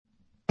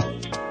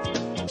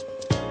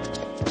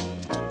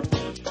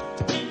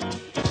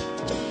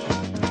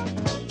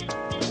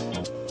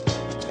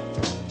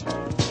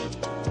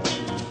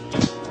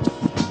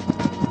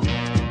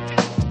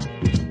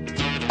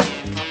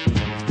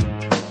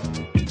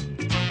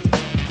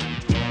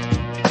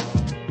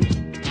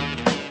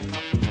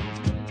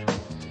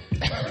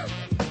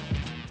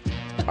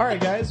right,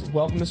 guys,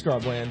 welcome to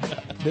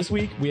Scrubland. This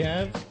week we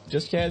have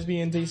just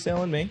Casby and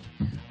D-Cell and me.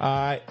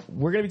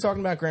 We're going to be talking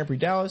about Grand Prix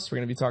Dallas. We're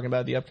going to be talking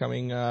about the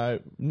upcoming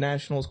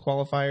Nationals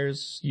qualifiers,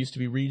 used to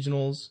be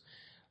regionals,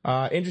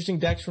 interesting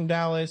decks from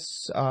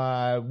Dallas,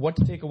 what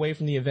to take away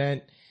from the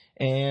event,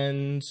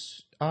 and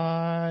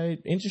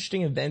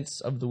interesting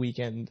events of the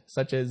weekend,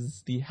 such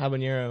as the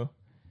habanero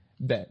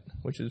bet,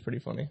 which was pretty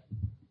funny.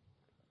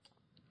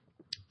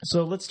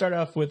 So let's start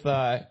off with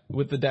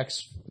the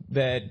decks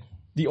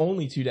the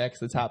only two decks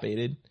the top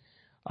aided.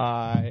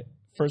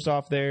 First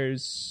off,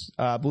 there's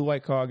Blue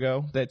White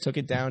Cargo that took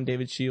it down.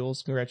 David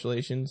Shields,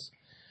 congratulations.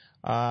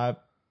 So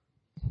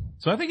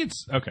I think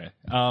it's okay.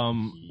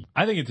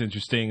 I think it's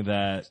interesting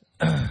that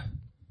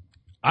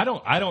I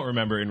don't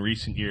remember in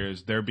recent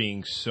years there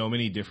being so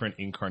many different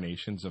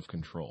incarnations of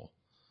Control.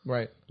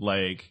 Right.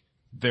 Like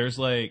there's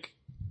like,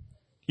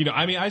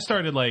 I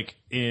started like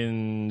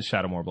in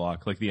Shadowmoor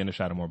block, like the end of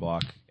Shadowmoor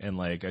block, and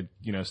like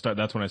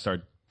that's when I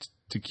started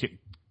to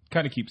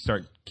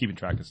start keeping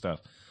track of stuff.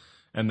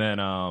 And then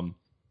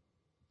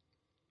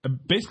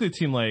basically it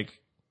seemed like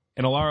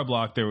in Alara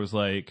block there was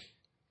like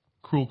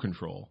Cruel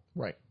Control.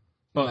 Right.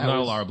 Well,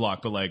 not Alara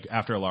block, but like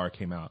after Alara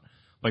came out.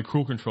 Like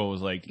Cruel Control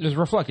was like it was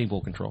Reflecting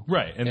Pool Control.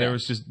 Right. And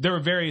there were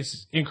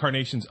various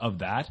incarnations of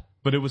that,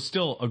 but it was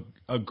still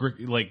a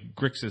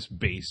Grixis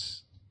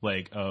base,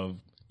 like of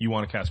you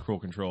want to cast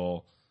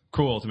Cruel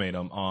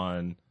Ultimatum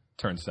on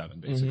turn 7,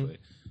 basically.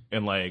 Mm-hmm.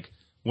 And like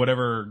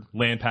whatever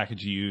land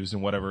package you use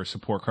and whatever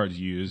support cards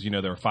you use,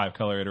 there were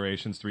 5-color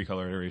iterations,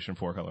 3-color iteration,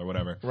 4-color,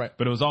 whatever. Right.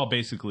 But it was all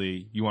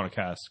basically you want to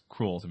cast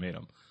Cruel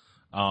Ultimatum.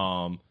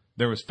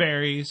 There was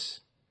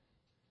fairies,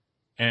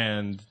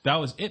 and that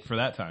was it for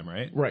that time,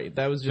 right? Right.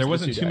 That was just there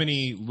wasn't too decks.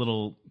 many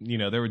little,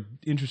 there were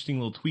interesting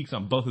little tweaks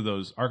on both of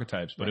those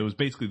archetypes, but It was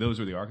basically those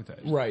were the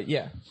archetypes. Right.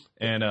 Yeah.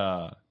 And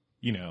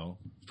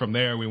from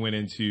there we went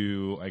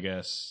into, I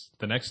guess,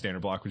 the next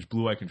standard block, which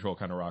Blue Eye Control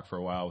kind of rocked for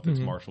a while with its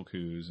Martial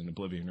Coups and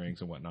Oblivion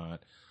Rings and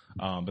whatnot.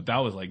 But that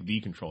was like the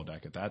control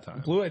deck at that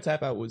time. Blue Eye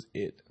Tap Out was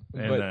it.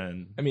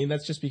 And then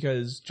that's just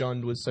because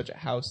Jund was such a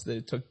house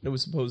that it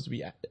was supposed to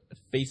be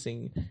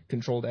facing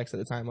control decks at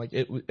the time. Like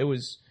it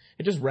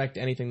just wrecked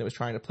anything that was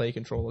trying to play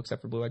control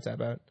except for Blue Eye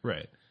Tap Out.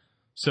 Right.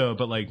 So,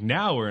 but like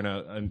now we're in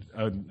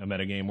a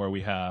metagame where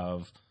we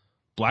have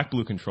Black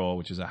Blue Control,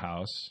 which is a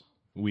house.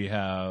 We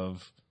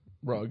have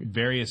Rug.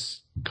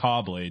 Various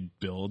Cawblade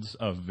builds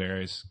of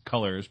various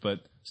colors, but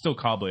still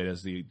Cawblade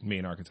as the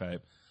main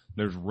archetype.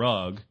 There's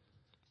Rug,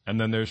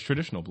 and then there's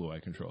traditional Blue Eye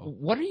Control.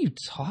 What are you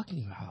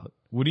talking about?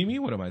 What do you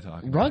mean, what am I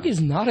talking about? Rug is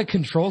not a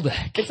control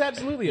deck. It's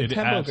absolutely a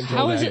tempo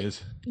control How deck.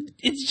 is it?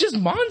 It's just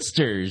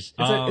monsters.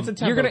 It's a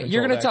tempo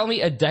You're gonna deck. tell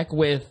me a deck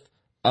with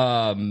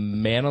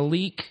Mana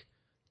Leak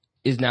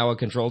is now a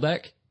control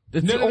deck?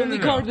 That's the only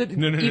card that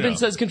even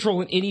says control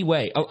in any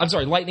way. Oh, I'm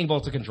sorry, Lightning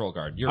Bolt's a control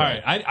card. You're right.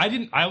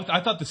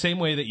 I thought the same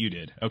way that you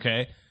did,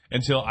 okay?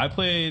 Until I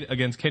played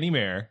against Kenny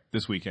Mayer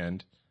this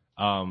weekend.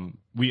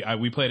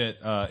 We played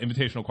at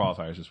Invitational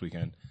Qualifiers this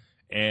weekend.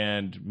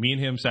 And me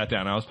and him sat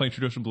down. I was playing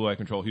traditional Blue Eye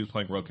Control. He was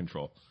playing Rogue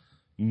Control.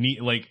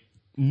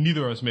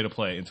 Neither of us made a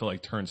play until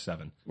like turn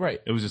 7.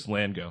 Right. It was just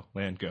land go,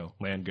 land go,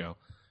 land go.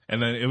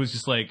 And then it was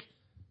just like,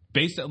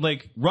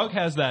 Rug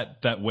has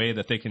that way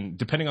that they can,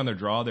 depending on their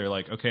draw, they're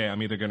like, okay,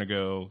 I'm either going to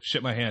go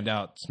shit my hand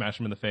out, smash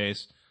them in the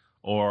face,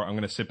 or I'm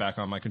going to sit back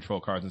on my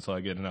control cards until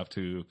I get enough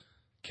to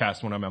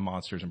cast one of my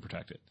monsters and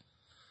protect it.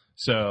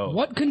 So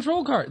what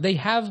control card? They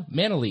have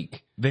Mana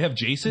Leak. They have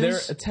Jaces? They're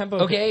a tempo.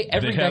 Okay,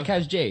 every deck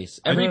has Jace.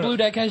 Every blue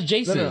deck has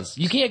Jaces. No.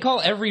 You can't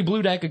call every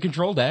blue deck a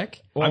control deck.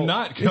 Well, I'm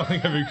not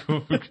calling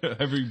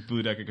every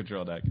blue deck a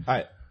control deck. All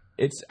right.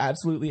 It's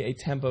absolutely a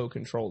tempo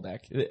control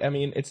deck. I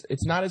mean,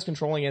 it's not as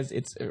controlling as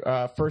its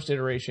first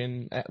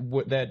iteration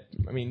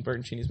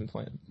Bertoncini's been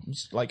playing.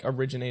 Just like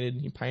originated,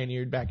 he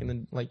pioneered back in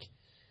the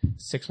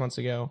 6 months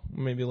ago,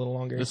 maybe a little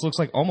longer. This looks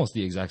like almost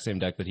the exact same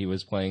deck that he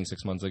was playing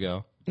 6 months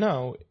ago.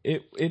 No,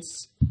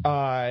 it's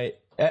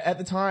at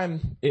the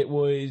time it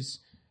was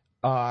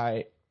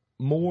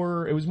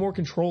more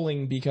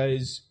controlling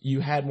because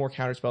you had more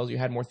counterspells, you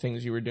had more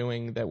things you were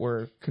doing that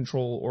were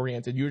control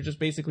oriented. You were just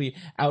basically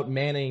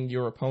outmanning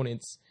your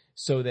opponents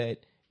so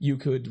that you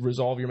could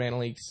resolve your mana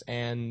leaks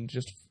and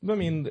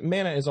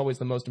mana is always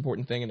the most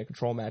important thing in a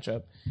control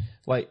matchup,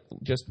 like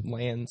just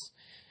lands.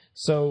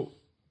 So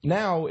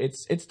now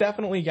it's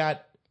definitely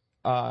got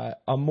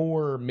a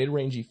more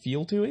mid-rangey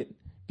feel to it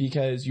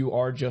because you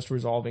are just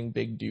resolving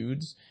big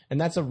dudes,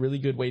 and that's a really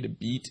good way to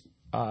beat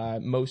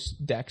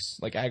most decks,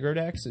 like aggro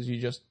decks, is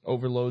you just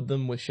overload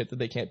them with shit that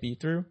they can't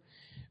beat through.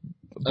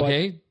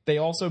 But they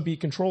also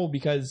beat control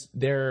because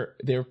they're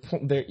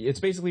it's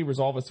basically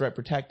resolve a threat,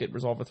 protect it,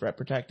 resolve a threat,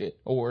 protect it,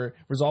 or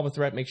resolve a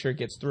threat, make sure it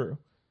gets through.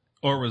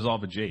 Or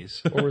resolve a Jace.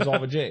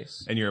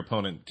 And your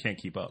opponent can't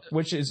keep up.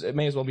 It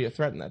may as well be a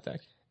threat in that deck.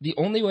 The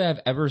only way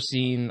I've ever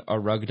seen a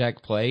Rug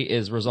deck play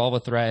is resolve a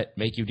threat,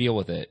 make you deal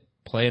with it.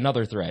 Play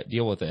another threat,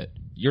 deal with it.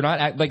 You're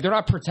not they're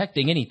not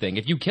protecting anything.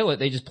 If you kill it,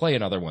 they just play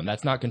another one.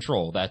 That's not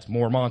control. That's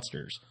more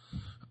monsters.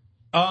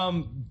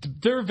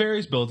 There are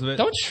various builds of it.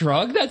 Don't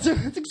shrug. That's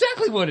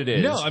exactly what it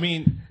is. No, I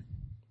mean,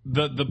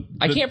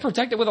 I can't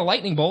protect it with a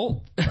lightning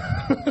bolt.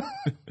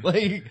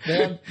 Like,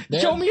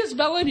 show me a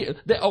spell in here.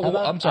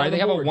 I'm sorry. They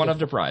have a 1 of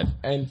deprive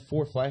and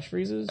 4 flash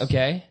freezes.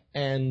 Okay,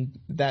 and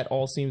that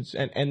all seems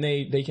and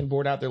they can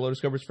board out their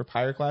Lotus Cobras for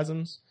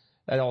pyroclasms.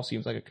 That all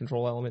seems like a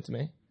control element to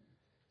me.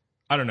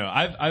 I don't know.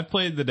 I've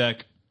played the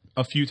deck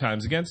a few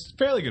times against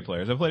fairly good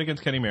players. I played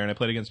against Kenny Marin. I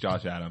played against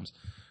Josh Adams,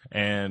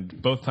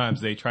 and both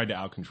times they tried to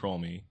out control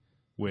me,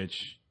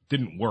 which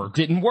didn't work.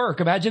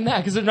 Imagine that,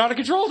 because they're not a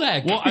control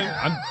deck. Well,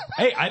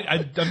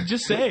 I'm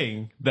just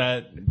saying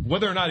that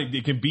whether or not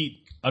it can beat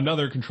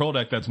another control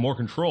deck that's more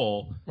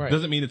control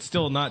doesn't mean it's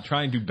still not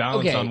trying to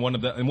balance on one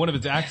of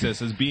its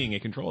axis as being a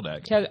control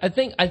deck. Yeah, I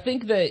think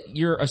that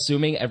you're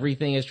assuming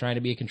everything is trying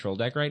to be a control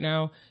deck right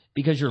now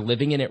because you're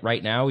living in it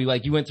right now.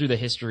 You went through the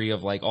history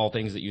of like all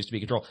things that used to be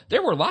control.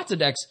 There were lots of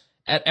decks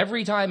at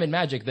every time in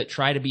Magic that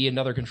try to be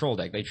another control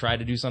deck. They try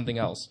to do something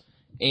else,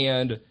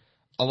 and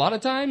a lot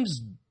of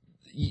times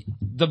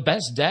the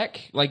best deck,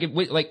 like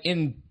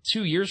in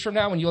 2 years from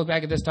now, when you look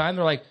back at this time,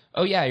 they're like,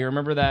 oh yeah, you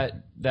remember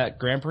that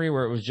Grand Prix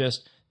where it was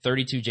just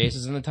 32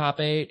 Jaces in the top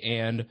 8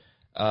 and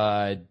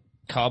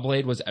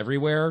Cobblade was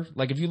everywhere.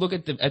 Like if you look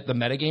at the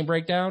metagame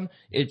breakdown,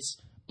 it's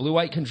blue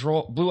white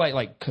control,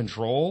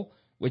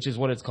 which is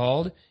what it's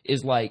called,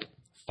 is like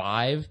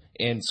 5,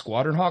 and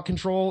Squadron Hawk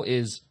control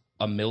is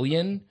 1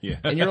 million. Yeah.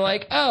 And you're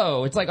like,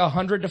 oh, it's like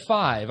 100 to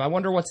 5. I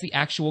wonder what's the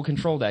actual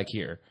control deck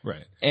here.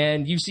 Right.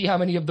 And you see how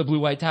many of the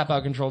blue-white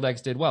tap-out control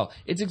decks did well.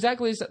 It's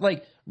exactly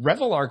like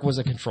Revelark was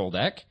a control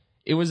deck.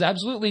 It was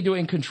absolutely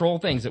doing control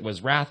things. It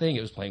was wrathing.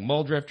 It was playing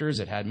Mull Drifters.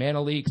 It had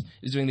mana leaks. It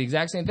was doing the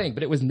exact same thing,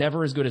 but it was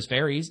never as good as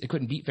fairies. It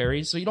couldn't beat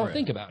fairies, so you don't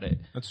think about it.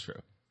 That's true.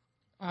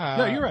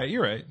 No,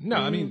 you're right. No,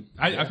 I mean,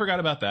 I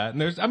forgot about that.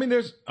 And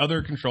there's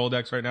other control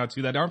decks right now,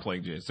 too, that aren't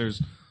playing Jace. There's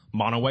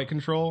mono-white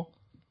control,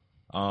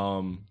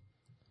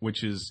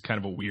 which is kind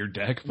of a weird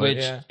deck. But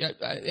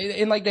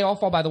and like they all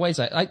fall by the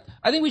wayside.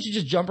 I think we should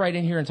just jump right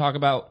in here and talk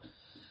about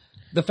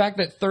the fact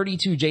that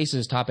 32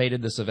 Jaces top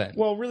 8'd this event.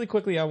 Well, really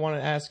quickly, I want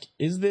to ask,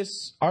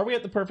 are we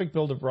at the perfect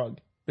build of Rug?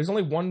 There's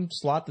only 1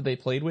 slot that they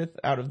played with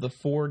out of the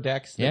 4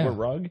 decks that were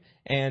Rug,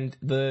 and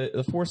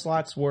the 4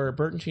 slots were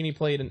Burton Cheney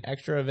played an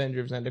extra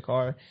Avenger of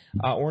Zendikar,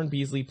 Oren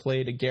Beasley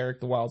played a Garrick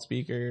the Wild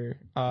Speaker,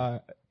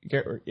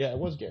 it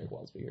was Garrick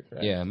Wild Speaker,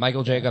 correct? Yeah,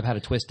 Michael Jacob had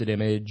a Twisted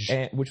Image,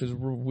 which was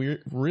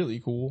really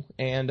cool.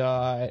 And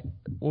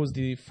what was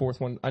the 4th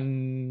one?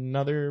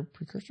 Another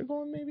Precursor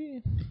Golem,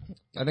 maybe?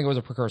 I think it was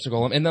a Precursor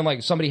Golem, and then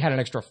like somebody had an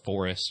extra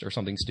Forest or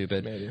something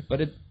stupid. Maybe,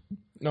 but it.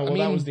 No, well,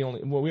 that was the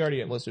only. Well, we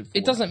already listed 4.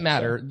 It doesn't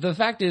matter. So. The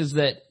fact is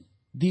that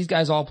these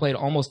guys all played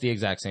almost the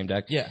exact same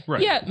deck. Yeah,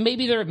 right. Yeah,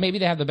 maybe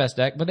they have the best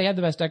deck, but they had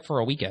the best deck for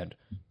a weekend.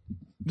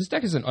 This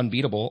deck isn't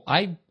unbeatable.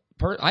 I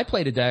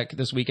played a deck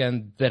this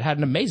weekend that had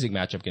an amazing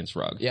matchup against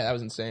Rug. Yeah, that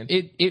was insane.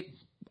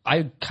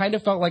 I kind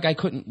of felt like I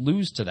couldn't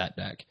lose to that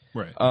deck.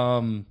 Right.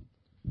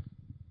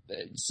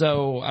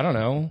 So I don't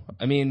know.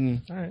 I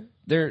mean, all right.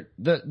 The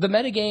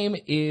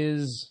metagame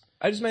is.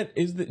 I just meant,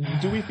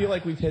 do we feel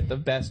like we've hit the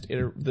best,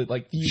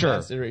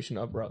 best iteration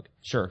of Rug?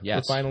 Sure,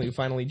 yes. We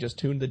finally just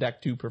tuned the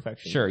deck to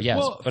perfection. Sure, yes.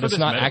 Well, but it's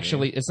not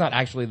actually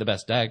the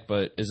best deck,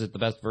 but is it the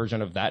best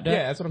version of that deck?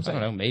 Yeah, that's what I'm saying.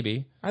 I don't know,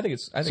 maybe. I think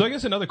it's... So I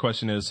guess another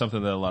question is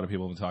something that a lot of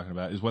people have been talking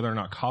about is whether or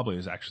not Cobblade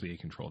is actually a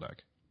control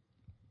deck.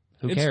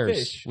 Who cares?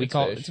 Fish.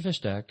 It's a fish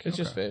deck. It's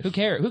just fish. Who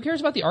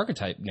cares about the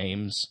archetype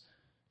names?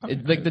 The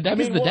deck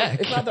is the deck.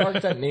 It's not the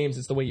archetype names,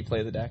 it's the way you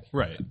play the deck.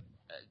 Right.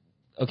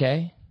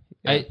 Okay.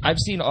 Yeah.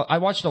 I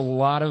watched a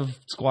lot of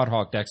Squad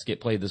Hawk decks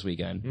get played this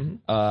weekend. Mm-hmm.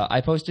 I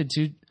posted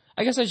 2.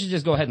 I guess I should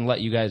just go ahead and let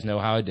you guys know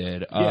how I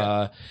did.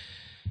 Yeah.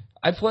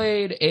 I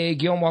played a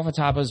Guillaume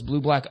Wafatapa's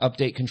blue-black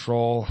update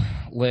control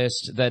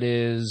list that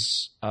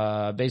is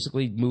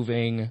basically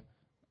moving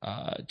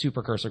 2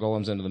 Precursor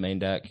Golems into the main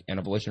deck and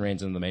a Volition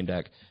Reigns into the main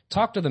deck.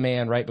 Talked to the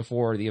man right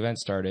before the event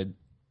started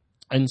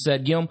and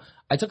said, Guillaume,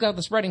 I took out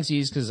the Spreading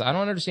Seas because I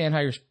don't understand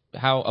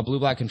how a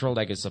blue-black control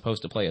deck is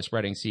supposed to play a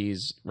Spreading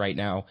Seas right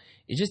now.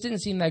 It just didn't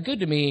seem that good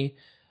to me.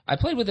 I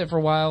played with it for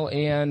a while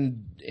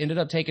and ended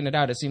up taking it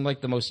out. It seemed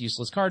like the most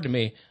useless card to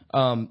me.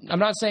 I'm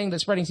not saying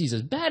that Spreading Seas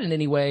is bad in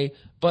any way,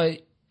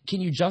 but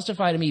can you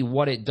justify to me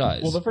what it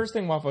does? Well, the first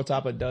thing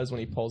Wafotapa does when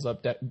he pulls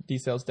up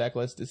D-Cell's deck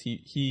list is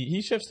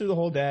he shifts through the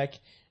whole deck,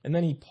 and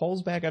then he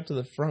pulls back up to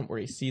the front where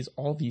he sees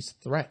all these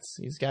threats.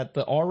 He's got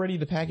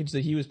the package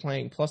that he was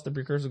playing, plus the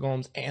Precursor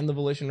Golems and the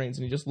Volition Reigns,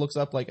 and he just looks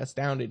up like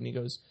astounded, and he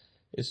goes,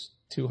 it's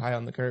too high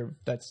on the curve.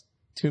 That's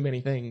too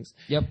many things.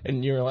 Yep.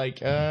 And you're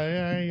like,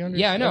 I understand.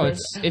 Yeah, I know.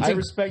 I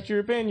respect your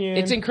opinion.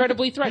 It's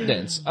incredibly threat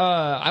dense.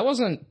 I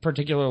wasn't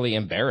particularly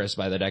embarrassed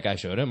by the deck I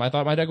showed him. I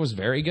thought my deck was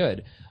very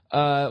good.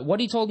 What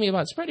he told me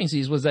about Spreading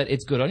Seas was that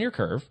it's good on your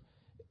curve,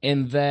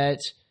 and that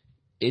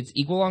it's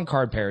equal on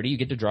card parity. You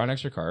get to draw an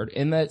extra card,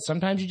 and that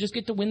sometimes you just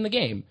get to win the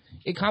game.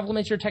 It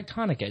complements your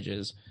tectonic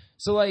edges.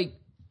 So, like,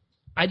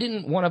 I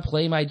didn't want to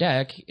play my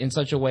deck in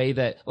such a way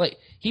that, like,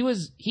 he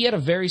had a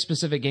very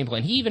specific game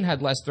plan. He even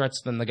had less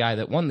threats than the guy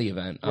that won the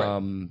event,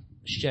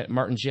 right.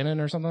 Martin Shannon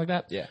or something like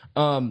that. Yeah.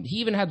 He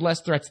even had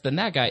less threats than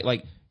that guy.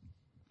 Like,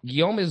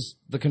 Guillaume is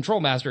the control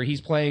master.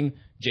 He's playing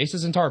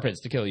Jaces and Tar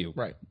Pits to kill you.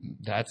 Right.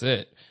 That's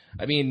it.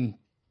 I mean,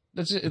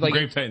 that's like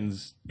Grave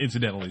Titans,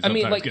 incidentally. I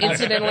mean, like,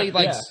 incidentally,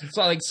 like, Yeah.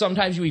 so, like,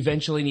 sometimes you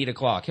eventually need a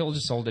clock. He'll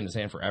just hold it in his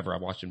hand forever.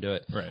 I've watched him do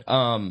it. Right.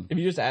 If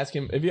you ask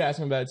him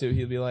about it too,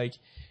 he'll be like,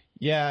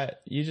 yeah,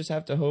 you just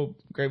have to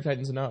hope Grave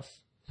Titan's enough.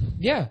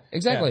 Yeah,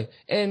 exactly.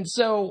 And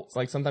so, It's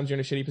like sometimes you're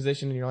in a shitty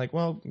position and you're like,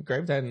 well,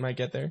 Grave Titan might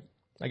get there.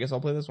 I guess I'll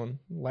play this one.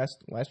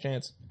 Last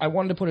chance. I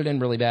wanted to put it in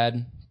really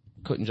bad.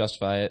 Couldn't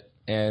justify it.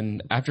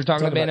 And after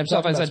talking to the man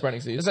himself, I said,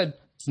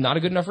 it's not a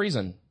good enough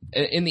reason.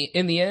 In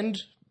the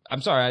end,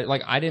 I'm sorry.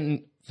 I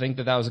didn't think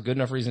that was a good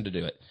enough reason to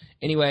do it.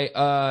 Anyway,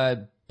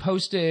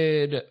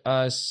 posted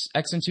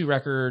X&2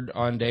 record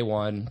on day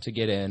one to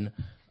get in.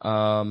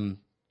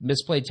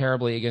 Misplayed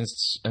terribly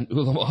against an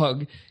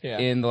Ulamog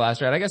in the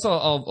last round. I guess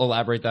I'll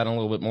elaborate that on a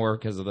little bit more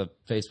because of the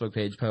Facebook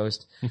page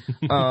post.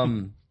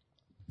 All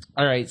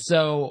right,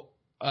 so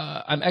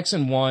I'm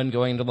X1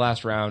 going into the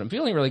last round. I'm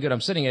feeling really good.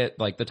 I'm sitting at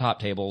like the top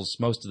tables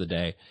most of the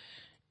day,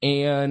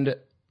 and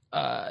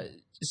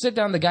sit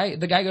down. The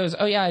guy goes,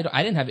 "Oh yeah,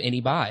 I didn't have any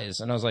buys,"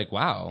 and I was like,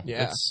 "Wow,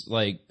 it's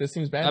like this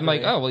seems bad." I'm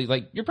like, "Oh well,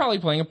 like you're probably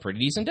playing a pretty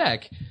decent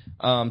deck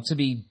to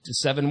be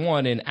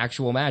 7-1 in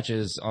actual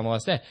matches on the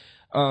last day."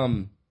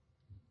 I'm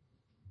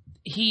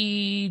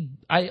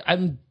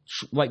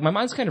like, my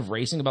mind's kind of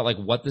racing about like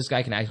what this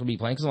guy can actually be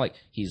playing, because I'm like,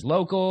 he's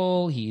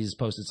local, he's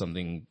posted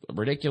something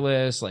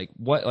ridiculous, like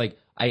what, like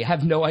I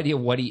have no idea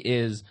what he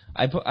is.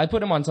 I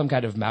put him on some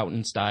kind of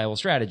mountain style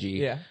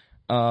strategy,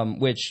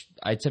 which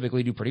I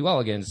typically do pretty well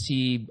against.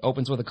 He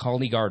opens with a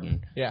Colony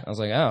Garden. I was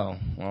like, oh,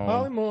 well,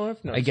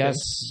 Polymorph. No,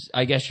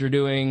 I guess you're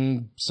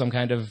doing some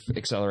kind of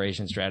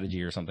acceleration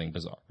strategy or something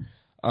bizarre.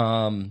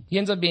 He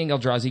ends up being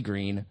Eldrazi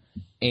Green,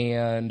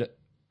 and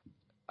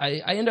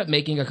I end up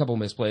making a couple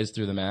misplays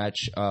through the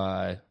match.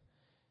 I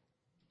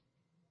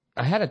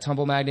had a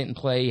Tumble Magnet in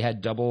play. He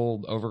had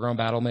double Overgrown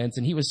Battlements,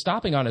 and he was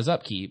stopping on his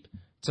upkeep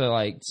to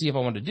like see if I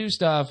wanted to do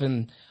stuff.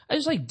 And I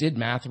just like did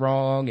math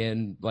wrong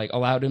and like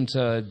allowed him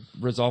to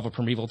resolve a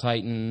Primeval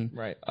Titan.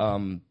 Right.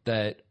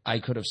 That I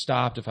could have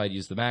stopped if I'd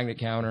used the Magnet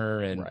counter,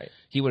 and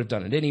he would have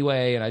done it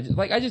anyway. And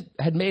I just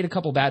had made a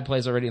couple bad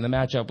plays already in the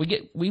matchup.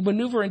 We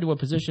maneuver into a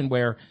position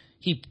where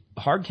he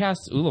hard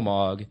casts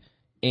Ulamog,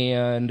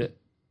 and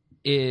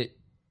it,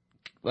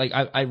 like,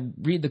 I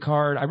read the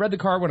card. I read the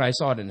card when I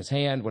saw it in his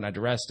hand, when I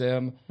duressed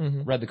him.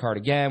 Read the card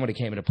again when it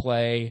came into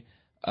play.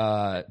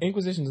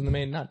 Inquisition's in the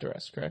main, not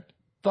duress, correct?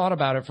 Thought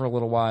about it for a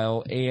little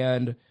while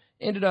and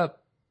ended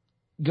up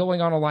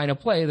going on a line of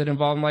play that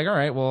involved, I'm like, all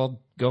right,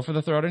 well, go for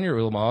the throat on your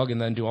Ulamog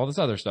and then do all this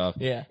other stuff.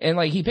 Yeah. And,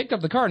 like, he picked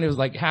up the card and it was,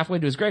 like, halfway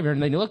to his graveyard,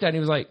 and then he looked at it and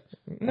he was like,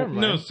 never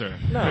mind. No, sir.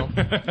 No.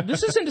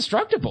 This is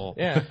indestructible.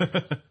 Yeah.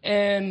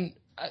 And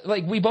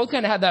like, we both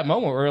kind of had that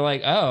moment where we're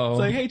like, oh. It's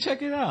like, hey,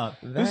 check it out.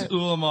 This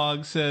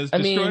Ulamog says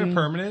destroy a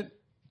permanent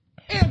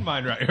and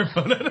mind right your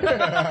opponent.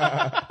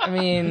 I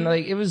mean,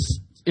 like, it was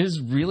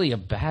really a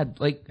bad,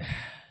 like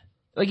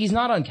he's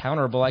not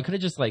uncounterable. I could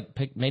have just like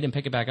made him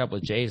pick it back up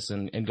with Jace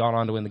and gone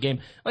on to win the game.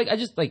 Like, I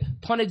just like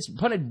punted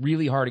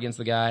really hard against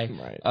the guy.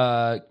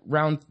 Right.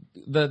 Round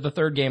the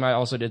third game, I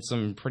also did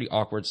some pretty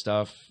awkward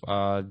stuff.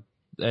 I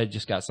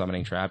just got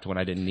summoning trapped when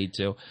I didn't need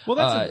to. Well,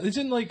 that's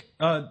isn't like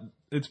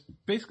it's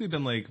basically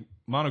been like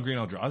mono green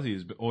Eldrazi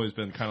has always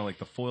been kind of like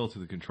the foil to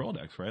the control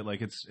decks, right?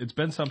 Like it's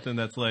been something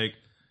that's like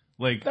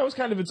that was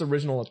kind of its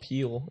original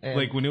appeal. And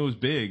like when it was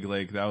big,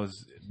 like that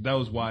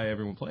was why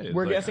everyone played it.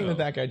 We're guessing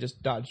that guy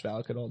just dodged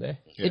Valakut all day.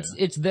 Yeah.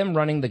 It's them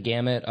running the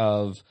gamut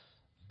of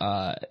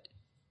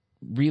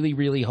really,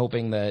 really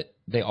hoping that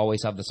they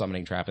always have the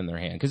summoning trap in their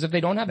hand. Because if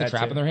they don't have the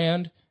trap in their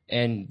hand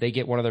and they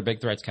get one of their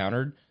big threats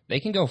countered, they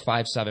can go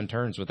 5-7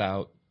 turns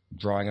without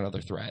drawing another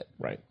threat.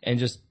 Right. And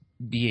just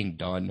being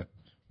done,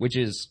 which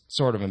is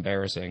sort of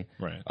embarrassing.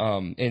 Right.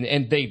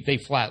 And they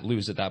flat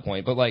lose at that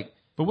point. But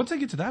once they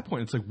get to that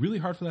point, it's like really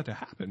hard for that to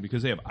happen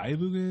because they have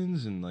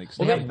Ivugans and like.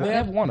 Well, they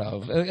have one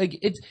of. Like,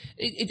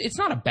 it's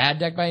not a bad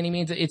deck by any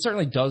means. It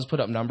certainly does put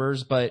up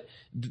numbers, but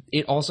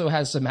it also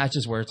has some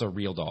matches where it's a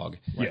real dog.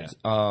 Right?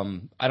 Yeah.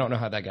 I don't know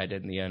how that guy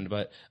did in the end,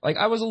 but like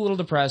I was a little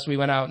depressed. We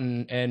went out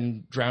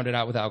and drowned it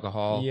out with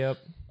alcohol. Yep.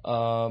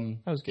 That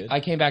was good.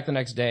 I came back the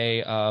next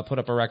day, put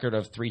up a record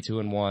of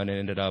 3-2-1, and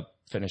ended up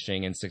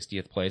finishing in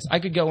 60th place. I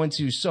could go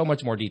into so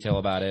much more detail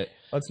about it.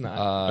 Let's not.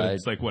 But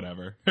it's like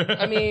whatever.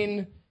 I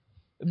mean.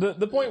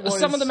 The point was,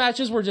 some of the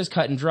matches were just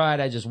cut and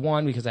dried. I just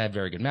won because I had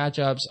very good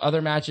matchups.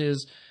 Other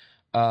matches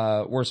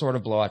were sort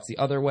of blowouts the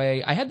other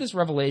way. I had this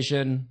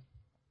revelation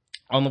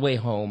on the way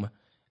home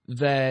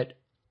that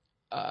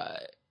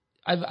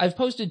I've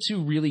posted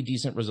 2 really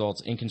decent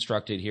results in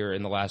Constructed here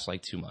in the last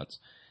like 2 months,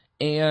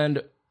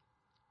 and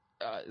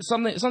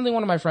something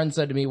one of my friends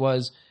said to me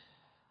was,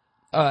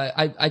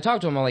 I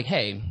talked to him. I'm like,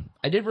 hey,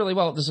 I did really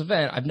well at this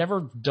event. I've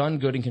never done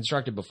good in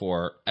Constructed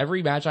before.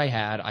 Every match I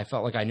had, I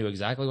felt like I knew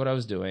exactly what I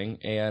was doing,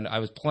 and I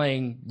was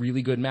playing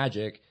really good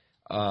Magic.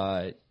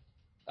 I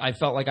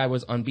felt like I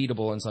was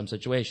unbeatable in some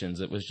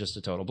situations. It was just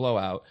a total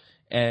blowout.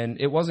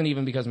 And it wasn't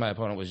even because my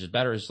opponent was just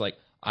better. It's just like,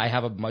 I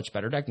have a much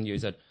better deck than you. He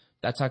said,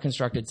 that's how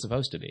Constructed's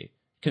supposed to be.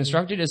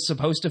 Constructed is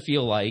supposed to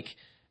feel like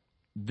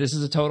this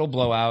is a total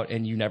blowout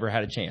and you never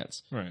had a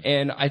chance. Right.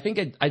 And I think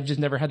I've just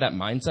never had that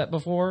mindset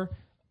before.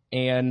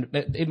 And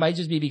it might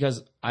just be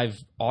because I've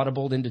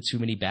audibled into too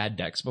many bad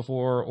decks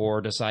before, or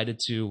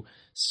decided to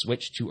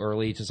switch too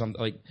early to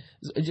something like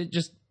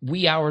just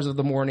wee hours of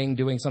the morning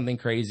doing something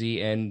crazy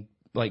and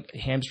like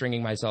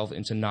hamstringing myself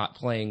into not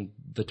playing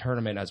the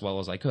tournament as well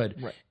as I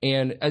could. Right.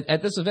 And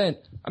at this event,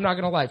 I'm not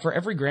going to lie, for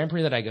every Grand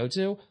Prix that I go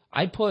to,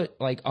 I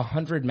put like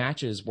 100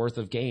 matches worth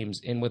of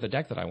games in with a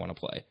deck that I want to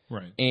play.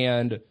 Right.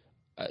 And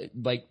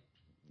like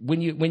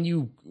when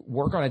you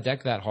work on a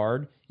deck that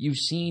hard, you've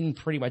seen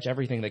pretty much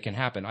everything that can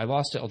happen. I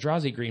lost to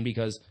Eldrazi Green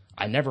because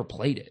I never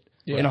played it.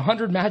 Yeah. In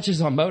 100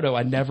 matches on Moto,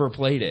 I never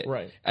played it.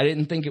 Right. I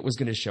didn't think it was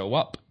going to show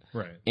up.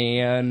 Right.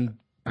 And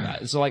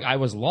so like I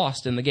was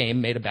lost in the game,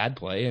 made a bad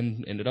play,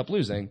 and ended up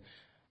losing.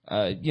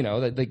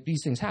 Like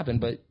these things happen,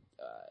 but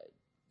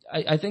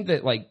I think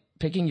that like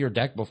picking your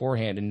deck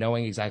beforehand and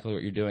knowing exactly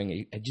what you're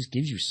doing, it just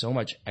gives you so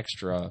much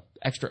extra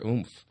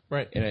oomph.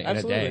 Right. In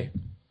a day.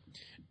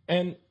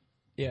 And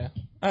yeah,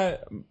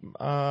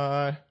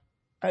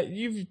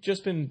 you've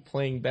just been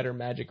playing better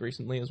Magic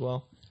recently as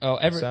well. Oh,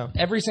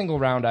 every single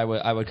round, I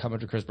would come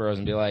up to Chris Burrows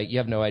and be like, "You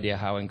have no idea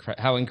how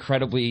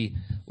incredibly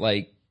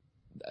like."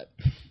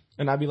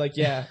 And I'd be like,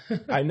 "Yeah,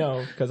 I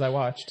know because I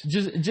watched."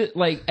 Just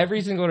like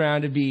every single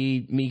round, it'd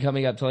be me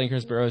coming up telling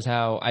Chris Burrows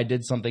how I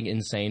did something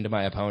insane to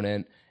my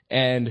opponent,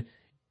 and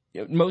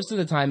most of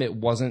the time, it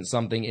wasn't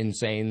something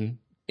insane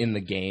in the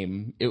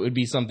game. It would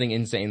be something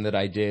insane that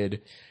I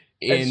did.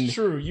 It's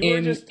true.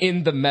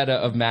 In the meta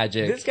of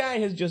Magic. This guy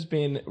has just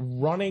been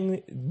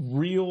running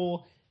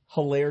real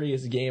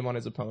hilarious game on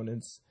his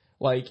opponents.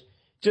 Like,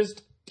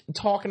 just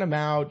talking them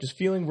out, just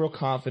feeling real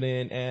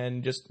confident,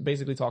 and just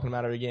basically talking them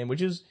out every game,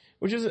 which is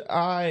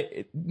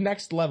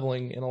next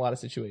leveling in a lot of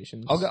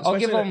situations. I'll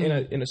give them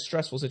in a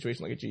stressful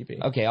situation like a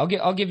GP. Okay,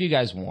 I'll give you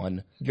guys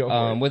one. Go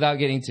for it. Without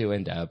getting too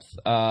in depth.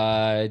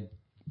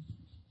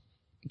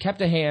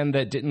 Kept a hand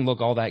that didn't look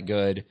all that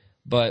good,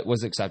 but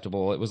was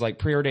acceptable. It was like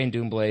Preordained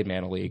Doomblade,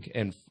 Mana Leak,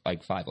 and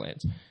like 5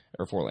 lands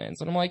or 4 lands,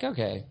 and I'm like,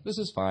 okay, this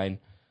is fine.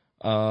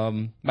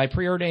 My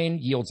Preordained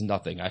yields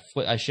nothing.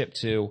 I ship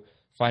 2,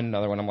 find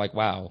another one. I'm like,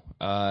 wow.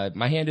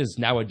 My hand is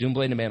now a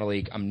Doomblade and Mana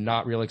Leak. I'm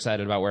not real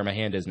excited about where my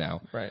hand is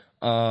now. Right.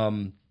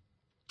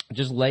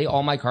 Just lay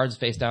all my cards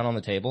face down on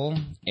the table,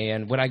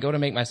 and when I go to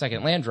make my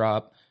second land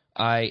drop,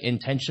 I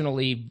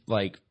intentionally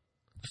like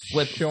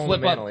flip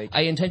up.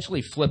 I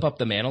intentionally flip up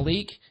the Mana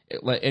Leak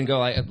and go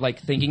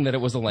like thinking that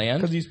it was a land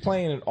because he's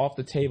playing it off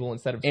the table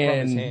instead of from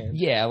his hand.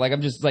 Yeah, like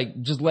I'm just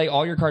lay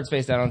all your cards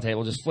face down on the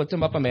table. Just flipped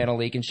him up a Mana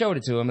Leak and showed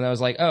it to him, and I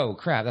was like, oh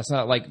crap, that's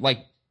not like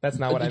that's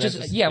not what I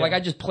meant. Yeah, like I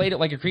just played it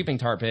like a creeping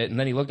tar pit, and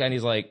then he looked at it and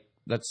he's like,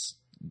 that's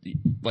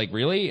like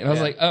really, and I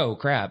was like, oh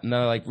crap, and then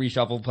I like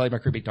reshuffled, played my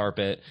creeping tar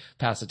pit,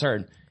 passed the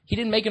turn. He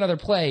didn't make another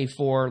play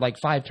for like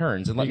 5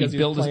 turns and let me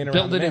build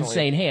an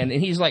insane hand.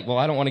 And he's like, well,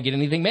 I don't want to get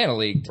anything Mana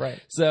Leaked. Right.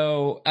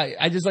 So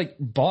I just like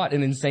bought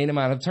an insane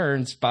amount of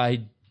turns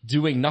by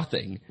doing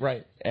nothing.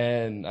 Right.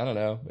 And I don't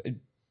know.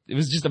 It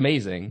was just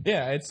amazing.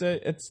 Yeah,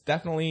 it's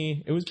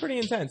definitely, it was pretty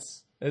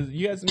intense.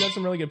 You guys had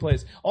some really good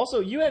plays. Also,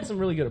 you had some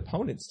really good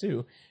opponents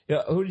too.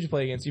 Yeah, who did you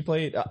play against? You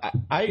played.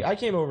 I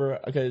came over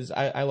because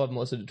I love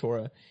Melissa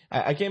DeTora.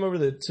 I came over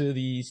to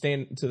the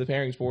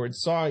pairings board,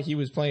 saw he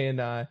was playing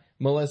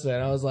Melissa,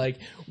 and I was like,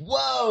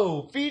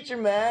 "Whoa, feature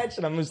match!"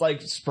 And I'm just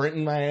like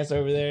sprinting my ass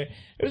over there.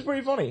 It was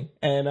pretty funny,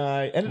 and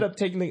I ended up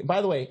taking the.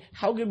 By the way,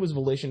 how good was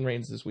Volition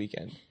Reigns this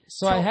weekend?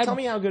 So tell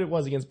me how good it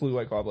was against Blue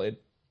White Clawblade.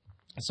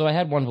 So I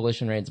had 1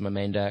 Volition Reigns in my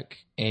main deck,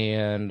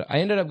 and I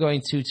ended up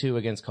going 2-2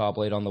 against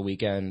Clawblade on the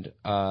weekend.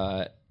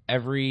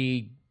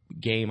 Every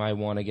game I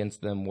won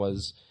against them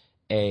was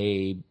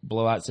a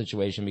blowout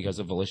situation because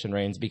of Volition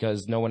Reigns,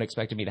 because no one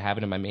expected me to have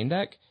it in my main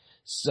deck.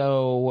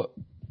 So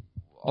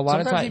a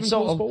lot of times,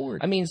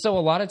 so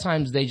a lot of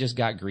times they just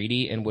got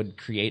greedy and would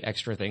create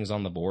extra things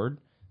on the board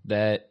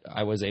that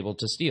I was able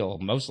to steal,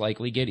 most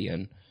likely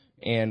Gideon.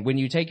 And when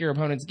you take your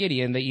opponent's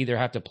Gideon, they either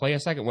have to play a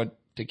second one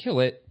to kill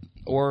it,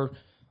 or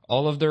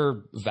all of their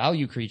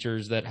value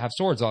creatures that have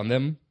swords on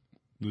them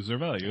lose their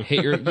value.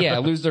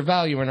 Lose their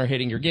value and are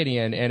hitting your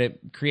Gideon, and it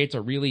creates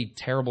a really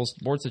terrible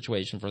board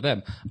situation for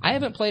them. I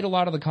haven't played a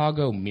lot of the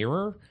Kago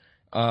Mirror.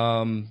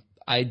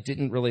 I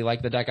didn't really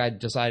like the deck. I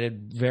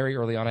decided very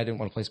early on I didn't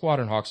want to play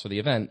Squadron Hawks for the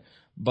event,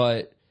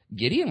 but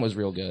Gideon was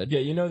real good.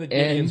 Yeah, you know that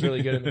Gideon's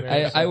really good in the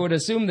mirror. I would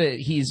assume that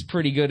he's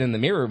pretty good in the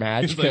mirror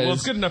match. He's like, well,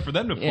 it's good enough for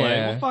them to play.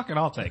 Yeah. Well, fuck it,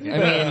 I'll take it.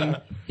 I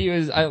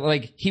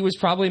mean, he was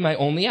probably my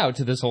only out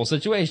to this whole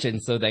situation.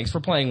 So thanks for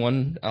playing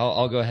one.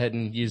 I'll go ahead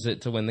and use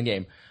it to win the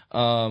game.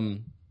 I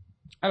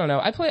don't know.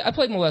 I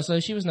played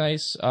Melissa. She was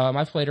nice.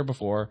 I've played her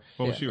before.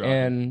 What was she running?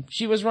 And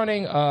she was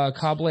running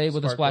Cobblade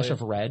with a splash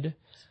of red.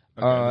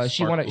 Okay,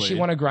 she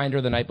won a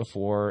grinder the night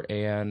before,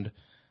 and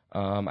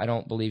I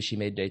don't believe she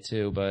made day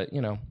 2, but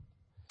you know.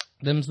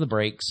 Them's the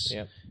breaks.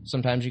 Yep.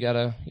 Sometimes you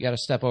gotta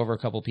step over a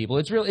couple people.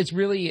 It's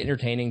really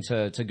entertaining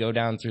to go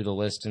down through the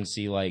list and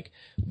see like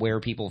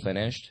where people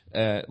finished.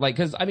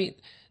 Because I mean,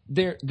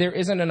 there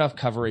isn't enough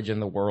coverage in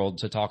the world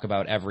to talk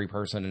about every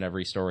person and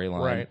every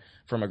storyline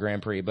from a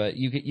Grand Prix, but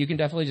you can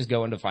definitely just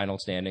go into final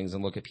standings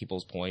and look at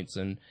people's points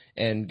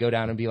and go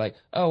down and be like,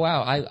 oh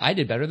wow, I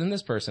did better than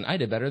this person. I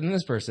did better than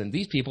this person.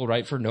 These people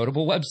write for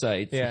notable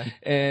websites. Yeah.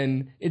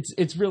 And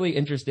it's really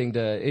interesting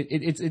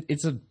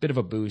it's a bit of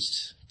a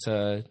boost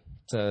to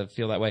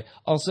feel that way.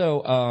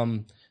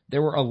 Also,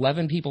 there were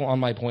 11 people on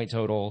my point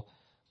total,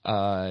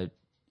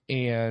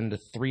 and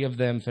 3 of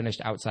them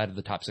finished outside of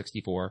the top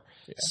 64.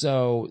 Yeah.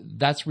 So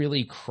that's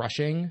really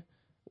crushing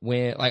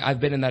when, like, I've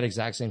been in that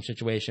exact same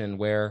situation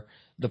where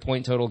the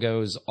point total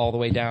goes all the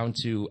way down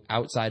to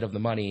outside of the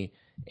money.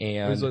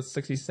 And it was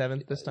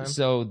 67th this time.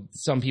 So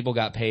some people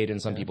got paid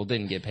and some people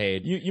didn't get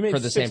paid you made for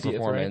the 60th, same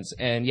performance.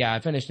 Right? And yeah, I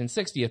finished in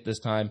 60th this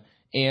time.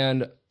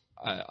 And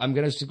I'm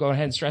going to go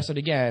ahead and stress it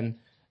again.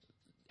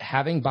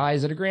 Having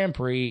buys at a Grand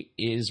Prix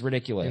is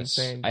ridiculous.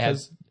 Insane. I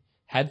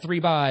had 3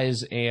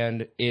 buys,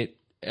 and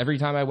every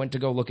time I went to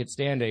go look at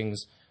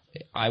standings,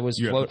 I was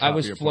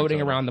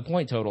floating around the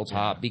point total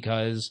top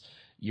because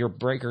your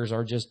breakers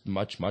are just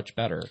much, much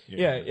better.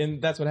 Yeah,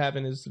 and that's what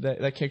happened is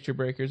that kicked your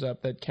breakers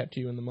up, that kept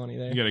you in the money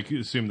there. You got to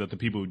assume that the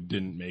people who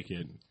didn't make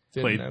it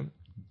played.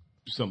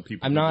 Some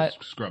people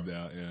scrubbed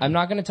out. Yeah. I'm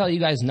not going to tell you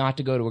guys not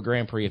to go to a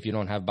Grand Prix if you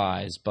don't have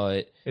buys,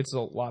 but it's a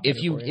lot better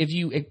if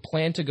you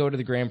plan to go to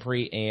the Grand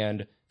Prix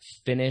and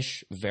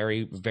finish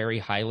very, very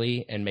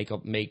highly and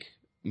make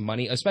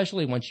money,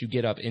 especially once you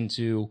get up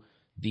into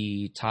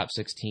the top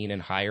 16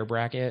 and higher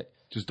bracket.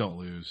 Just don't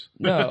lose.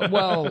 No,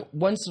 well,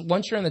 once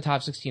you're in the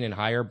top 16 and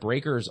higher,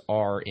 breakers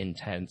are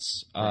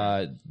intense.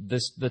 Right.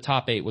 The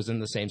top 8 was in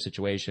the same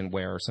situation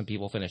where some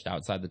people finished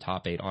outside the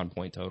top 8 on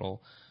point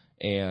total,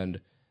 and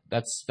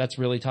that's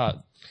really tough.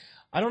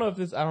 I don't know if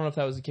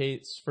that was the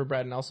case for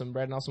Brad Nelson.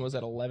 Brad Nelson was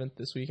at 11th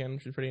this weekend,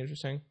 which is pretty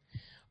interesting.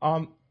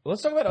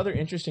 Let's talk about other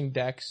interesting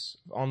decks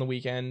on the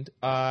weekend.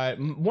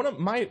 One of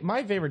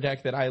my favorite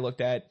deck that I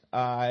looked at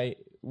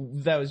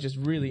that was just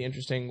really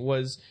interesting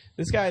was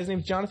this guy. His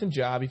name's Jonathan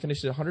Job. He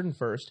finished at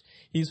 101st.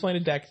 He's playing a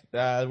deck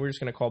we're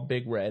just going to call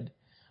Big Red.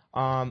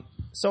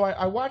 So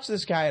I watched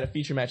this guy at a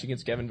feature match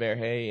against Gavin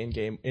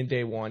Verhey in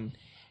day 1,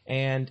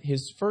 and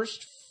his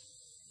first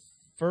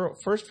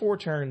 4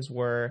 turns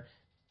were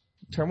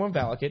turn 1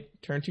 Valakut,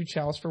 turn 2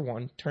 Chalice for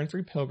 1, turn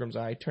 3 Pilgrim's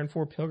Eye, turn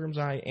 4 Pilgrim's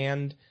Eye,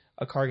 and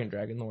a Kargan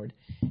Dragon Lord.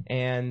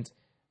 And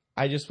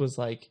I just was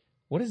like,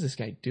 what is this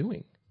guy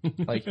doing?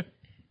 Like,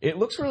 it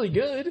looks really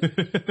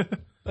good.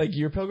 Like,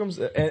 your Pilgrims,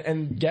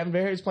 and Gavin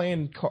Verhey is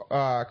playing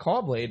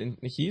Caw-Blade, and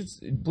he's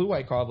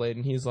blue-white Caw-Blade,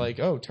 and he's like,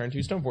 oh, turn 2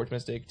 Stoneforge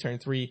Mystic, turn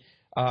 3,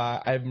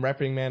 I'm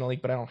repping Mana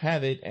Leak, but I don't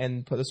have it,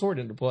 and put the sword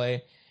into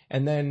play.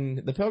 And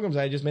then the Pilgrim's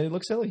Eye just made it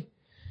look silly.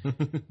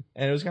 And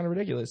it was kind of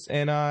ridiculous.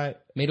 And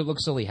made it look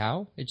silly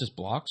how? It just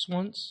blocks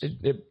once?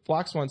 It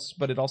blocks once,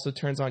 but it also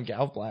turns on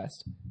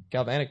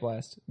Galvanic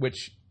Blast,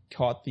 which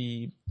caught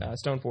the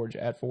Stoneforge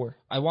at 4.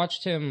 I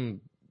watched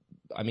him,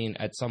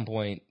 at some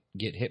point,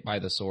 get hit by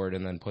the sword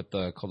and then put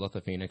the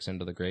Kolotha Phoenix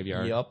into the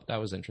graveyard. Yep. That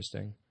was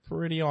interesting.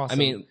 Pretty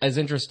awesome. As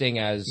interesting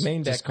as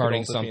Main deck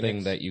discarding Kolotha something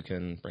Phoenix that you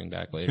can bring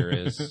back later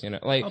is,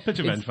 like... I'll pitch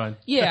a Vengevine.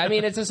 Yeah,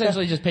 it's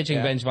essentially just pitching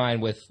Vengevine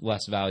with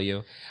less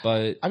value,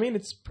 but...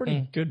 it's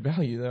pretty good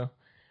value, though.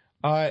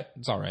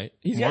 It's all right.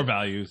 More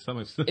value.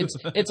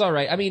 It's all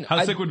right.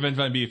 How sick would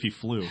Vengevine be if he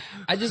flew?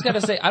 I just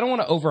gotta say, I don't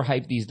want to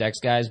overhype these decks,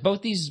 guys.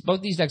 Both these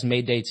decks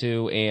made day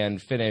 2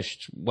 and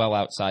finished well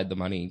outside the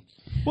money.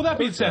 Well, that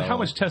being said, how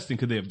much testing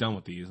could they have done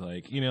with these?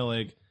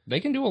 They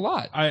can do a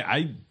lot.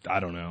 I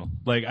don't know.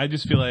 I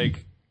just feel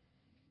like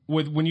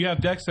when you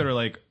have decks that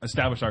are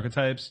established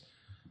archetypes,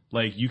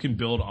 you can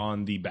build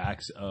on the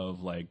backs of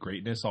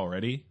greatness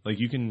already.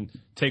 You can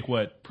take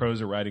what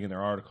pros are writing in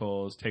their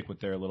articles, take what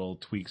their little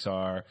tweaks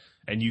are,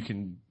 and you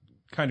can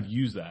kind of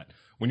use that.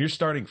 When you're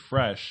starting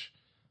fresh,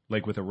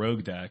 with a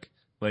rogue deck,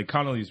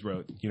 Connolly's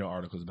wrote,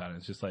 articles about it.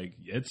 It's just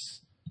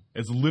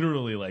it's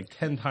literally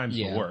 10 times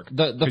the work.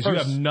 Because you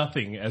have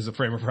nothing as a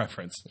frame of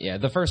reference. Yeah,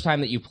 the first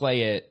time that you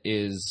play it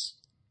is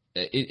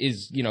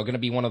going to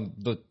be one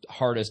of the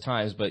hardest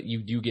times, but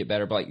you do get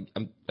better. But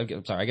I'm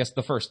sorry, I guess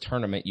the first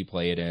tournament you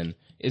play it in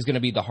is going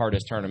to be the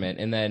hardest tournament,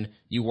 and then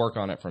you work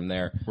on it from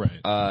there.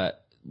 Right.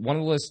 One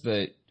of the lists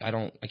that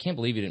I can't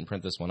believe you didn't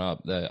print this one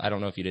up. I don't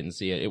know if you didn't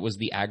see it. It was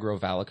the aggro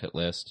Valakut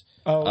list.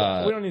 Oh,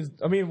 we don't need.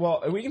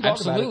 We can talk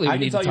absolutely. about it.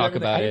 We need to talk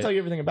about it. I can tell you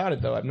everything about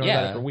it, though. I've known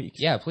about it for weeks.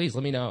 Yeah, please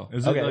let me know.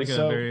 Is it a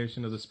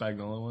variation of the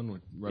Spagnola one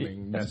with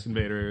running Nest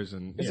Invaders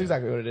and? It's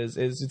exactly what it is.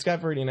 It's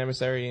got Viridian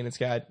Emissary, and it's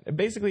got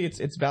basically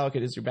it's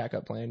Valakut is your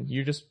backup plan.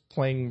 You're just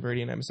playing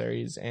Viridian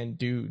Emissaries and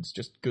dudes,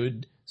 just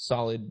good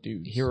solid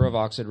dudes. Hero of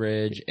Oxid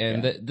Ridge,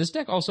 and this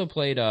deck also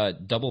played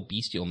double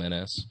Bestial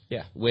Menace.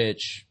 Yeah,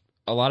 which.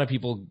 A lot of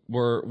people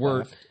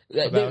were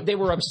they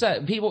were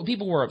upset.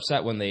 People were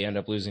upset when they end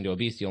up losing to a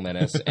Bestial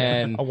Menace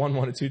and a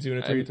 1/1, a 2/2,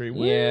 and a 3/3.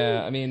 Woo!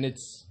 Yeah,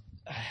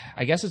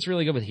 I guess it's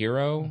really good with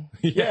Hero.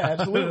 Yeah,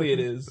 absolutely, it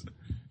is.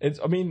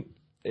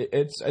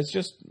 It's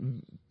just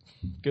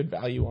good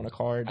value on a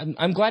card.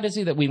 I'm glad to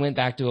see that we went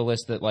back to a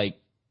list that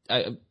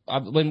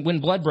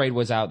when Bloodbraid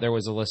was out, there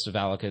was a list of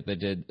Valakut that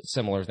did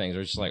similar things.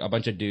 There's just like a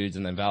bunch of dudes,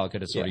 and then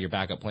Valakut is sort of your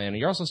backup plan. And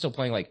you're also still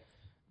playing like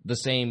the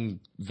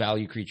same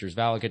value creatures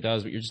Valakut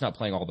does, but you're just not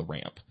playing all the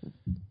ramp.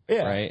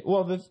 Yeah. Right.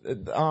 Well,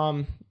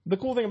 the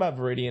cool thing about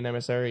Viridian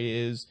Emissary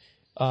is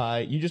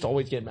you just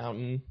always get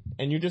Mountain,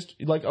 and you just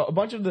like a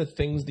bunch of the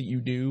things that you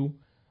do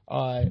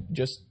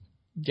just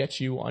get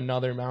you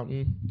another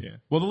Mountain. Yeah.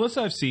 Well, the list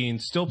I've seen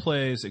still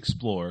plays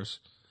Explores.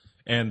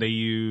 And they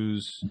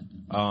use,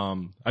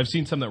 I've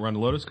seen some that run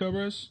Lotus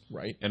Cobras.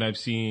 Right. And I've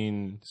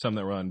seen some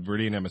that run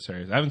Viridian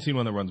Emissaries. I haven't seen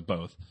one that runs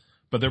both.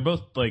 But they're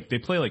both, like, they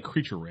play like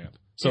creature ramp.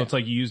 So it's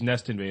like you use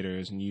Nest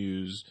Invaders and you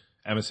use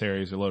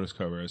Emissaries or Lotus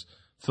Cobras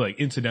to, like,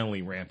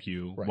 incidentally ramp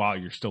you while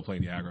you're still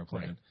playing the aggro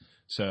plan. Right.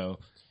 So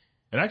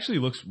it actually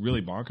looks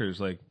really bonkers.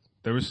 Like,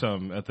 there was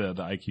some, at the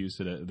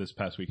IQs this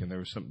past weekend, there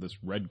was this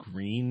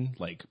red-green,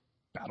 like,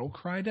 Battle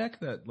Cry deck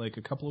that, like,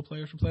 a couple of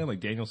players were playing.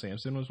 Like, Daniel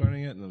Sampson was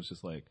running it, and it was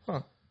just like...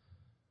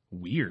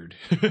 weird.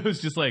 It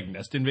was just like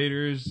Nest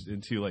Invaders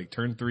into like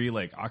turn 3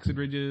 like Oxid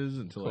Ridges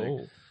into like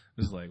it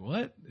was like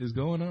what is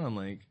going on,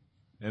 like,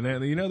 and then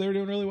they were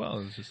doing really well.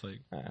 It was just like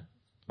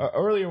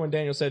earlier when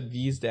Daniel said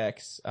these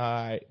decks,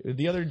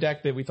 the other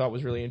deck that we thought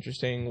was really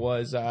interesting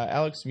was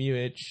Alex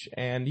Muich,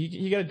 and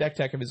he got a deck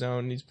tech of his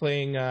own. He's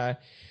playing I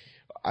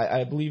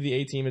believe the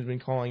A team has been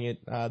calling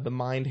it the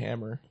Mind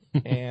Hammer,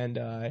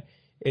 and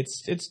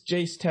it's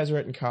Jace,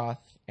 Tezzeret, and Koth,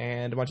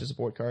 and a bunch of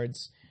support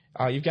cards.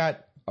 You've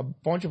got a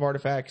bunch of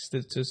artifacts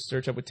to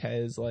search up with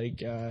Tez,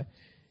 like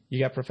you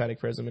got Prophetic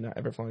Prism and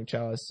Everflowing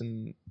Chalice,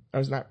 and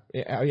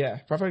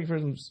Prophetic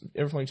Prism,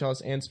 Everflowing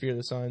Chalice, and Spear of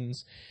the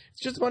Suns.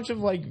 It's just a bunch of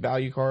like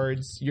value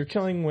cards. You're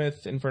killing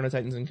with Inferno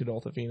Titans and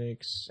Kudaltha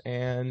Phoenix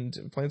and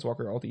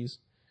Planeswalker Alties,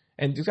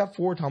 and it's got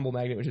 4 Tumble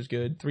Magnet, which is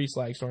good, 3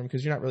 Slagstorm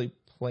because you're not really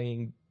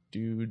playing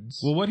dudes.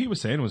 Well, what he was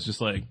saying was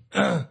just like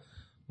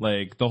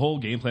like the whole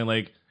game plan,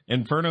 like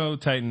Inferno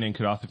Titan and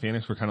Kudaltha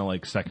Phoenix were kind of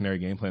like secondary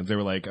game plans. They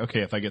were like, okay,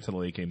 if I get to the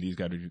late game, these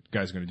guys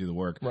are going to do the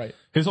work. Right.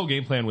 His whole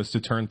game plan was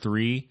to turn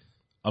 3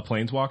 a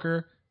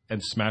Planeswalker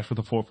and smash with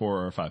a 4/4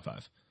 or a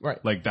 5/5.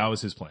 Right. Like that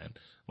was his plan.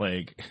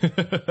 Like,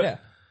 yeah.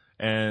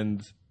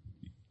 And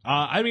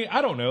I mean,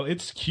 I don't know.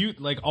 It's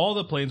cute. Like all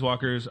the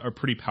Planeswalkers are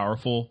pretty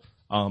powerful.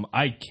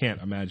 I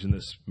can't imagine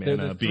this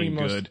mana being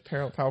good.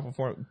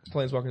 Powerful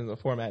Planeswalkers in the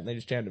format, and they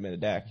just jammed them in a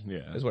deck.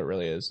 Yeah, is what it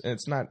really is, and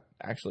it's not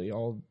actually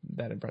all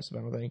that impressive,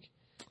 I don't think.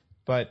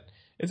 But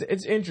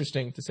it's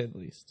interesting to say the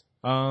least.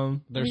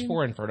 There's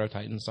 4 Inferno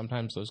Titans.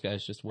 Sometimes those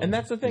guys just win. And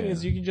that's the thing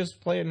is you can just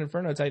play an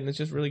Inferno Titan. It's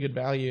just really good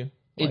value.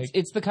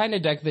 It's the kind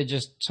of deck that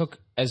just took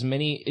as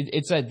many.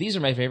 It said these are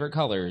my favorite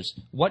colors.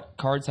 What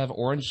cards have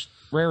orange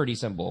rarity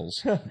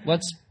symbols?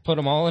 Let's put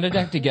them all in a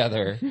deck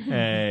together.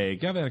 Hey,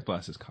 Galvanic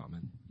Blast is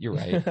common. You're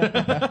right.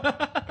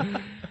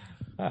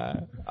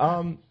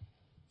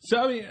 So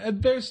I mean,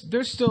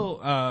 there's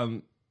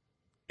still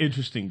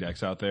interesting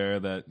decks out there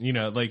that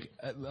like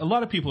a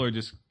lot of people are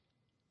just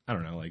I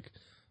don't know, like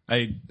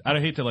I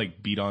hate to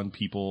like beat on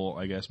people,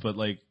 I guess, but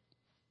like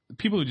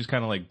people who just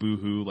kind of like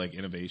boo-hoo like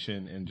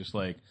innovation and just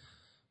like,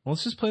 well,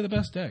 let's just play the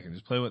best deck and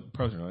just play what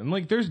pros are doing. And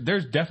like there's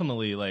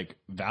definitely like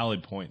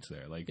valid points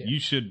there. Like you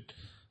should,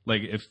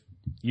 like if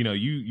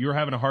you're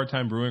having a hard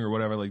time brewing or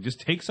whatever, like just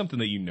take something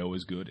that you know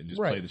is good and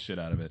just play the shit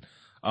out of it.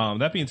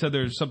 That being said,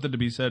 there's something to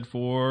be said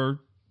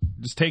for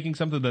just taking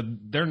something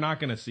that they're not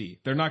going to see.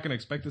 They're not going to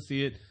expect to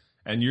see it,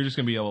 and you're just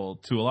going to be able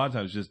to a lot of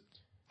times just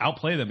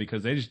outplay them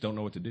because they just don't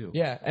know what to do.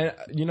 Yeah, and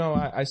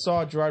I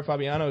saw Gerard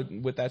Fabiano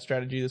with that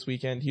strategy this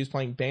weekend. He was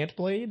playing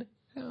Bantblade.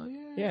 Hell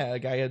yeah. Yeah, the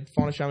guy had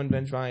Fauna Shaman,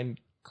 Vengevine,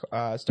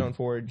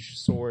 Stoneforge,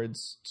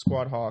 Swords,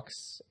 Squad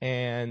Hawks,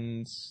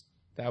 and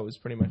that was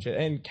pretty much it.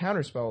 And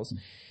counter spells.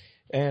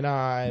 And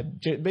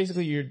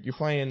basically you're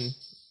playing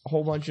a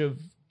whole bunch of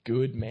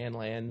good man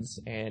lands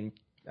and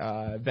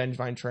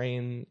Vengevine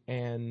Train,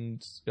 and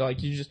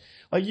like you just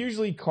like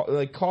usually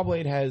like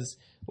Caw-Blade has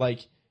like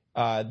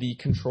the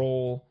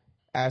control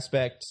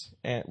aspect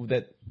and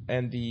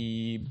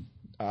the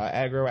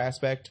aggro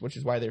aspect, which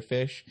is why they're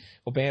fish.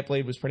 Well,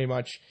 Bantblade was pretty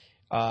much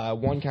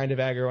one kind of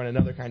aggro and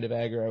another kind of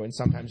aggro, and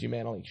sometimes you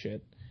mana leak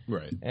shit.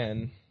 Right.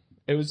 And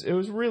it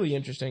was really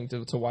interesting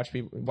to watch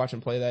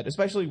him play that,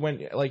 especially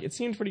when like it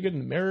seemed pretty good in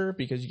the mirror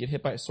because you get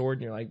hit by a sword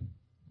and you're like,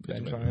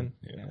 Vengevine.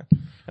 Yeah.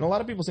 And a lot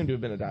of people seem to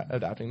have been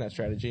adopting that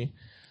strategy.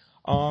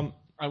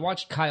 I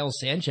watched Kyle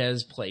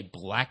Sanchez play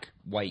black,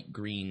 white,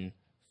 green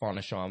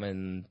Fauna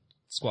Shaman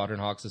Squadron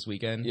Hawks this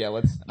weekend. Yeah,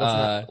 let's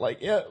not, like,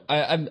 yeah.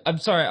 I'm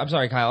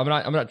sorry, Kyle.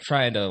 I'm not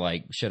trying to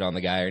like shit on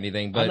the guy or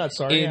anything. But I'm not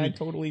sorry. I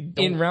totally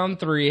don't. In round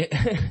 3,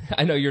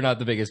 I know you're not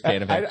the biggest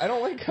fan of him. I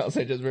don't like Kyle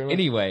Sanchez very much.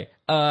 Anyway,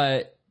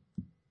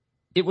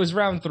 it was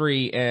round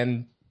 3,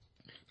 and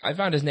I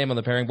found his name on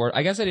the pairing board.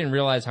 I guess I didn't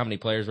realize how many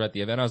players were at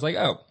the event. I was like,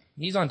 oh,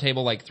 he's on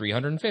table like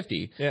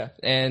 350. Yeah.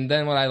 And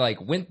then when I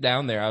like went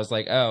down there, I was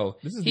like, oh,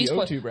 this is the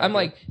O2 bracket. I'm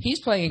like, he's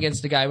playing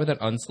against a guy with an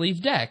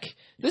unsleeved deck.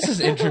 This is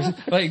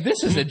interesting.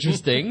 This is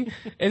interesting.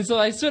 And so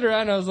I stood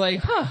around and I was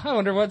like, I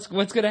wonder what's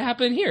going to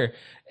happen here.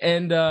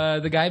 And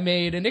the guy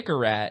made a Nicker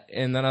Rat,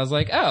 and then I was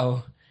like,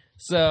 oh.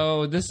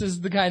 So this is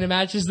the kind of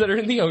matches that are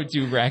in the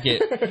O2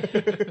 bracket.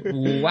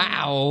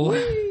 Wow.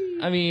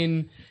 I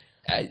mean,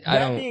 I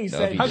don't being know.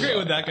 said, How great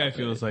would that guy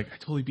feel? It's like, I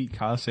totally beat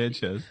Kyle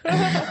Sanchez.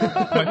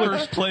 My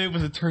first play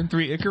was a turn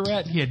 3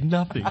 Ikarat. He had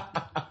nothing.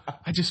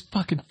 I just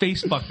fucking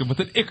face fucked him with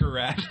an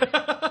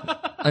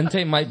Ikarat.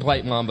 Untamed Might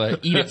Blight Mamba.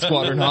 Eat it,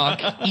 Squadron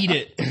Hawk. Eat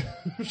it.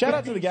 Shout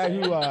out to the guy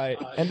who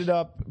ended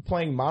up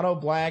playing Mono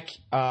Black.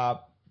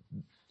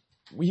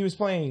 He was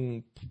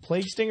playing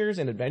Plague Stingers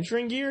and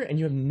Adventuring Gear, and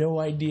you have no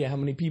idea how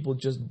many people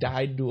just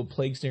died to a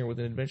Plague Stinger with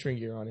an Adventuring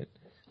Gear on it.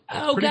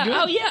 Oh, God.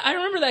 Oh, yeah. I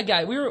remember that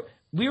guy.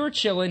 We were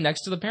chilling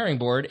next to the pairing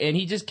board, and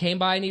he just came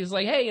by and he was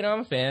like, "Hey, I'm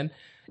a fan."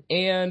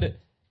 And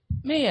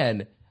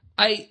man,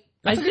 I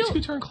feel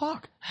 2-turn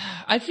clock.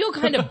 I feel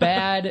kind of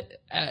bad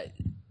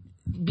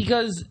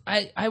because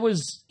it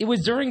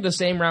was during the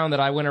same round that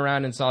I went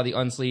around and saw the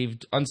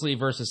unsleeved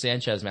versus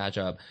Sanchez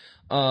matchup.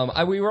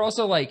 We were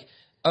also like.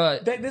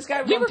 This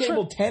guy was on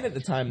table 10 at the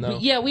time, though.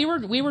 Yeah, we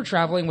were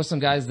traveling with some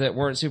guys that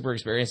weren't super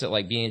experienced at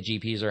like being at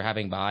GPs or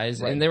having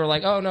buys, right. and they were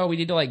like, "Oh no, we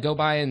need to like go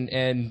by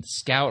and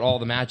scout all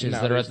the matches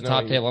that are at the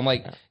top table." I'm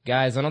like,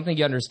 guys, I don't think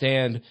you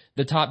understand.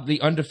 The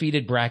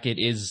undefeated bracket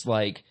is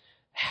like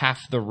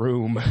half the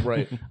room.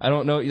 Right. I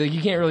don't know. Like,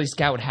 you can't really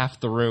scout half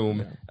the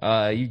room.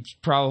 Yeah. You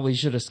probably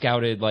should have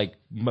scouted like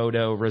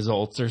Moto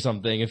results or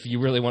something if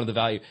you really wanted the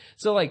value.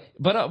 So like,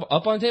 but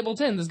up on table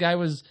 10, this guy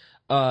was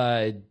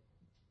a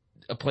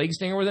Plague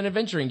Stinger with an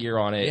Adventuring Gear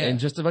on it and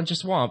just a bunch of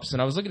swamps.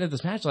 And I was looking at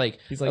this match like,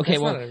 he's like, okay,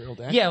 that's well, not a real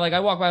deck. Yeah, like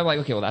I walk by, I'm like,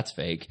 okay, well, that's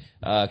fake.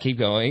 Keep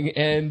going.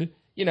 And,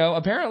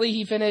 apparently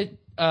he finished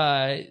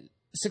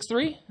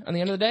 6-3 on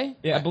the end of the day.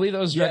 Yeah. I believe that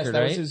was his record,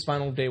 that right? was his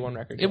final day 1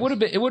 record. It would have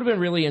been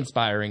really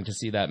inspiring to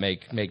see that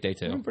make day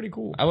 2. Pretty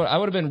cool. I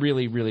would have been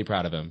really, really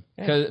proud of him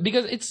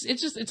because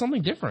it's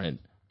something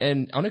different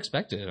and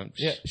unexpected.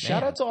 Yeah.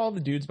 Shout out to all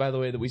the dudes, by the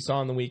way, that we saw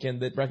on the weekend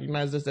that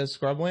recognized us as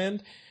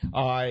Scrubland.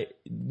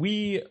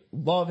 We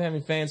love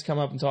having fans come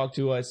up and talk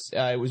to us.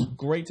 It was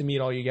great to meet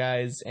all you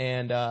guys,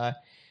 and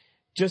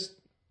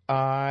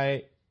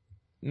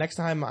next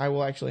time I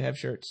will actually have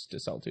shirts to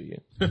sell to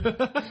you.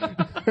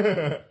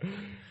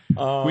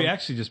 We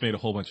actually just made a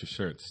whole bunch of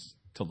shirts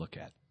to look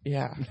at.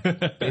 Yeah,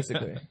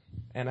 basically.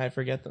 And I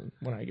forget them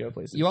when I go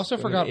places. You also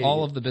forgot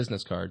all of the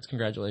business cards.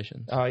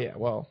 Congratulations. Oh, yeah.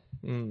 Well.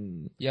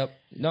 Yep.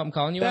 No, I'm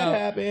calling you out. That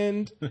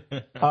happened.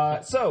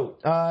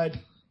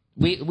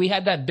 We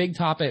had that big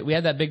topic. We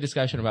had that big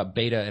discussion about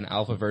beta and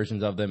alpha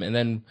versions of them, and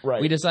then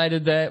we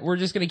decided that we're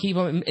just going to keep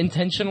them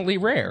intentionally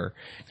rare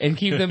and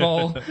keep them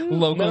all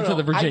local to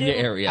the Virginia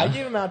area. I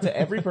gave them out to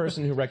every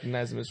person who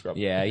recognized them as Scrubland.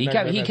 Yeah, he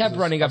kept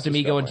running up to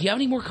me going, "Do you have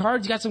any more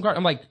cards? You got some cards?"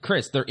 I'm like,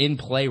 "Chris, they're in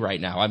play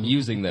right now. I'm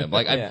using them.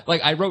 Like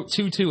I wrote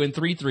 2-2 and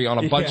 3-3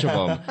 on a bunch of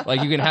them.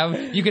 Like you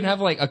can have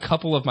like a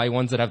couple of my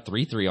ones that have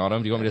 3-3 on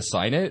them. Do you want me to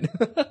sign it?"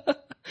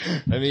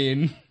 I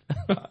mean.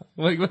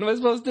 Like, what am I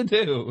supposed to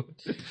do?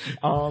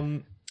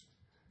 One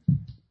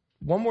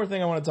more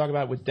thing I want to talk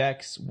about with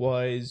decks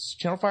was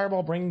Channel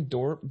Fireball bringing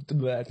Dorkos.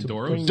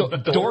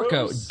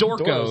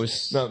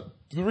 No,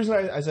 the reason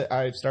I said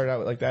I started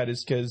out like that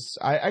is because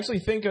I actually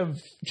think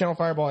of Channel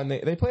Fireball, and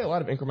they play a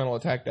lot of incremental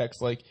attack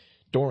decks like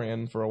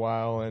Dorian for a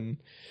while, and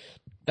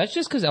that's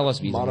just because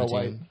LSV's mono on the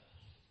white.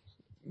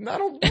 team. I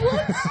don't.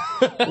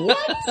 What?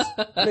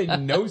 That made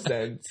no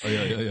sense.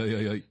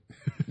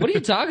 What are you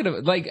talking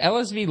about? Like,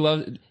 LSV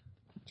loves...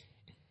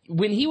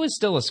 When he was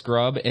still a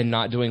scrub and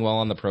not doing well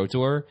on the Pro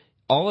Tour,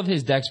 all of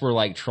his decks were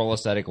like Troll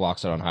Aesthetic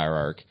Lockstone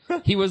Hierarch.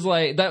 He was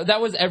like...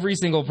 That was every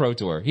single Pro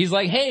Tour. He's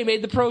like, hey,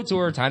 made the Pro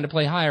Tour, time to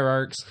play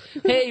Hierarchs.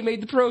 Hey,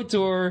 made the Pro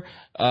Tour.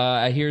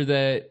 I hear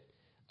that...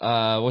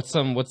 what's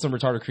some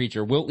retarded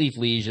creature? Wiltleaf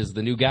Liege is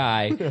the new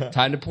guy.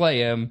 Time to play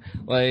him.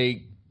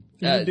 Like...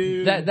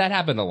 that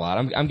happened a lot.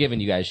 I'm giving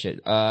you guys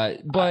shit.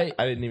 But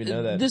I didn't even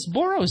know that. This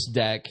Boros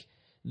deck...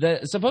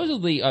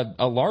 supposedly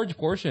a large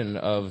portion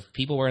of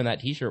people wearing that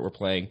t-shirt were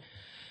playing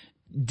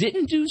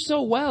didn't do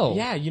so well.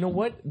 Yeah, you know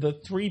what? The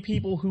 3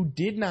 people who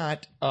did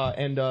not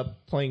end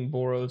up playing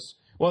Boros.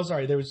 Well,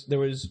 sorry, there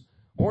was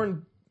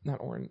Owen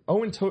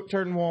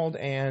Turtenwald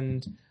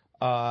and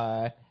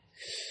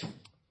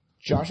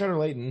Josh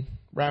Utter-Layton,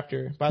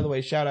 Raptor. By the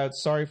way, shout out.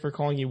 Sorry for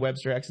calling you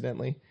Webster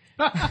accidentally.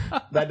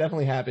 That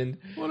definitely happened.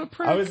 What a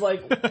prick. I was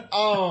like,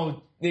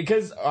 oh,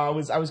 because I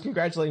was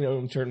congratulating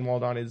Owen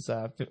Turtenwald on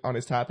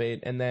his top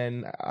 8, and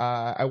then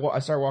I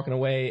started walking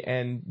away,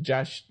 and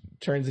Josh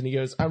turns and he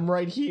goes, "I'm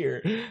right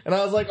here," and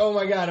I was like, "Oh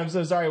my god, I'm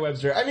so sorry,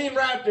 Webster. I mean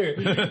Raptor."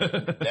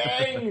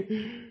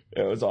 Dang,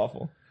 it was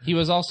awful. He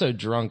was also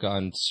drunk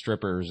on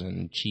strippers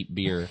and cheap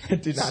beer.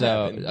 It did not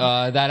happen.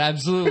 That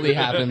absolutely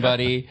happened,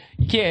 buddy.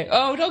 You can't.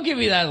 Oh, don't give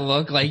me that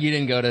look like you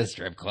didn't go to a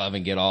strip club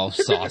and get all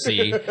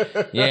saucy.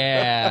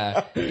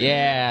 Yeah.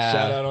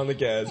 Shout out on the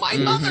cast. My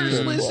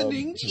mother's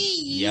listening.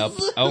 Jeez. Yep.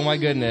 Oh my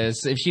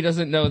goodness. If she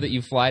doesn't know that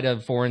you fly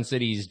to foreign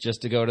cities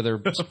just to go to their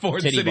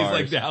foreign titty cities bars.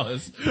 like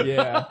Dallas.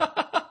 Yeah.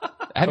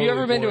 Have you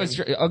ever been to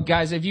a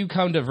guys, if you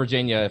come to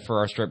Virginia for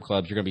our strip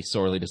clubs, you're going to be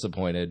sorely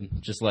disappointed.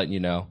 Just letting you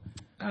know.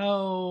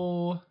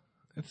 Oh,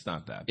 It's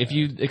not that bad. If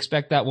you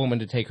expect that woman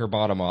to take her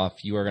bottom off,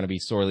 you are going to be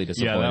sorely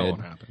disappointed. Yeah,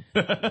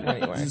 that won't happen.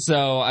 Anyway.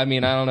 So, I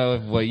mean, I don't know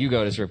what you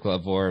go to strip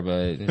club for,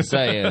 but just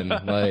saying,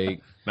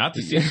 like... Not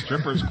to see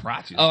strippers'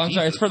 crotches. Oh, I'm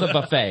sorry. It's for the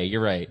buffet.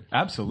 You're right.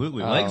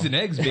 Absolutely. Legs and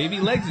eggs, baby.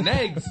 Legs and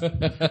eggs.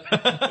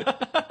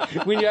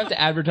 When you have to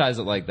advertise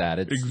it like that,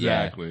 it's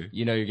Exactly. yeah,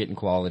 you know you're getting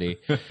quality.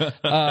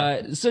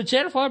 So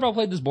Channel Fireball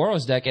played this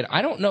Boros deck, and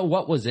I don't know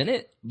what was in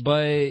it,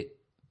 but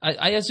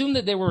I assume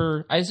that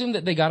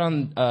they got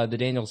on the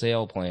Daniel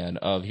Sale plan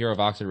of Hero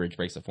of Oxford Ridge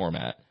breaks the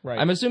format. Right.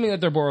 I'm assuming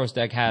that their Boros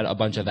deck had a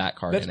bunch of that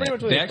card That's in pretty it.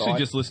 much what They they actually thought.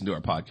 just listened to our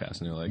podcast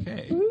and they're like,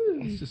 hey,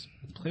 let's just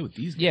play with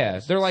these guys. Yeah,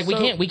 they're like,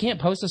 So- we can't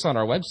post this on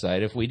our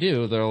website. If we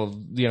do,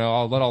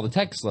 I'll let all the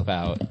text slip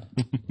out.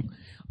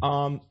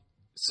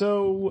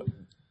 So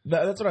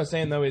that's what I was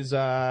saying though is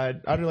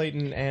Utter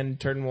Leighton and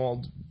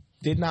Turtenwald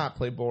did not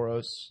play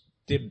Boros.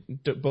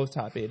 Both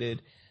top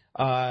aided.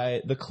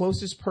 The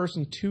closest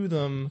person to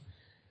them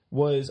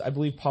was, I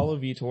believe, Paulo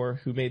Vitor,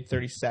 who made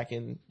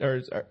 32nd,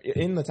 or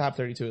in the top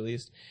 32 at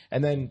least,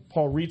 and then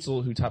Paul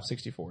Rietzel, who top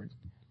 64,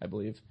 I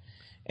believe.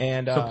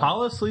 And So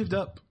Paula sleeved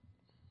up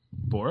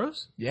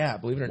Boros? yeah,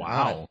 believe it or Wow.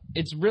 not.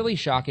 It's really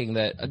shocking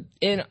that,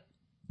 and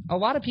a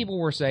lot of people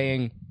were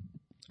saying,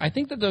 I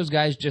think that those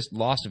guys just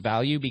lost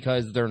value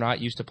because they're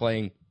not used to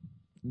playing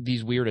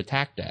these weird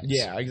attack decks.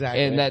 Yeah,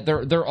 exactly. And that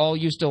they're all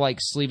used to like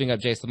sleeving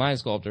up Jace the Mind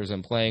Sculptors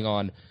and playing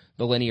on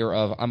the linear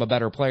of I'm a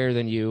better player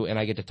than you and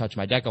I get to touch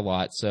my deck a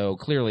lot, so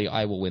clearly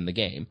I will win the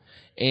game.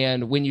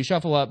 And when you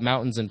shuffle up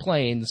Mountains and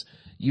Plains,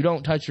 you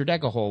don't touch your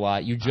deck a whole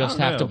lot. You just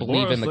have to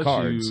believe in the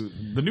cards.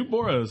 The new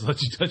Boros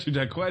lets you touch your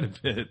deck quite a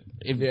bit.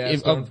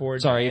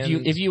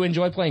 If you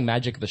enjoy playing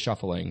Magic the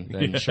Shuffling,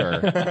 then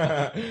sure.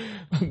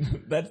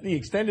 That's the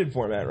extended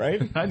format,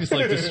 right? I just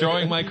like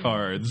destroying my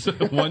cards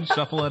one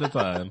shuffle at a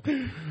time.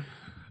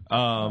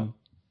 No,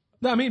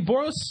 I mean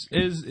Boros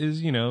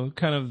is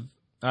kind of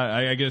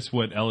I guess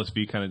what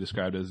LSV kind of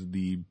described as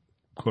the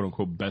quote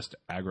unquote best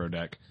aggro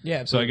deck.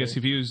 Yeah, So absolutely. I guess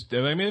if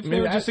they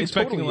were just it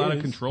expecting totally a lot of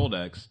is. control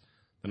decks,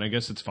 then I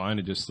guess it's fine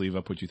to just sleeve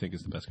up what you think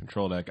is the best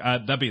control deck.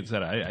 That being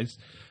said,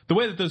 the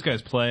way that those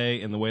guys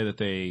play and the way that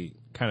they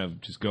kind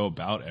of just go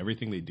about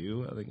everything they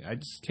do, I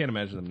just can't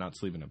imagine them not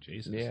sleeving up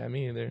Jason. Yeah,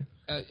 me either.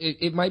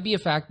 It might be a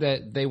fact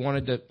that they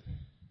wanted to.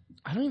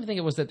 I don't even think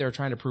it was that they were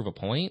trying to prove a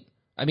point.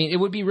 I mean, it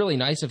would be really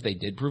nice if they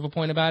did prove a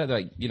point about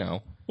it.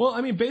 Well,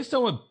 I mean, based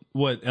on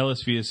what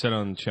LSV has said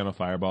on Channel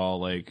Fireball,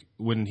 like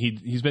when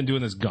he's been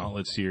doing this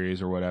Gauntlet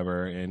series or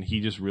whatever, and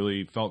he just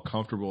really felt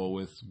comfortable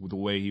with the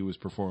way he was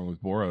performing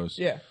with Boros.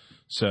 Yeah.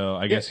 So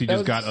I guess he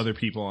just got other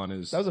people on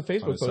his. That was a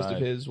Facebook post side.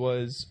 of his.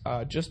 Was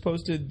just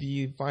posted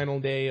the final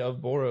day of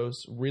Boros.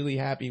 Really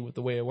happy with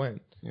the way it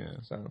went. Yeah.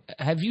 So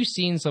Have you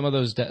seen some of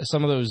those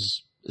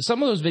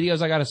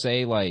videos? I gotta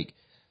say, like,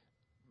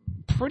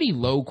 pretty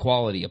low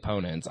quality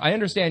opponents. I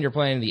understand you're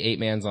playing the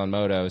 8-mans on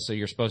Moto, so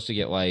you're supposed to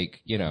get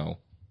like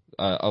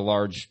a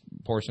large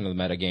portion of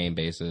the meta game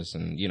basis,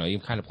 and you can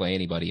kind of play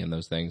anybody in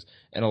those things.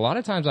 And a lot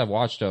of times I've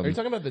watched them. are you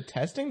talking about the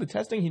testing? The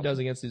testing he does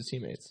against his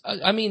teammates.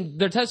 I mean,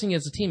 they're testing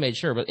against a teammate,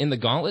 sure, but in the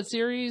Gauntlet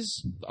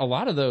series, a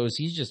lot of those,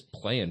 he's just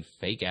playing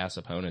fake-ass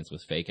opponents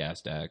with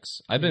fake-ass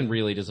decks. I've been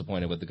really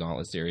disappointed with the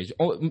Gauntlet series,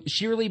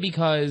 sheerly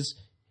because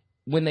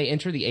when they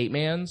enter the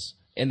 8-mans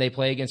and they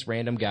play against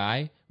random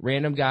guy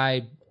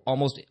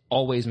almost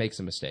always makes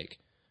a mistake.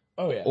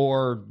 Oh yeah.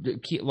 Or,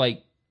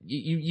 like,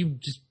 you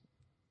just...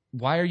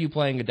 Why are you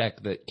playing a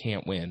deck that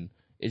can't win?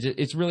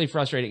 It's really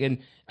frustrating, and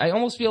I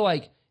almost feel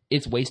like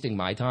it's wasting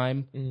my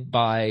time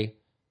by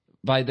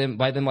them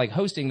like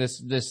hosting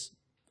this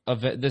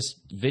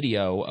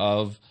video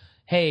of,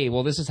 hey,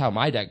 well, this is how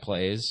my deck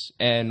plays,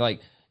 and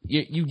like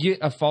you get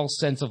a false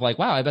sense of like,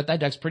 wow, I bet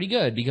that deck's pretty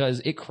good because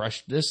it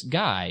crushed this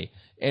guy.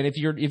 And if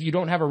you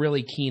don't have a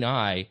really keen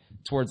eye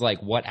towards like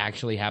what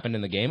actually happened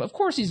in the game, of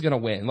course he's gonna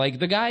win. Like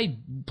the guy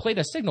played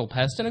a Signal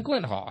Pest and a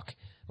Glint Hawk.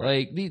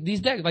 Like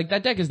these decks, like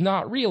that deck is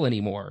not real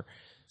anymore.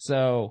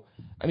 So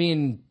I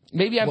mean,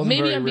 maybe I'm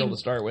real being to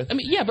start with. I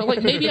mean, yeah, but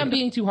like maybe I'm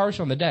being too harsh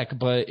on the deck,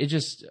 but it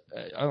just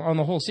on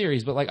the whole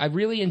series. But like I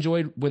really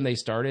enjoyed when they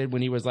started,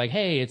 when he was like,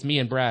 "Hey, it's me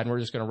and Brad, and we're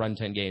just going to run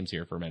 10 games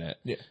here for a minute."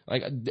 Yeah.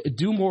 Like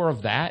do more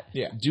of that.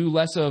 Yeah. Do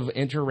less of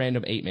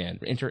inter-random 8-man,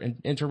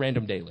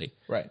 inter-random daily.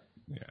 Right.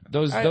 Yeah.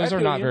 Those I are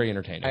feel not you. very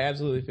entertaining. I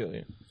absolutely feel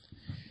you.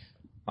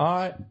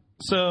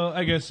 So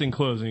I guess in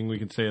closing, we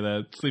could say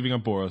that sleeving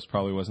up Boros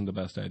probably wasn't the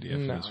best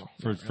idea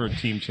for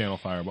Team Channel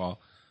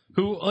Fireball,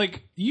 who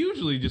like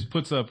usually just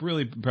puts up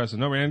really impressive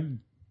number. And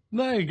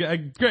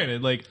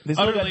granted, like They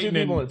still Utter got two Leighton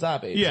people and- in the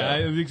top 8. Yeah,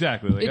 so.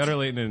 exactly. Like Utter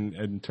Leighton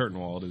and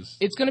Turtenwald is.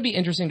 It's going to be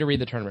interesting to read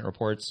the tournament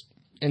reports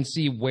and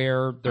see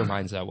where their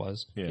mindset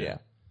was. Yeah.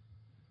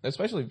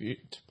 Especially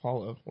if to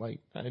Paulo. Like,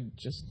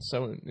 just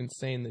so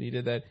insane that he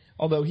did that.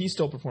 Although he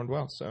still performed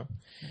well, so.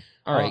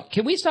 All right,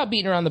 can we stop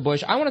beating around the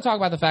bush? I want to talk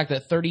about the fact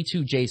that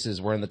 32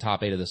 Jaces were in the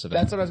top 8 of this event.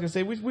 That's what I was going to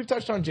say. We've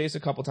touched on Jace a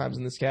couple times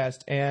in this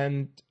cast,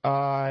 and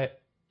Jace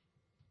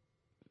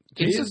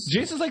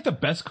is like the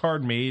best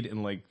card made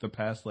in like the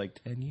past like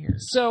 10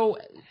 years. So,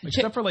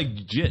 Except for like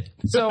Jit.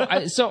 so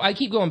I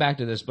keep going back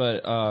to this,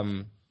 but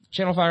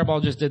Channel Fireball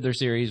just did their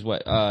series,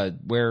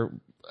 where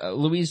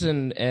Luis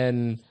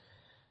and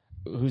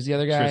who's the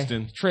other guy?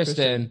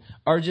 Tristan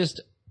are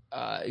just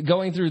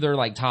going through their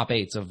like top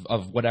 8s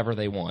of whatever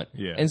they want.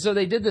 Yeah. And so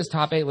they did this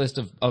top 8 list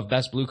of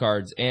best blue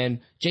cards, and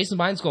Jason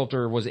Mind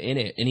Sculptor was in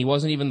it, and he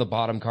wasn't even the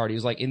bottom card. He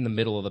was like in the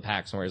middle of the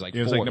pack somewhere. He's like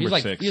 4. Like number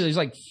 6. He's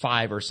like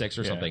 5 or 6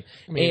 or something.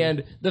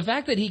 And the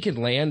fact that he can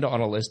land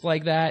on a list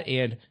like that,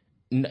 and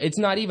it's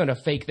not even a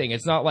fake thing.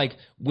 It's not like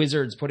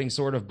Wizards putting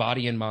Sword of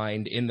Body and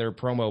Mind in their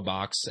promo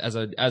box as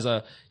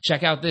a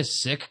check out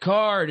this sick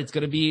card. It's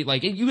going to be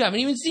like, you haven't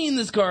even seen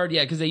this card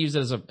yet because they use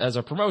it as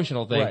a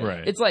promotional thing.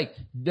 Right. It's like,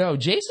 no,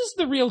 Jace is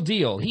the real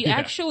deal. He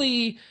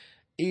actually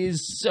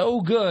is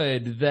so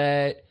good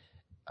that,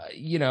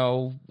 he's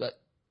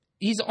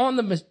on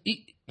the...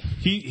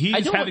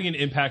 He's having an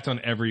impact on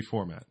every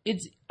format.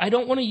 I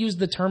don't want to use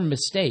the term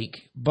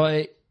mistake,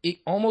 but it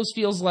almost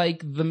feels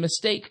like the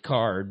mistake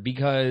card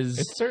because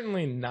it's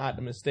certainly not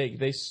a mistake.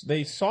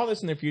 They saw this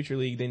in their future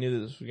league. They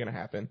knew this was going to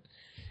happen,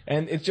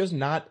 and it's just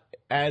not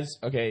as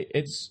okay.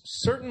 It's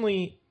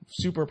certainly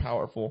super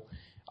powerful,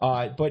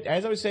 but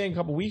as I was saying a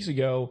couple weeks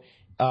ago,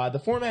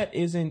 the format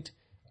isn't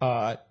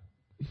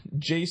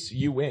Jace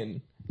you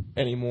win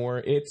anymore.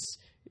 It's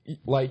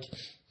like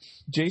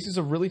Jace is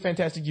a really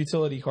fantastic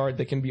utility card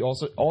that can be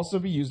also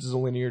be used as a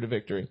linear to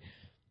victory.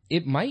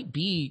 It might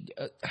be.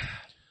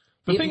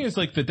 The thing is,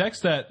 like, the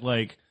decks that,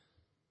 like,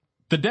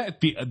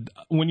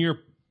 when you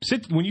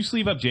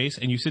sleeve up Jace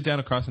and you sit down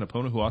across an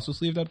opponent who also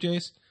sleeved up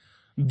Jace,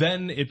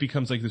 then it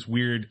becomes like this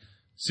weird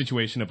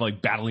situation of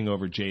like battling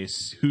over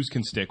Jace, whose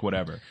can stick,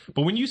 whatever.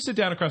 But when you sit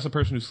down across a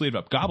person who sleeved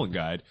up Goblin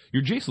Guide,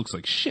 your Jace looks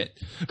like shit.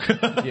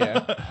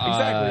 Yeah,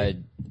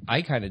 exactly.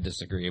 I kind of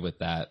disagree with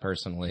that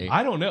personally.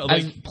 I don't know.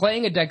 Like,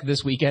 playing a deck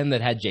this weekend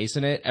that had Jace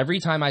in it, every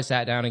time I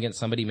sat down against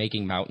somebody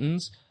making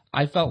mountains,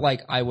 I felt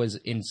like I was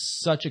in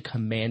such a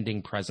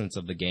commanding presence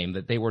of the game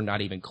that they were not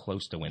even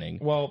close to winning.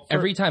 Well,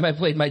 every time I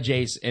played my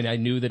Jace and I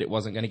knew that it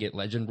wasn't going to get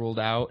legend ruled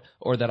out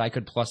or that I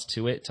could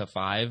 +2 it to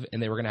 5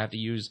 and they were going to have to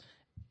use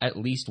at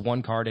least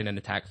 1 card in an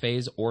attack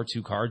phase or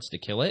 2 cards to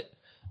kill it,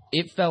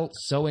 it felt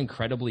so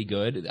incredibly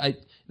good.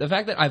 The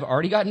fact that I've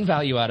already gotten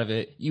value out of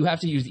it, you have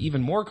to use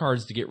even more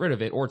cards to get rid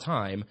of it or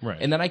time, right.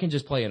 And then I can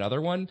just play another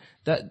one.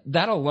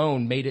 That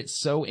alone made it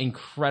so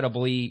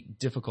incredibly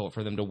difficult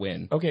for them to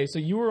win. Okay, so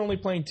you were only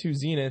playing 2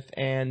 Zenith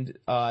and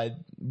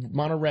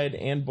Mono Red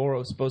and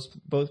Boros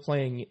both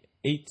playing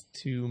 8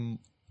 to...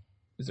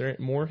 Is there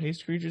more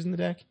haste creatures in the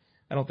deck?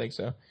 I don't think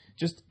so.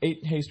 Just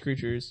 8 haste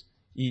creatures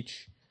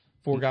each.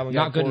 4 Goblin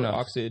Guide, 4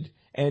 Oxid.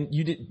 And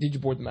did you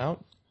board them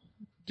out?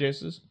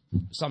 Jace's?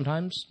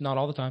 Sometimes, not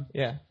all the time.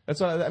 Yeah, that's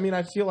what I mean.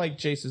 I feel like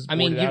Jace is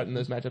boarded out in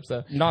those matchups,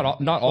 though. Not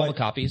all the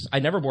copies. I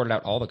never boarded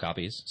out all the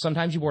copies.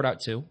 Sometimes you board out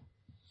 2.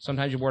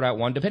 Sometimes you board out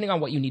 1, depending on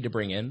what you need to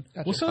bring in.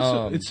 Gotcha. Well,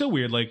 so it's so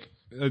weird. Like,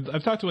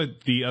 I've talked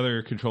with the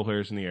other control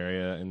players in the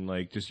area, and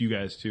like just you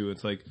guys too.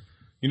 It's like,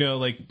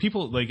 like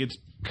people like it's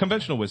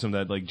conventional wisdom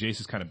that like Jace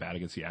is kind of bad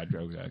against the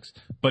aggro decks,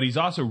 but he's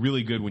also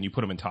really good when you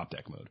put him in top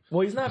deck mode. Well,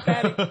 he's not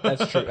bad.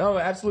 That's true. Oh,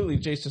 absolutely.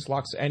 Jace just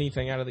locks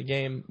anything out of the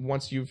game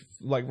once you've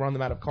like run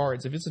them out of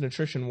cards. If it's an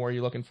attrition war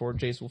you're looking for,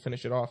 Jace will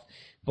finish it off.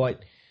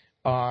 But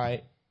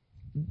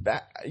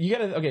you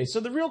gotta. Okay, so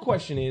the real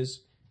question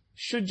is,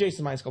 should Jace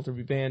the Mind Sculptor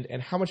be banned,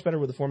 and how much better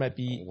would the format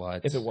be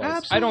if it was?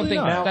 Absolutely I don't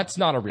think not. that's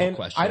not a real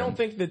question. I don't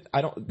think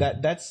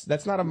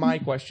that's not my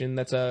question.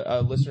 That's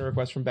a listener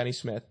request from Benny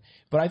Smith.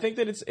 But I think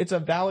that it's a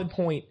valid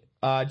point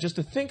just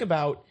to think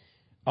about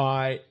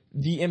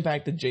the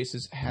impact that Jace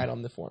has had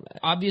on the format.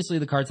 Obviously,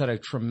 the card's had a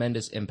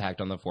tremendous impact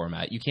on the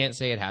format. You can't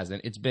say it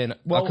hasn't. It's been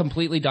a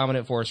completely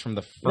dominant force from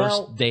the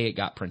first day it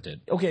got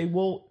printed. Okay,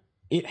 well,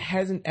 it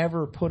hasn't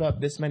ever put up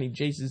this many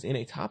Jaces in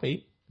a top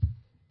 8.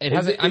 It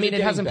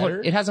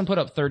hasn't put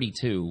up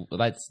 32.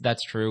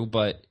 That's true,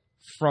 but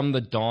from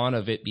the dawn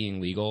of it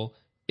being legal,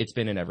 it's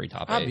been in every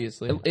top 8.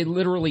 Obviously. It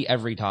literally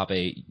every top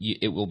 8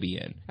 it will be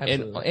in.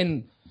 Absolutely.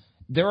 And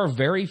there are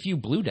very few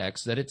blue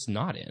decks that it's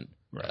not in.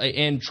 Right.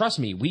 And trust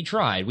me, we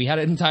tried. We had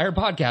an entire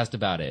podcast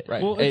about it.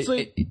 Right. Well,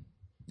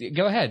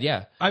 go ahead,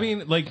 yeah. I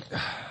mean, like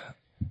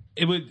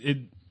it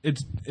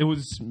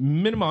was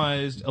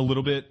minimized a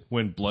little bit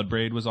when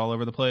Bloodbraid was all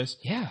over the place.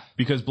 Yeah.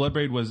 Because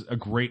Bloodbraid was a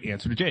great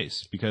answer to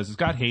Jace because it's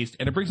got haste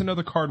and it brings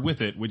another card with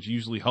it, which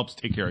usually helps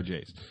take care of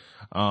Jace.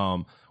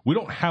 We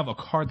don't have a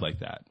card like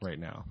that right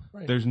now.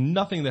 Right. There's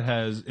nothing that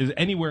is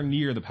anywhere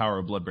near the power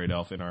of Bloodbraid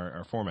Elf in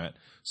our format.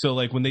 So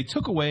like when they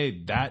took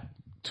away that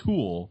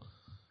tool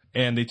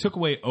and they took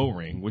away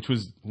O-Ring, which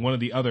was one of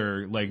the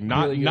other like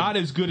not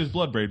as good as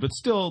Bloodbraid, but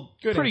still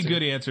good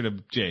answer to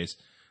Jace.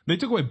 They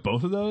took away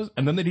both of those,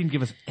 and then they didn't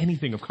give us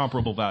anything of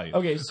comparable value.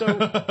 Okay, so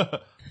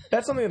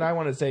that's something that I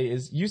want to say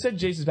is you said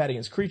Jace is bad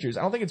against creatures.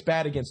 I don't think it's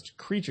bad against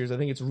creatures. I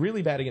think it's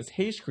really bad against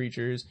haste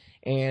creatures,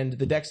 and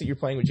the decks that you're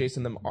playing with Jace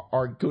in them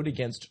are good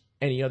against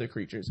any other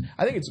creatures.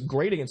 I think it's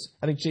great against...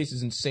 I think Jace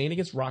is insane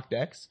against rock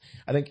decks.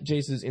 I think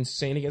Jace is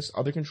insane against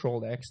other control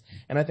decks.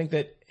 And I think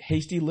that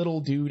hasty little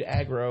dude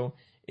aggro,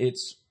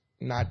 it's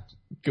not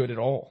good at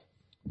all.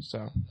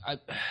 So...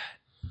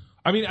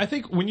 I mean, I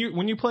think when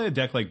you play a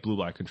deck like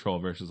Blue-Black Control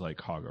versus like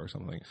Kago or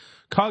something,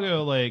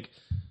 Kago, like,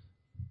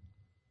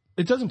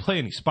 it doesn't play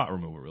any spot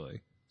removal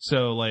really.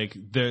 So like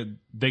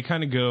they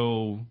kind of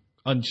go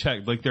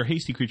unchecked. Like their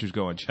hasty creatures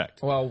go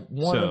unchecked. Well,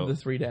 one of the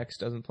 3 decks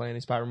doesn't play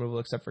any spot removal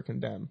except for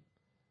Condemn.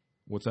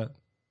 What's that?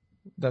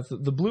 That's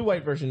the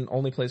blue-white version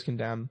only plays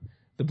Condemn.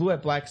 The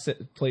blue-black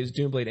plays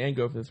Doomblade and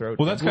Go for the Throat.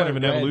 Well, that's kind of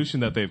an evolution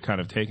that they've kind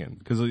of taken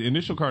because the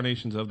initial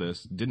carnations of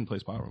this didn't play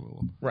spot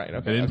removal. Right.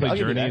 Okay. They didn't play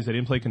Journeys. They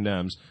didn't play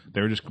Condemns. They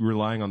were just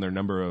relying on their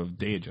number of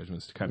Day of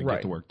Judgments to kind of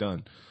get the work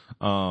done.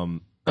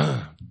 Some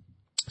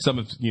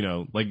of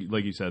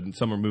like you said,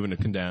 some are moving to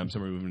Condemn,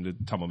 some are moving to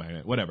Tumble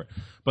Magnet, whatever.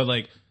 But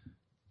like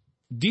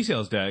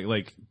DCL's deck,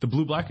 like the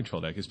Blue-Black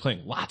Control deck, is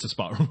playing lots of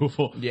spot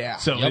removal. Yeah.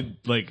 So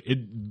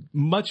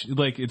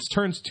its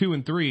turns 2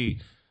 and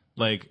 3.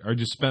 Like are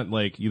just spent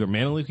like either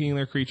mana leaking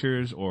their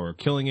creatures or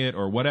killing it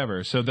or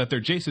whatever, so that their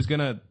Jace is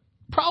gonna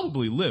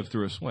probably live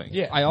through a swing.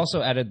 Yeah, I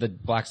also added the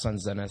Black Sun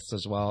Zeniths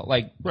as well.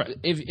 Like,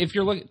 if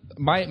you're looking,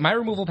 my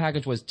removal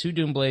package was 2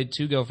 Doomblade,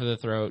 2 Go for the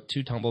Throat,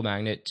 2 Tumble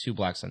Magnet, 2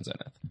 Black Sun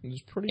Zenith.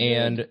 It's pretty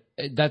good.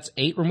 And that's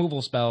 8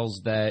 removal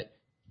spells that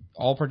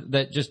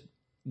just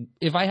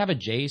if I have a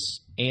Jace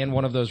and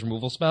one of those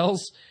removal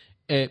spells.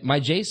 My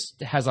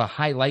Jace has a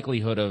high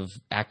likelihood of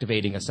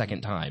activating a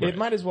second time. It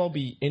might as well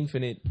be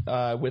infinite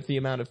with the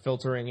amount of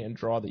filtering and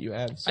draw that you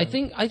have. So. I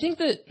think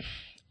that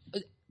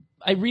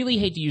I really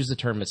hate to use the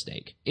term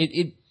mistake.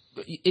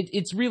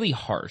 It's really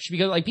harsh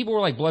because like people were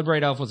like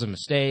Bloodbraid Elf was a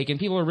mistake, and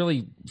people are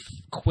really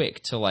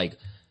quick to like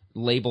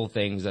label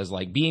things as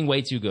like being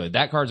way too good.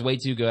 That card's way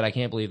too good. I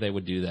can't believe they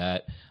would do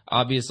that.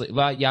 Obviously,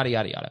 yada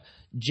yada yada.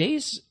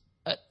 Jace.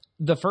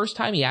 The first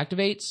time he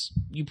activates,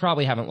 you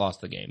probably haven't lost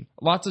the game.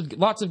 Lots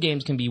of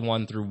games can be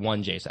won through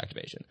one Jace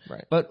activation.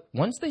 Right. But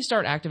once they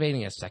start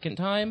activating a second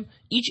time,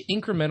 each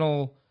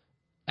incremental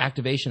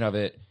activation of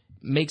it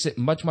makes it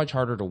much, much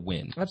harder to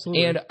win.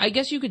 Absolutely. And I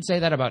guess you could say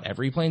that about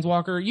every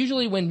Planeswalker.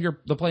 Usually when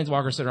the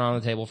Planeswalkers sit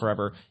around the table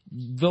forever,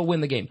 they'll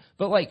win the game.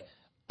 But like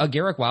a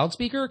Garruk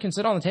Wildspeaker can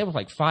sit on the table for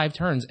like 5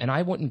 turns and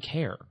I wouldn't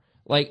care.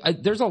 Like,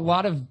 there's a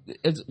lot of...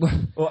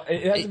 Well,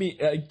 it has to be...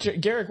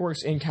 Garruk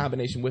works in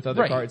combination with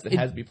other cards that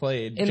has to be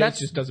played. And Jace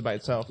just does it by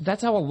itself.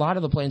 That's how a lot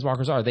of the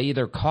Planeswalkers are. They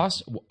either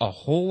cost a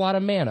whole lot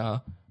of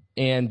mana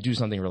and do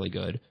something really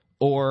good,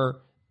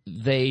 or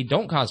they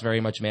don't cost very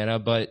much mana,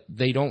 but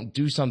they don't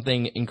do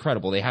something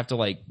incredible. They have to,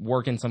 like,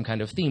 work in some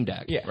kind of theme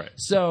deck. Yeah. Right.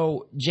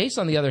 So, Jace,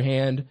 on the other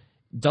hand,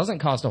 doesn't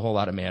cost a whole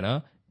lot of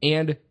mana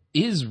and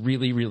is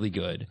really, really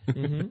good.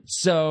 Mm-hmm.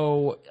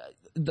 So...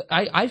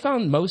 I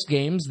found most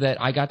games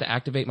that I got to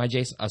activate my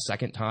Jace a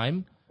second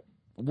time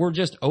were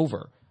just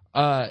over.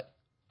 I'm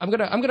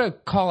gonna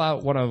call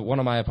out one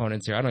of my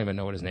opponents here. I don't even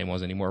know what his name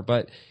was anymore,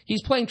 but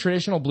he's playing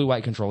traditional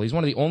blue-white control. He's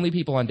one of the only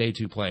people on day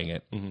 2 playing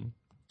it. Mm-hmm.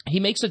 He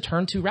makes a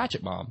turn 2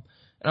 Ratchet Bomb,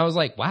 and I was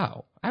like,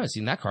 wow, I haven't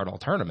seen that card all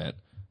tournament.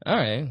 All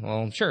right,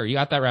 well, sure, you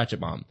got that Ratchet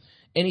Bomb.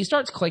 And he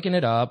starts clicking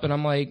it up, and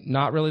I'm like,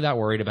 not really that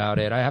worried about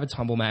it. I have a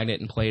Tumble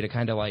Magnet in play to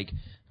kind of like,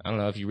 I don't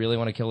know, if you really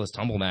want to kill this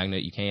Tumble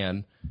Magnet, you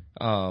can.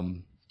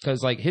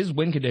 Because like his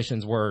win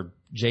conditions were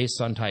Jace,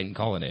 Sun Titan,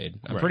 Colonnade.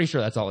 I'm pretty sure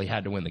that's all he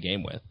had to win the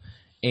game with.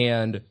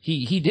 And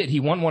he did.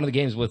 He won one of the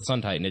games with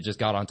Sun Titan. It just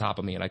got on top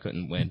of me and I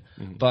couldn't win.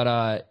 Mm-hmm. But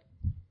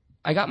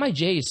I got my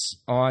Jace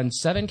on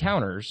 7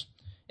 counters,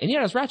 and he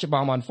had his Ratchet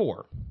Bomb on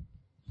 4.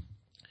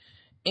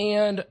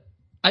 And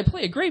I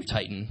play a Grave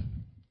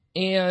Titan,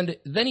 and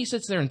then he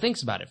sits there and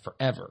thinks about it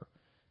forever.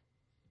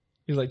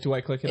 He's like, do I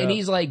click it up? And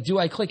he's like, do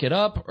I click it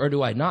up or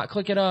do I not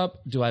click it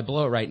up? Do I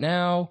blow it right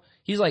now?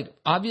 He's like,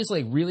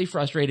 obviously really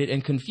frustrated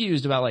and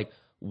confused about like,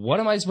 what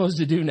am I supposed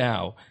to do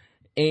now?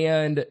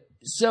 And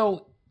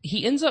so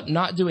he ends up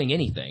not doing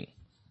anything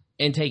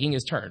and taking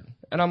his turn.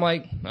 And I'm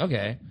like,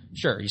 okay,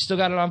 sure. He still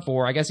got it on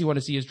 4. I guess he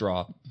wanted to see his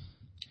draw.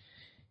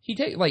 He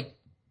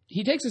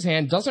takes his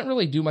hand, doesn't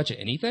really do much of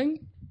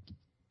anything,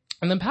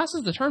 and then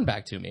passes the turn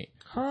back to me.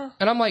 Huh?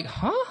 And I'm like,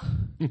 huh?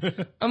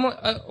 I'm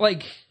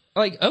like,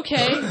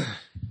 okay.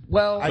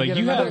 Well, like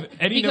you have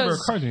any number of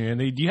cards in your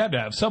hand, you had to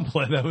have some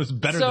play that was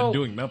better than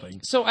doing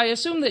nothing. So I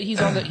assume that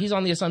he's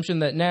on the assumption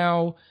that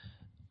now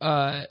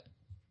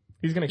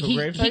he's going to kill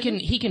Grave Titan?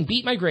 He can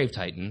beat my Grave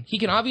Titan. He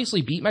can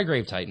obviously beat my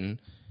Grave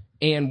Titan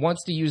and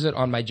wants to use it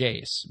on my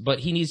Jace, but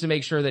he needs to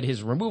make sure that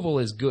his removal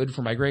is good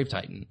for my Grave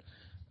Titan.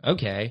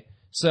 Okay.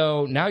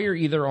 So now you're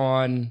either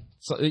on...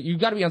 So you've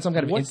got to be on some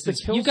kind of instant.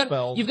 You've got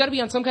to be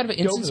on some kind of an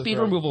instant speed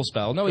removal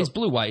spell. No, he's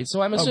blue-white, so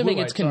I'm assuming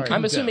it's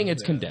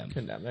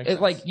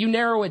condemned. Like you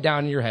narrow it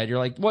down in your head. You're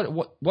like,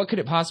 what could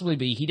it possibly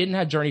be? He didn't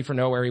have Journey for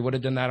Nowhere. He would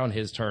have done that on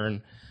his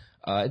turn.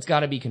 It's got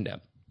to be condemned.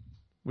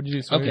 Would you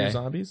do swing with your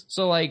zombies?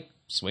 So like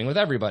swing with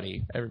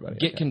everybody.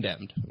 Get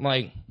condemned. I'm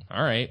like,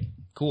 all right,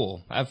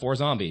 cool. I have 4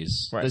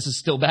 zombies. Right. This is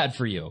still bad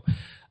for you.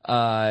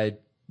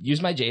 Use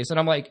my Jace, and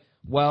I'm like,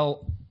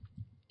 well.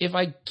 If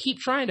I keep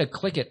trying to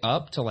click it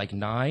up to like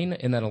 9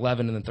 and then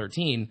 11 and then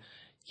 13,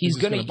 he's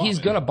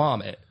gonna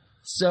bomb it.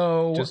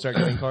 So just start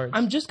getting cards.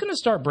 I'm just gonna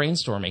start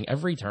brainstorming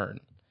every turn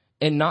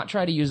and not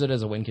try to use it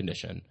as a win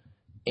condition.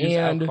 Just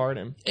outcard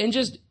him. And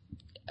just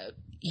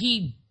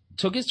he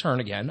took his turn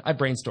again. I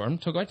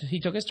brainstormed. He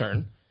took his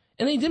turn,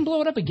 and then he didn't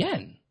blow it up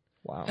again.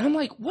 Wow. And I'm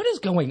like, what is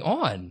going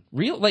on?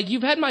 Like,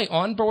 you've had my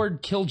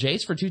onboard kill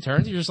Jace for 2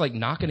 turns. You're just like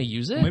not going to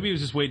use it. Maybe he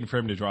was just waiting for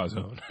him to draw his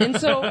own. And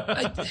so,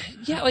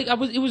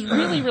 it was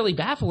really, really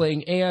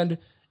baffling. And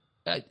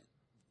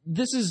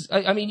this is,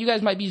 I mean, you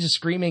guys might be just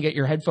screaming at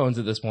your headphones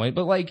at this point,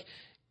 but like,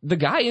 the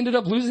guy ended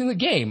up losing the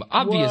game,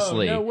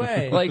 obviously. Whoa, no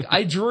way. Like,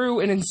 I drew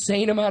an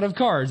insane amount of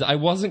cards. I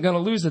wasn't going to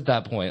lose at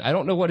that point. I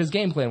don't know what his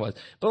game plan was.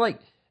 But, like,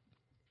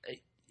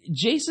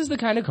 Jace is the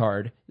kind of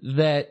card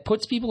that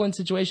puts people in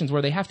situations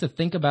where they have to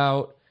think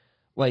about,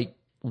 like,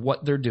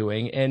 what they're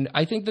doing. And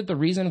I think that the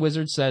reason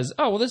Wizards says,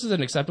 oh, well, this is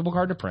an acceptable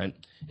card to print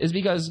is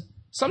because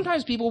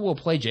sometimes people will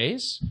play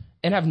Jace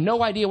and have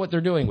no idea what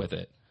they're doing with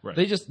it. Right.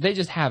 They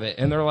just have it.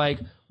 And they're like,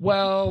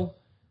 well,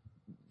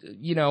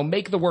 you know,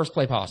 make the worst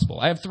play possible.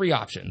 I have 3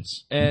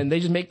 options, and they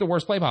just make the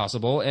worst play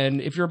possible.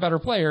 And if you're a better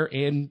player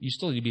and you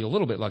still need to be a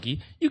little bit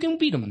lucky, you can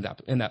beat them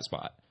in that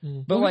spot.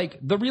 Mm-hmm. But like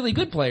the really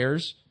good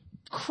players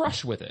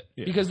crush with it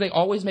because they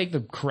always make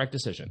the correct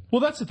decision. Well,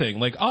 that's the thing.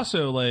 Like,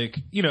 also, like,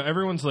 you know,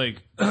 everyone's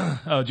like,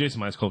 oh, Jason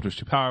My Sculptor's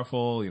too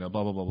powerful, you know,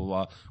 blah, blah, blah, blah,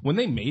 blah. When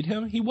they made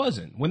him, he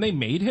wasn't. When they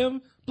made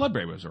him,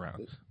 Bloodbraid was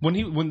around.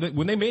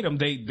 When they made him,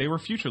 they were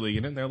Future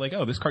League, and they're like,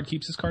 oh, this card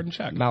keeps this card in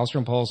check.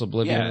 Maelstrom Pulse,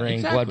 Oblivion Ring,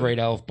 exactly. Bloodbraid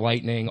Elf,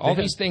 Blightning, all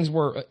these things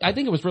were, I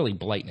think it was really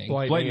Blightning.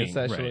 Blightning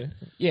essentially. Right.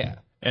 Yeah.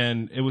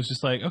 And it was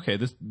just like, okay,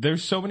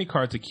 there's so many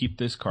cards to keep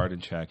this card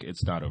in check,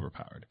 it's not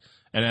overpowered.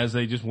 And as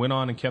they just went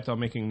on and kept on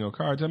making no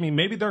cards, I mean,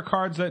 maybe there are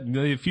cards that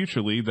the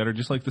Future League that are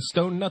just like the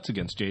stone nuts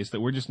against Jace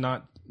that we're just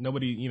not,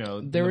 nobody, you know,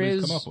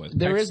 nobody's come up with.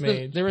 There is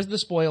the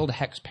spoiled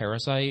Hex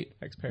Parasite,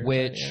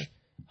 which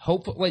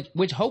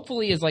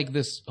hopefully is like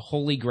this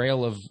holy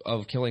grail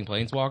of killing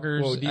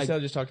planeswalkers. Well, D-Cell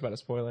just talked about a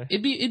spoiler.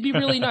 It'd be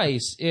really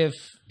nice if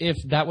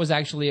that was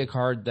actually a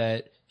card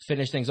that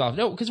finished things off.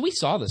 No, because we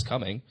saw this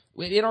coming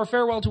in our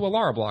Farewell to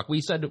Alara block.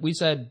 We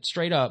said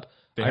straight up,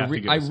 I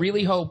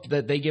really hope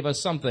that they give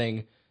us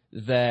something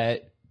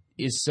that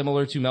is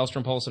similar to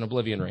Maelstrom Pulse and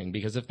Oblivion Ring,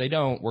 because if they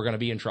don't, we're going to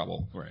be in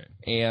trouble. Right.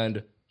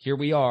 And here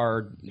we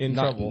are in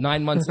trouble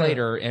 9 months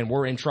later, and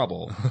we're in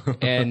trouble.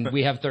 And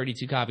we have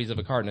 32 copies of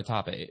a card in a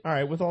top 8. All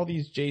right, with all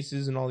these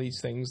Jaces and all these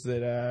things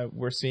that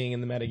we're seeing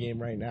in the metagame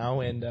right now,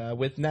 and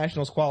with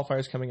Nationals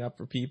qualifiers coming up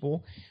for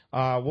people,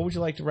 what would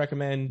you like to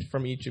recommend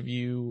from each of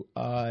you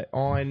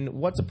on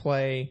what to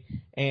play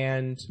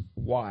and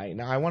why?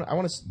 Now, I want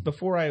to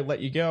before I let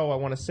you go, I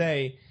want to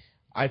say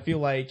I feel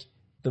like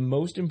the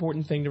most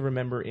important thing to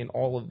remember in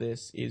all of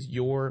this is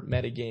your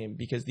metagame,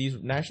 because these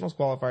Nationals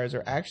qualifiers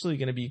are actually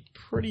going to be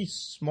pretty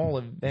small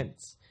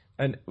events,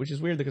 and which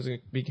is weird because they're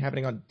going to be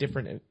happening on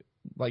different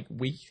like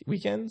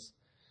weekends,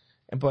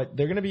 but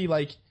they're going to be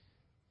like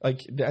I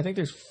think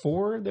there's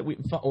 4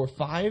 or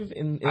 5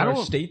 in our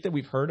state that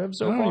we've heard of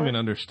so far. I don't even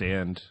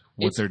understand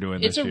what they're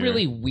doing this year. It's a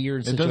really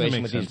weird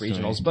situation with these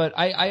regionals, but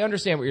I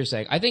understand what you're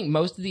saying. I think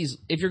most of these,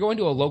 if you're going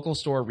to a local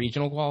store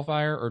regional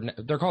qualifier, or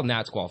they're called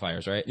Nats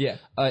qualifiers, right? Yeah.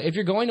 If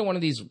you're going to one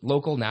of these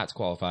local Nats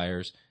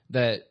qualifiers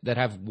that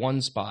have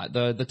one spot,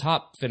 the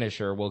top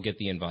finisher will get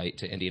the invite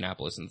to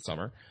Indianapolis in the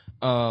summer.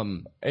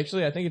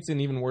 Actually, I think it's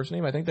an even worse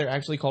name. I think they're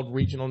actually called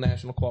Regional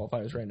National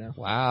Qualifiers right now.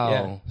 Wow.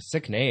 Yeah.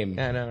 Sick name.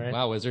 I know, right?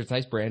 Wow, Wizards.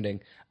 Nice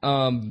branding.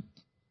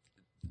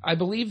 I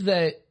believe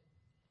that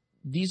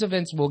these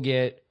events will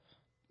get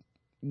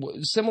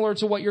similar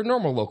to what your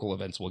normal local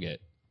events will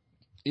get.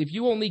 If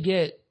you only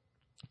get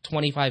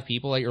 25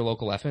 people at your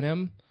local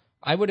FNM,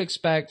 I would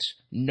expect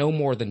no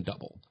more than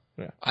double.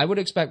 Yeah. I would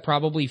expect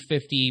probably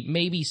 50,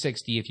 maybe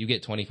 60 if you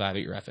get 25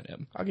 at your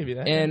FNM. I'll give you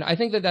that. And I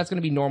think that that's going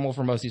to be normal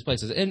for most of these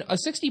places. And a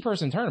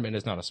 60-person tournament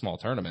is not a small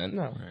tournament.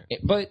 No.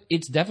 But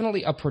it's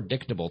definitely a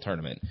predictable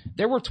tournament.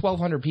 There were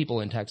 1,200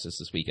 people in Texas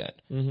this weekend.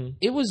 Mm-hmm.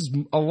 It was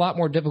a lot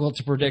more difficult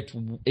to predict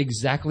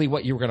exactly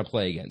what you were going to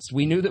play against.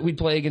 We knew that we'd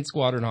play against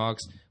Squadron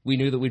Hawks. We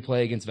knew that we'd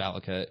play against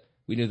Valakut.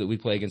 We knew that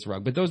we'd play against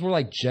Rug. But those were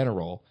like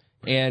general.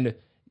 And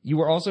you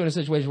were also in a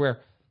situation where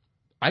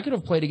I could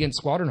have played against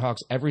Squadron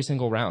Hawks every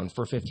single round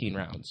for 15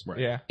 rounds. Right.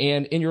 Yeah.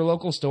 And in your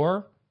local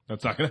store,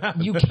 that's not going to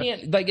happen. You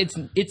can't, like,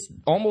 it's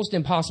almost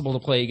impossible to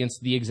play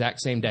against the exact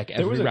same deck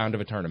every round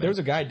of a tournament. There was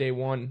a guy day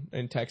one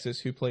in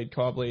Texas who played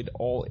Cawblade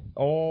all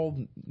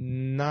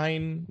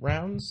 9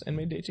 rounds and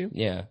made day 2.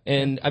 Yeah.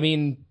 And I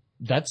mean,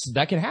 that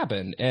can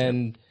happen.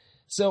 And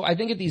so I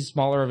think at these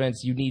smaller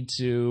events, you need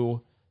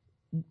to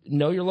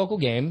know your local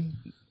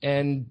game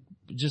and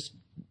just,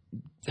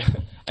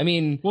 I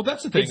mean, well,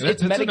 that's the thing.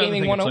 It's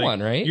metagaming 101,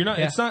 like, right? You're not.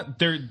 Yeah. It's not.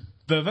 The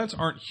events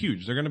aren't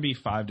huge. They're going to be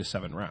 5 to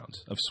 7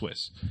 rounds of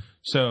Swiss.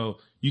 So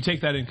you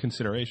take that in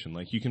consideration.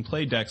 Like, you can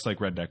play decks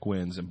like Red Deck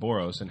Wins and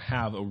Boros and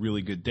have a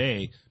really good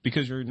day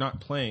because you're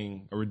not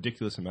playing a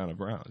ridiculous amount of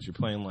rounds. You're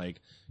playing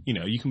like, you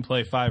know, you can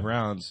play 5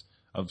 rounds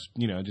of,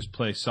 you know, just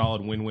play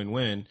solid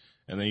win,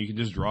 and then you can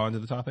just draw into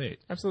the top 8.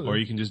 Absolutely. Or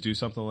you can just do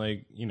something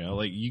like,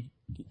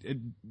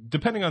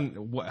 depending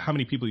on how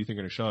many people you think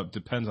are going to show up,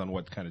 depends on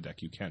what kind of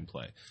deck you can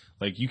play.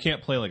 Like, you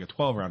can't play like a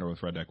 12-rounder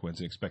with red deck wins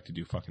and expect to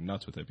do fucking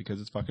nuts with it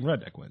because it's fucking red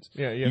deck wins.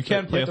 Yeah, you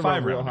can play a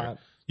 5-rounder.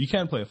 You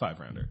can play a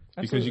 5-rounder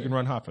because you can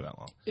run hot for that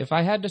long. If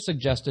I had to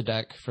suggest a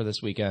deck for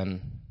this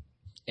weekend,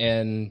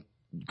 and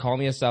call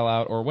me a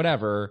sellout or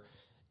whatever,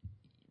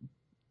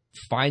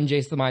 find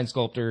Jace the Mind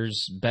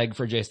Sculptors, beg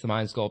for Jace the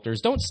Mind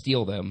Sculptors. Don't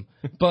steal them,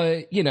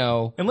 but,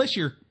 Unless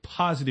you're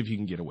positive you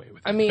can get away with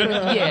it. I mean,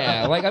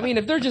 yeah.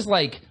 If they're just,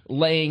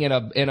 laying in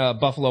a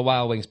Buffalo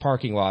Wild Wings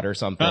parking lot or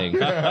something, you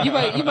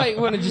might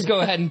want to just go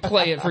ahead and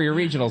play it for your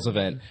regionals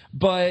event.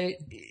 But,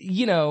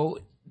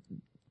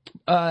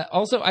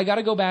 also, I got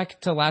to go back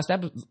to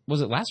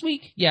was it last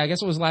week? Yeah, I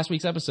guess it was last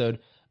week's episode.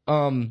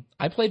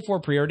 I played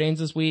 4 Preordains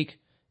this week,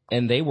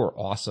 and they were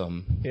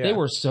awesome. Yeah. They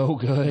were so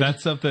good.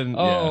 That's something.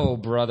 Oh,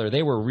 brother,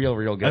 they were real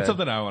good. That's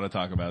something I want to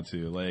talk about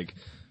too.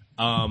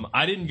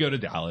 I didn't go to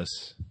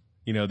Dallas.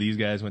 These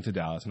guys went to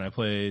Dallas, and I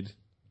played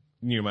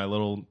my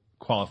little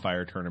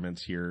qualifier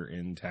tournaments here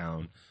in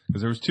town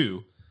because there was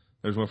 2.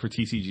 There's one for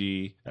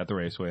TCG at the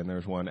Raceway, and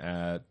there's one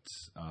at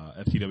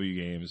FTW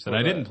Games that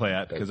I didn't play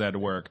at because I had to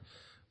work.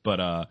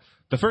 But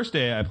the first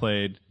day I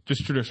played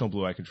just traditional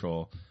blue-eye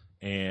control,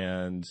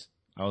 and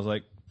I was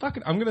like, fuck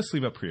it, I'm going to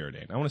sleeve up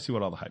Preordain. I want to see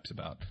what all the hype's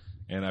about.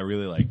 And I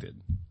really liked it.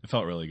 It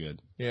felt really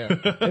good. Yeah.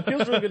 It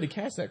feels really good to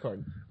cast that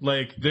card.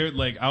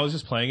 I was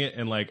just playing it,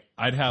 and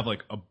I'd have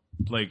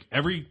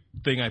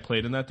everything I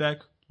played in that deck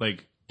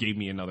gave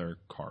me another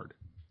card.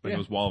 It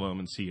was Wall of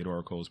Omen, Seed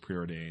Oracles,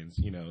 Preordains.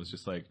 It was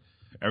just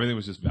everything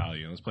was just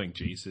value. I was playing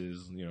Jaces,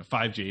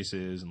 5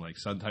 Jaces, and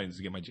Sun Titans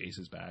to get my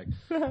Jaces back.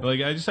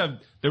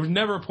 There was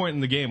never a point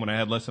in the game when I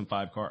had less than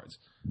 5 cards.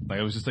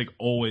 I was just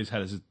always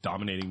had this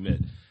dominating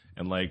mid.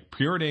 And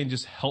Preordain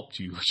just helped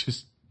you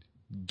just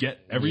get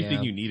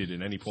everything you needed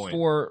at any point.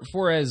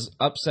 For as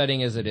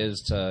upsetting as it is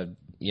to,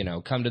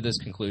 come to this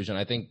conclusion,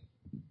 I think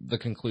the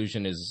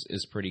conclusion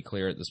is pretty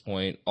clear at this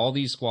point. All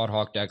these Squad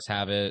Hawk decks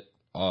have it.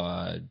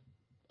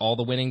 All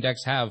the winning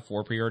decks have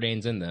 4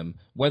 Preordains in them.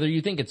 Whether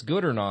you think it's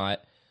good or not,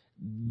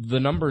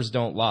 the numbers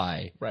don't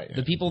lie. Right.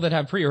 The people that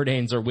have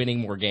Preordains are winning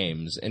more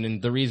games.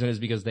 And the reason is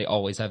because they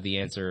always have the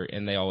answer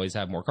and they always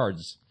have more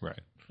cards.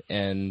 Right.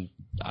 And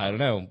I don't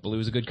know,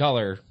 blue's a good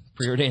color.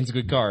 Preordain's a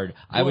good card.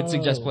 I would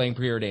suggest playing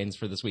Preordains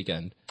for this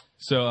weekend.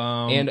 So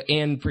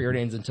and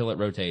Preordains until it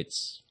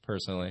rotates.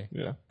 Personally,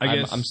 yeah,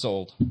 I'm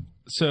sold.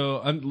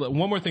 So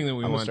one more thing that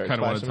we want to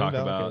talk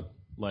about,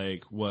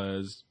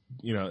 was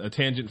a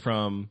tangent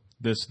from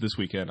this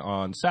weekend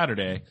on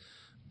Saturday.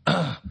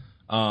 I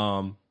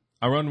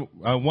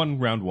won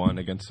round 1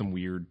 against some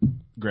weird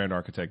Grand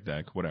Architect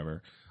deck,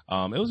 whatever.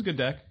 It was a good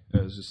deck.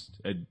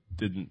 It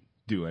didn't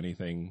do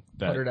anything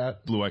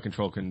that Blue Eye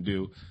Control couldn't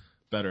do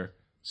better.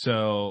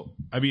 So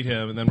I beat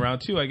him, and then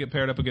round 2 I get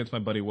paired up against my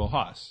buddy Will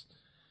Haas,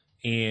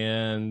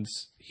 and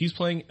he's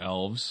playing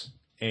elves,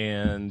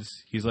 and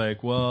he's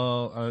like,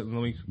 "Well,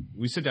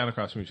 we sit down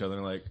across from each other,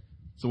 and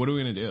so what are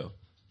we gonna do?"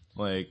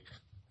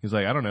 He's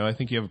like, "I don't know. I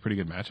think you have a pretty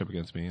good matchup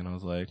against me," and I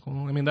was like,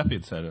 "Well, that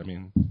being said, I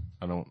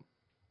don't,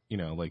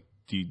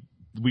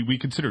 we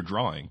consider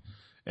drawing,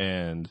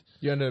 and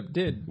you end up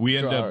did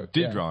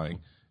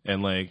drawing,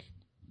 and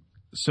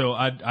so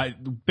I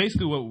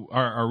basically what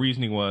our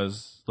reasoning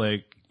was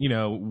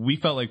we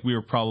felt like we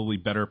were probably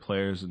better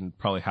players in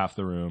probably half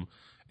the room,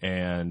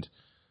 and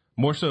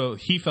more so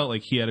he felt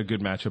like he had a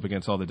good matchup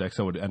against all the decks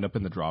that would end up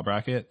in the draw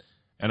bracket,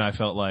 and I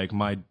felt like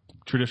my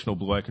traditional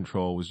blue-eye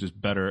control was just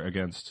better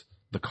against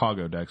the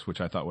Kago decks, which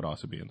I thought would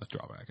also be in the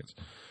draw brackets.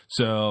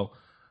 So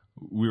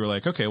we were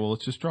like, okay, well,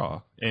 let's just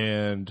draw,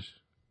 and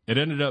it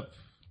ended up,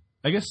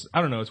 I guess, I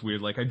don't know, it's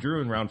weird. I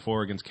drew in round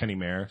 4 against Kenny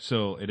Mayer,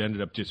 so it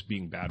ended up just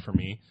being bad for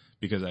me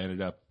because I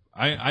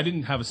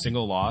didn't have a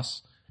single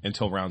loss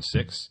until round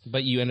 6.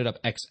 But you ended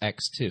up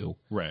XX2.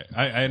 Right.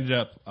 I ended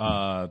up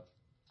 3-1-2.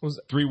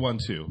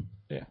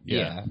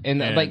 Yeah.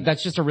 And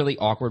that's just a really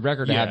awkward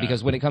record to have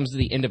because when it comes to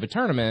the end of a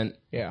tournament,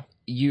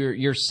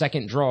 your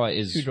second draw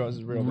is 2 draws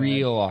is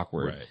real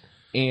awkward. Right.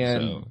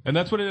 And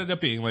that's what it ended up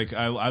being.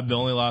 The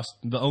only loss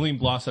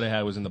that I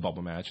had was in the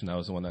bubble match, and that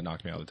was the one that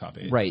knocked me out of the top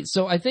 8. Right.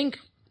 So I think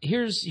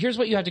here's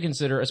what you have to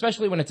consider,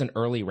 especially when it's an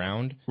early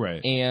round,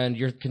 right? And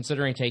you're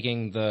considering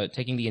taking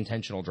the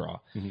intentional draw.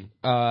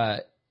 Mm-hmm.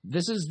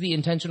 This is the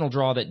intentional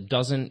draw that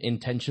doesn't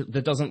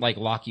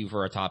lock you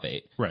for a top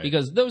 8, right?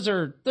 Because those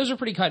are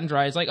pretty cut and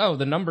dry. It's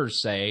the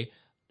numbers say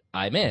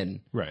I'm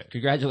in, right?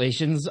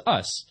 Congratulations,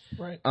 us,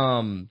 right?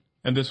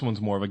 And this one's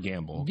more of a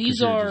gamble.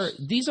 These are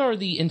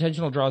the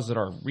intentional draws that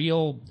are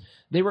real.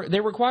 They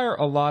require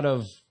a lot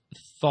of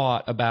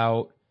thought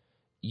about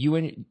you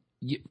and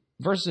you.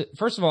 First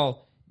of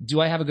all, do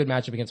I have a good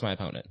matchup against my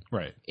opponent?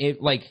 Right.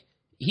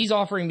 He's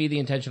offering me the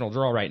intentional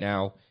draw right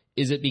now.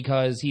 Is it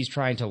because he's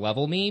trying to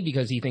level me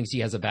because he thinks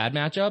he has a bad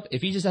matchup?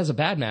 If he just has a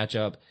bad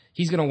matchup,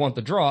 he's going to want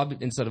the draw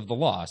instead of the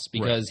loss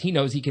because he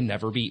knows he can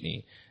never beat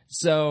me.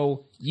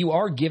 So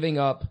you're giving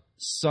up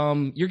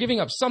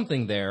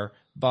something there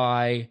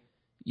by,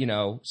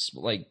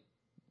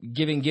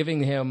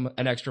 giving him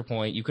an extra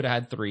point. You could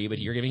have had 3, but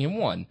you're giving him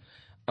 1.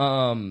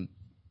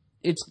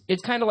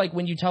 It's kind of like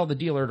when you tell the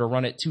dealer to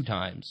run it 2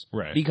 times,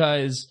 right?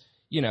 Because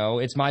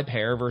it's my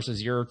pair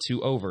versus your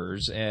 2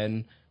 overs,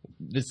 and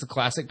it's the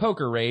classic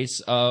poker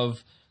race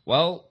of,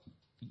 well,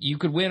 you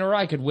could win or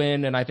I could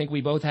win, and I think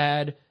we both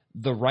had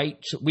the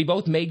right. We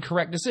both made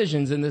correct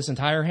decisions in this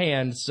entire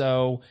hand,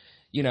 so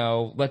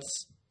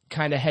let's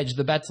kind of hedge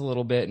the bets a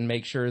little bit and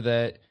make sure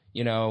that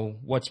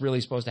what's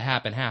really supposed to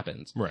happen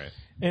happens. Right.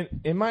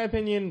 And in my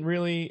opinion,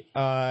 really,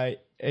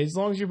 as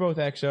long as you're both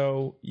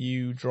XO,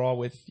 you draw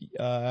with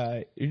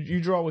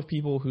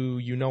people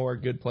who are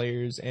good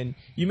players, and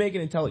you make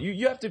an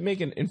you have to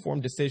make an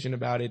informed decision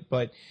about it.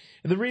 But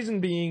the reason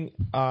being,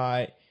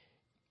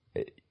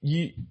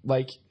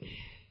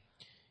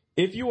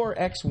 if you are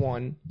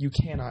X1, you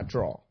cannot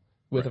draw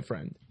with a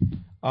friend.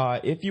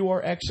 If you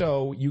are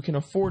XO, you can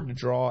afford to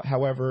draw.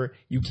 However,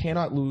 you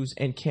cannot lose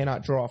and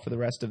cannot draw for the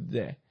rest of the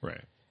day.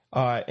 Right.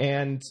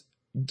 And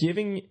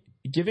giving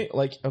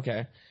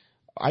okay,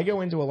 I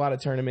go into a lot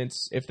of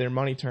tournaments, if they're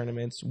money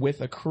tournaments, with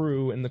a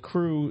crew, and the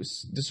crew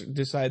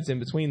decides in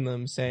between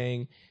them,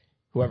 saying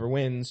whoever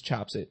wins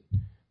chops it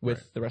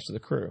with the rest of the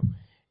crew.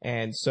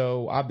 And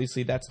so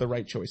obviously that's the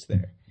right choice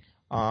there.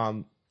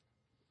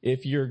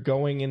 If you're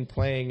going and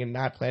playing and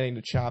not planning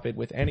to chop it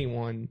with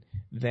anyone,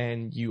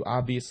 then you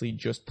obviously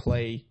just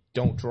play,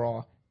 don't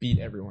draw, beat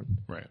everyone,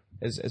 right,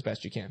 as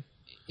best you can.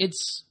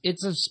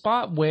 It's a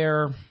spot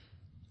where,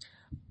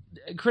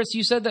 Chris,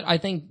 you said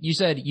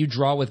you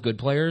draw with good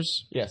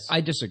players. Yes.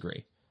 I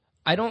disagree.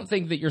 I don't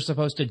think that you're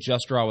supposed to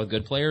just draw with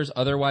good players.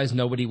 Otherwise,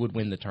 nobody would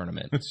win the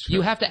tournament.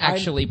 You have to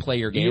actually play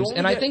your games.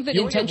 And I think that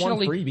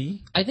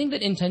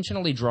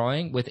intentionally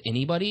drawing with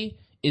anybody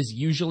is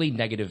usually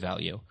negative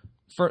value.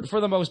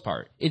 For the most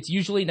part, it's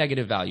usually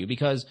negative value,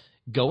 because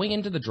going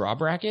into the draw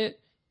bracket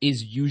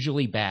is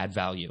usually bad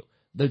value.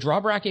 The draw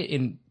bracket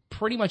in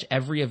pretty much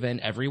every event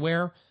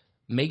everywhere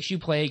makes you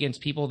play against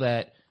people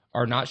that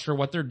are not sure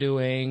what they're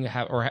doing,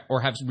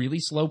 or have really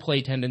slow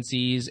play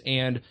tendencies.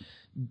 And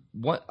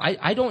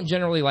I don't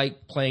generally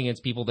like playing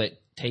against people that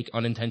take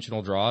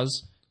unintentional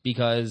draws,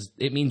 because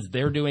it means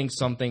they're doing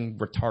something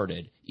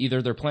retarded.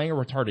 Either they're playing a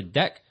retarded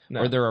deck,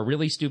 or they're a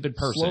really stupid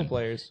person. Slow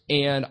players.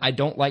 And I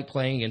don't like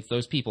playing against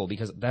those people,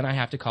 because then I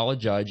have to call a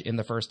judge in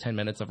the first 10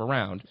 minutes of a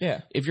round.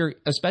 Yeah.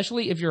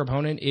 Especially if your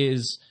opponent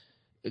is,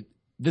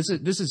 this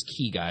is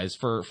key, guys,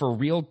 for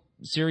real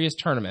serious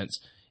tournaments.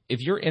 If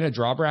you're in a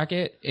draw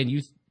bracket and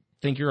you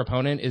think your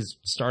opponent is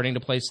starting to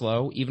play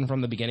slow, even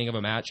from the beginning of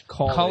a match,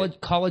 call a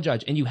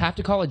judge. And you have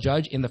to call a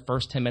judge in the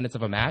first 10 minutes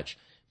of a match.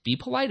 Be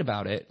polite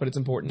about it. But it's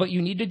important. But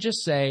you need to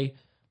just say,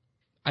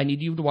 I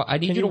need you to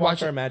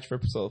watch our match for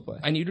slow play.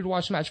 I need you to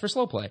watch the match for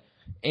slow play.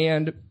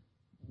 And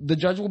the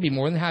judge will be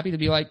more than happy to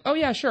be like, oh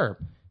yeah, sure.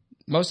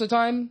 Most of the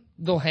time,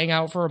 they'll hang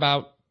out for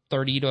about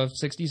 30 to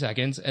 60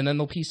 seconds, and then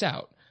they'll peace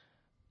out.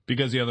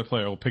 Because the other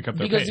player will pick up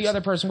their pace. Because the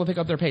other person will pick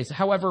up their pace.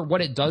 However,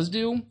 what it does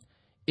 2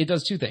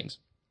 things.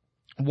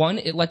 One,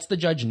 it lets the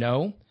judge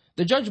know.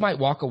 The judge might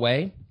walk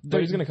away.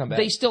 But he's going to come back.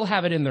 They still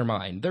have it in their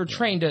mind. They're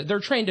trained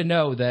to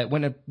know that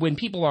when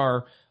people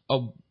are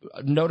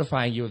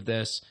notifying you of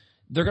this,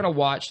 they're going to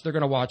watch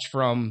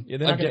from a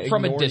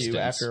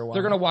distance.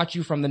 They're going to watch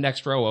you from the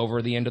next row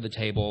over, the end of the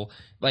table.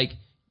 Like,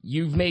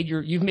 you've made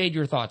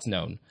your thoughts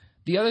known.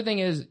 The other thing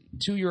is,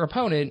 to your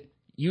opponent,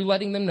 you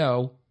letting them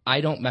know,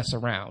 I don't mess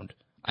around.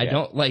 I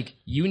don't,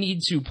 you need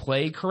to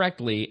play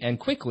correctly and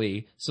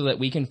quickly so that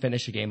we can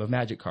finish a game of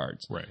Magic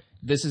cards. Right.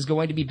 This is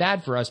going to be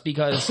bad for us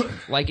because,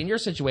 like in your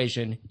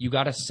situation, you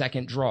got a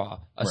second draw.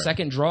 A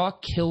second draw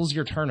kills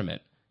your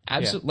tournament.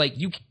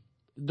 Absolutely.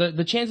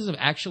 The chances of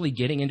actually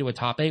getting into a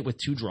top 8 with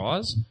 2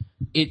 draws,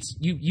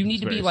 you need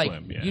to be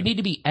slim, you need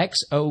to be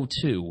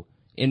XO2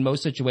 in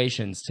most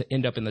situations to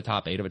end up in the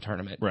top 8 of a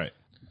tournament. Right.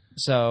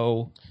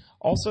 So,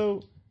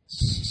 also,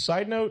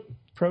 side note,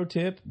 pro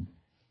tip,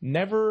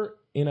 never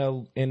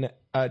in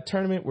a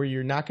tournament where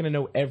you're not going to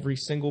know every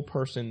single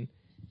person,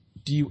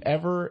 do you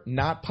ever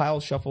not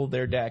pile shuffle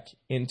their deck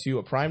into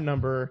a prime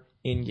number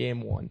in game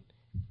 1.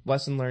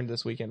 Lesson learned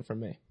this weekend from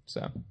me.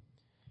 So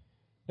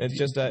it's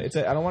just I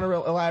don't want to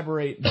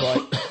elaborate,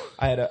 but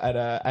I had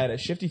a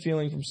shifty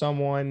feeling from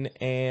someone,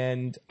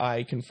 and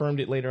I confirmed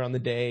it later on the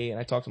day, and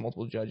I talked to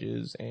multiple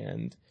judges,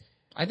 and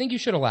I think you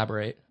should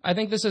elaborate. I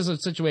think this is a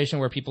situation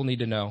where people need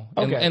to know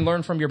and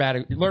learn from your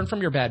bad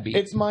beat.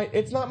 It's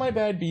not my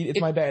bad beat. It's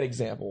my bad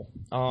example.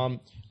 I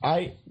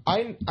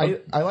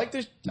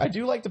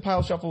do like to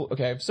pile shuffle.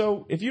 Okay,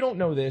 so if you don't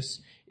know this,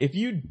 if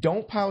you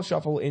don't pile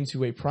shuffle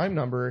into a prime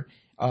number,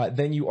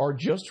 then you are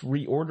just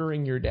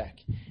reordering your deck.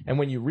 And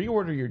when you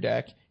reorder your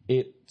deck,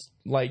 it's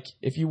like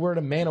if you were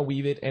to mana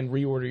weave it and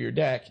reorder your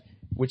deck,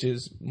 which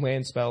is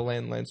land spell,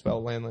 land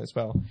spell, land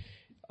spell,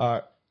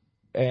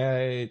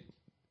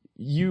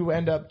 you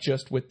end up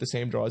just with the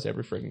same draws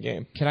every friggin'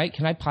 game.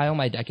 Can I pile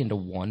my deck into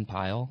one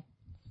pile?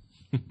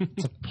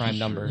 It's a prime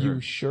number.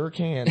 You sure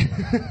can.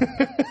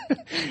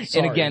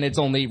 And again, it's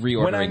only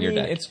reordering your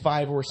deck. It's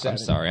 5 or 7. I'm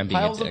sorry, I'm being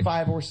piles a dick. of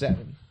 5 or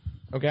 7.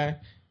 Okay,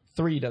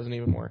 3 doesn't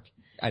even work.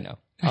 I know.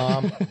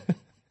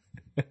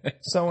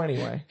 So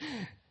anyway,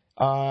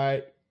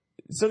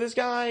 so this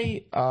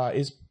guy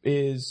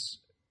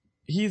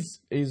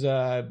he's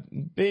a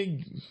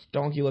big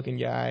donkey looking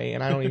guy,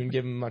 and I don't even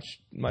give him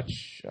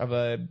much of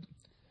a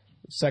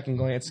second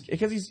glance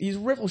because he's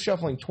riffle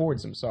shuffling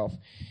towards himself,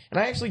 and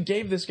I actually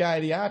gave this guy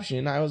the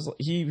option.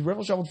 He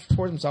riffle shuffled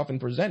towards himself and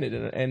presented,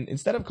 and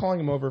instead of calling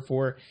him over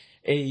for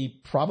a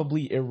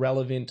probably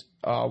irrelevant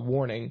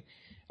warning,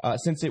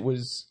 since it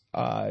was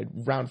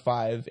round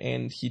 5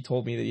 and he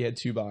told me that he had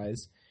 2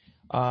 buys,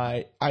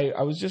 I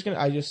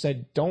just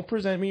said, don't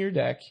present me your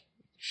deck,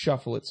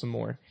 shuffle it some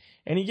more.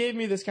 And he gave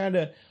me this kind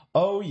of,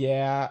 oh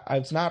yeah,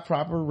 it's not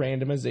proper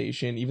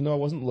randomization, even though I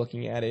wasn't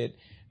looking at it.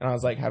 And I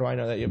was like, how do I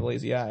know that you have a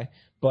lazy eye?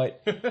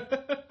 But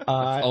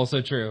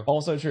also true.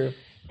 Also true.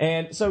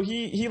 And so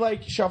he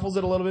like shuffles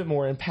it a little bit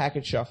more and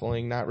packet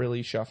shuffling, not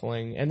really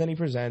shuffling. And then he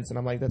presents, and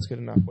I'm like, that's good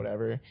enough,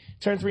 whatever.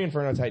 Turn 3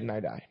 Inferno Titan, I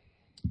die.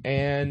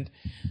 And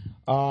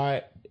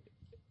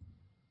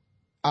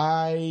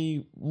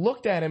I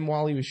looked at him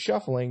while he was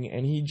shuffling,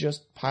 and he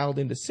just piled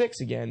into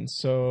 6 again.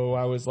 So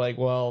I was like,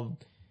 well,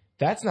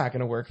 that's not going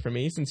to work for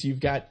me since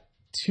you've got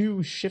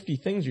 2 shifty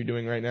things you're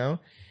doing right now.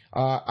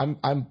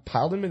 I'm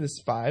piled him into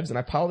 5s, and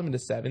I piled him into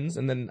 7s,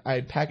 and then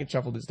I packet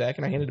shuffled his deck,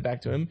 and I handed it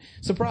back to him.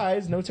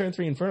 Surprise, no turn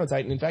 3 Inferno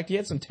Titan. In fact, he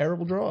had some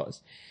terrible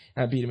draws.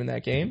 And I beat him in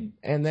that game.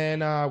 And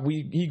then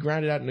he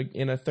grounded out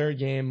in a third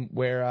game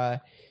where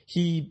I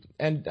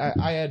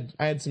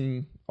had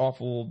some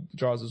awful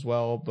draws as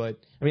well, but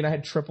I mean I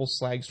had triple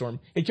Slag Storm.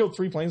 It killed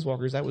 3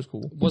 Planeswalkers. That was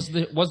cool. Was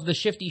the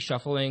shifty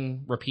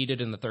shuffling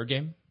repeated in the third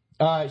game?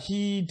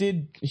 He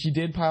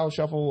did pile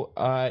shuffle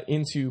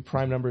into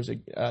prime numbers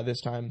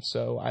this time,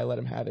 so I let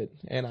him have it,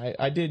 and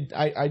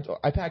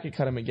I packet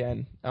cut him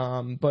again.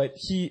 But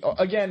he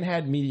again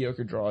had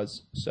mediocre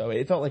draws, so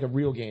it felt like a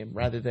real game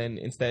rather than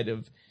instead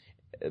of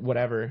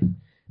whatever.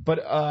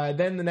 But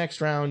then the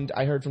next round,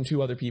 I heard from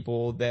 2 other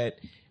people that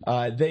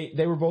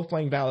they were both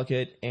playing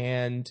Valakut,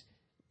 and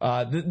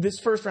this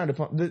first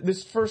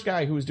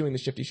guy who was doing the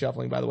shifty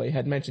shuffling, by the way,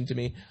 had mentioned to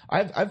me,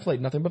 I've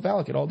played nothing but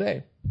Valakut all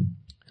day.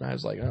 And I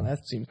was like, oh,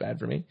 that seems bad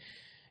for me.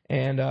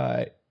 And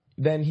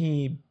then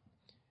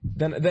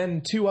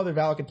 2 other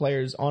Valakut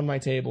players on my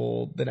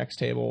table, the next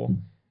table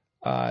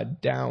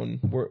down,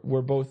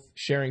 were both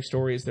sharing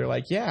stories. They're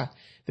like, yeah,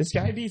 this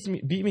guy beat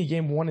me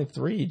game 1 and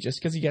 3 just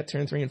because he got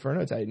turn 3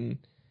 Inferno Titan.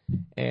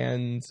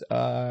 And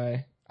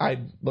I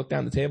looked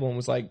down the table and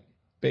was like,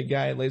 big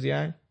guy, lazy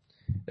eye?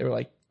 They were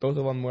like, both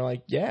of them were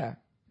like, yeah.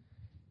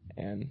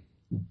 And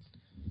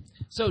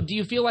so do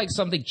you feel like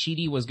something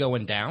cheaty was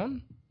going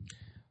down?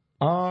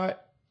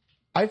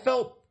 I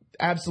felt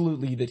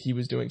absolutely that he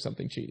was doing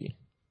something cheaty.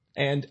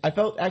 And I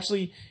felt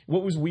actually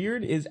what was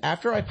weird is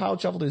after I pile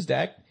shuffled his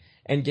deck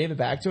and gave it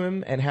back to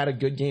him and had a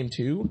good game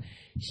too,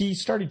 he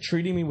started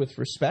treating me with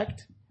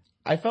respect.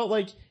 I felt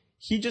like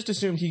he just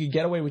assumed he could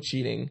get away with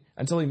cheating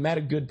until he met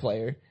a good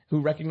player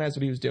who recognized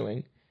what he was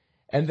doing.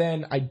 And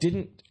then I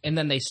didn't. And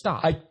then they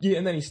stopped.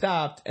 And then he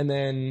stopped, and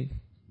then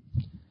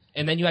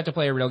you have to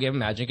play a real game of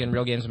Magic, and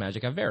real games of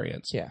Magic have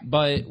variance. Yeah.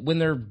 But when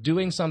they're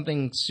doing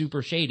something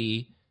super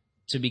shady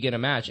to begin a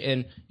match,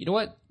 and you know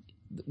what?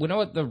 We know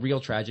what the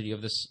real tragedy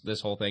of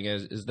this whole thing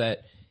is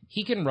that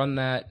he can run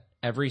that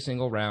every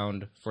single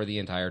round for the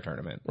entire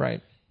tournament.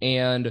 Right.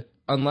 And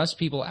unless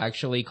people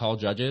actually call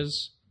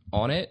judges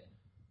on it,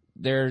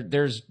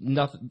 there's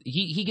nothing.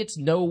 He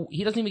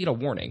doesn't even get a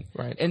warning.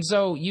 Right. And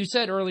so you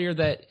said earlier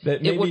that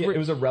maybe it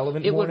was a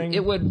relevant warning.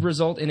 It would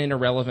result in an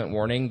irrelevant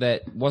warning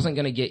that wasn't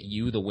going to get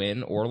you the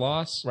win or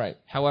loss. Right.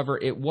 However,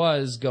 it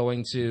was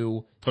going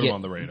to put him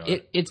on the radar.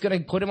 It's going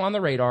to put him on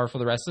the radar for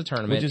the rest of the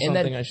tournament. Which is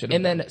something I should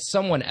have done. Then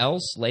someone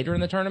else later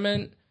in the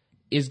tournament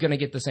is going to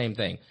get the same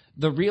thing.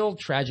 The real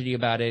tragedy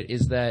about it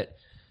is that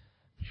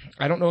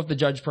I don't know if the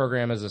judge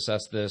program has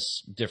assessed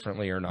this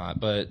differently or not,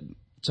 but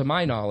to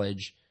my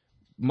knowledge,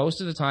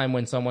 most of the time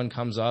when someone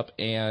comes up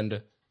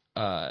and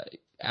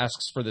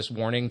asks for this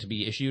warning to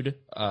be issued,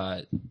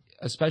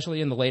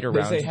 especially in the later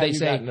rounds, they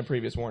say, gotten a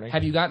previous warning?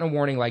 Have you gotten a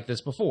warning like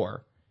this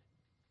before?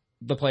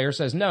 The player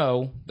says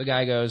no. The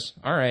guy goes,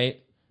 all right,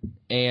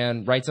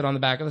 and writes it on the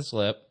back of the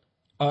slip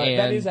and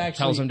that is actually,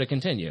 tells him to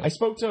continue. I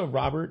spoke to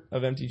Robert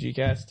of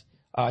MTGcast.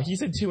 He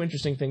said 2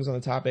 interesting things on the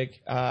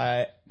topic.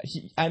 I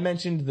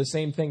mentioned the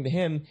same thing to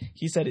him.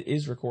 He said it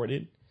is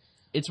recorded.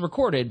 It's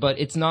recorded, but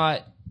it's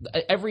not.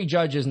 Every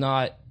judge is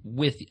not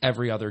with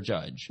every other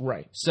judge.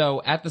 Right.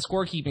 So at the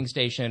scorekeeping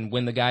station,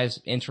 when the guy's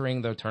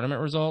entering the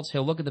tournament results,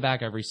 he'll look at the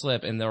back of every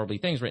slip, and there will be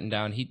things written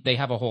down. They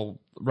have a whole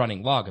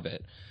running log of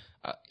it.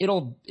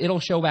 It'll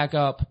show back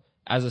up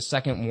as a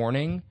second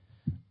warning.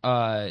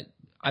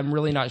 I'm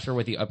really not sure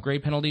what the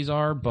upgrade penalties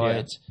are,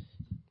 but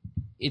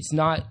it's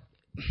not.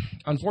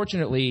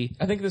 Unfortunately,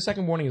 I think the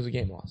second warning is a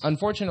game loss.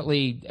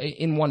 Unfortunately,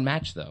 in one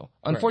match though.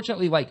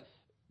 Unfortunately, like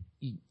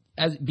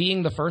as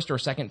being the first or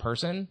second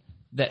person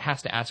that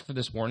has to ask for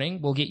this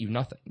warning will get you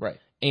nothing. Right.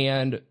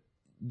 And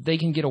they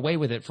can get away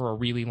with it for a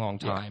really long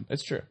time.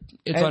 That's true.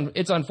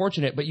 It's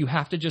unfortunate, but you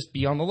have to just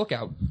be on the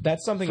lookout.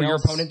 That's something for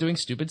else, your opponent doing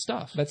stupid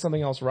stuff. That's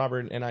something else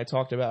Robert and I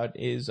talked about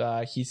is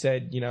he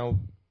said,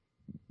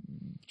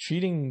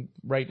 cheating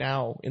right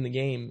now in the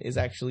game is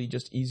actually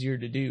just easier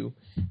to do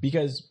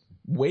because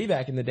way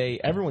back in the day,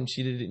 everyone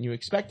cheated and you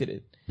expected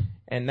it.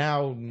 And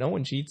now no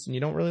one cheats and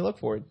you don't really look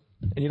for it.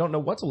 And you don't know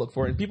what to look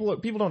for. And people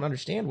don't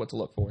understand what to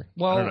look for.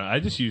 Well, I don't know. I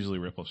just usually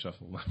ripple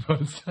shuffle my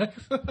opponent's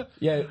decks.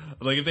 Yeah.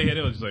 Like if they hit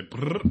it, it's just like,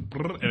 brrr,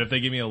 brrr, and if they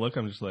give me a look,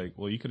 I'm just like,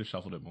 well, you could have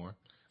shuffled it more.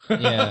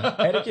 yeah.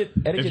 Etiquette.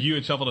 If you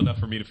had shuffled enough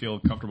for me to feel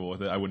comfortable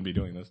with it, I wouldn't be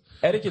doing this.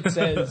 Etiquette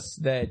says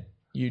that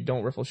you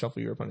don't riffle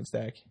shuffle your opponent's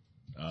deck.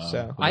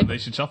 So Well, they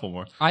should shuffle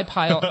more.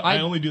 I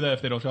only do that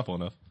if they don't shuffle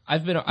enough.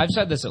 I've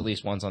said this at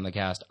least once on the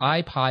cast.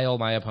 I pile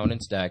my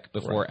opponent's deck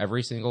before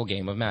every single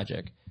game of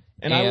Magic.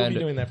 And I will be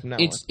doing that from now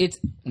on. It's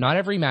not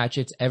every match,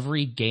 it's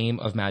every game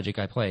of Magic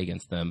I play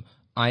against them.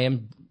 I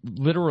am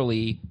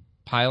literally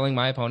piling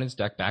my opponent's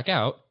deck back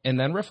out and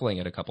then riffling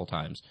it a couple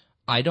times.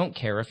 I don't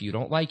care if you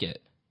don't like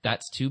it.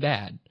 That's too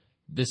bad.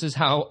 This is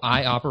how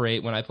I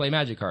operate when I play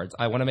Magic cards.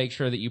 I want to make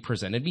sure that you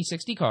presented me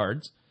 60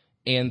 cards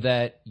and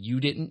that you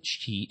didn't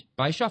cheat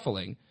by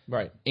shuffling.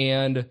 Right.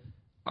 And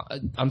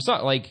I'm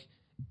sorry, like,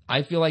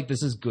 I feel like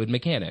this is good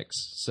mechanics.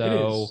 So it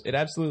is. It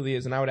absolutely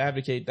is, and I would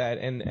advocate that.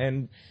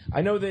 And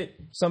I know that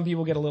some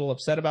people get a little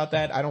upset about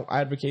that. I don't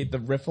advocate the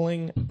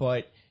riffling,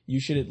 but you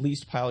should at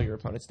least pile your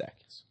opponent's deck.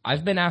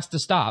 I've been asked to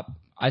stop.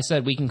 I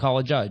said we can call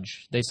a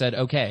judge. They said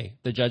okay.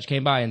 The judge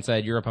came by and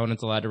said your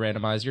opponent's allowed to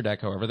randomize your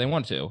deck however they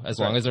want to, as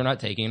long as they're not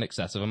taking an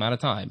excessive amount of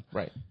time.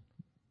 Right.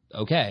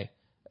 Okay.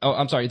 Oh,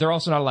 I'm sorry. They're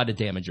also not allowed to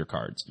damage your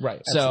cards.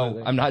 Right. So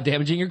Absolutely. I'm not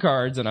damaging your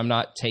cards, and I'm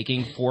not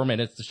taking 4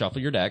 minutes to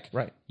shuffle your deck.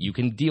 Right. You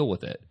can deal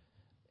with it.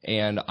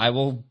 And I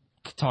will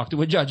talk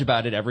to a judge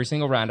about it every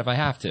single round if I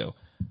have to.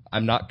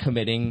 I'm not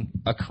committing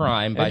a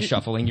crime by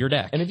shuffling your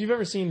deck. And if you've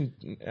ever seen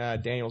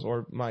Daniel's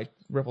or my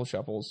riffle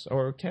shuffles,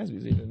 or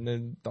Casby's even,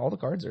 then all the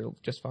cards are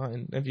just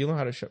fine. If you know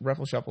how to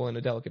riffle shuffle in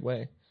a delicate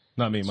way.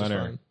 Not me. it's Mine just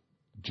are fine.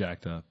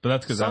 jacked up. But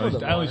that's because Some of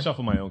them I only are.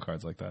 shuffle my own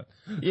cards like that.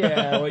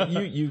 Yeah, well,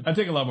 you I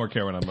take a lot more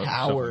care when I'm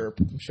power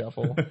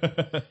shuffle.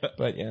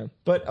 But yeah.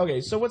 But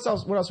okay, so what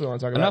else we want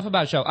to talk about? Enough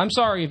about shuffle. I'm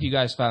sorry if you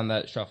guys found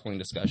that shuffling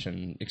discussion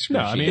No,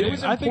 I mean,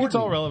 excruciating. I think it's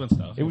all relevant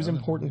stuff. It was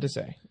important to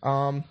say.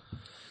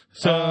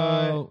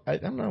 So I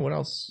don't know what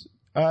else.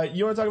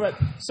 You want to talk about?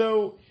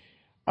 So,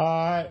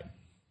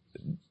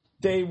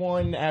 day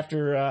one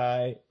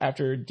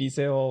after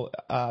D-Sale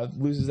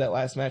loses that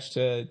last match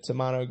to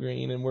Mono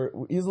Green, and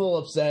he's a little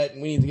upset,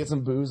 and we need to get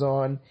some booze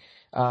on.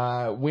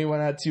 We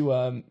went out to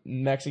a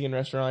Mexican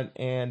restaurant,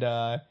 and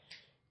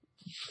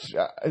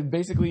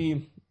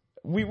basically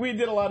we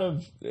did a lot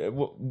of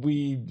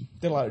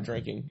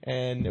drinking,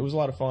 and it was a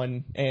lot of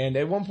fun. And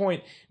at one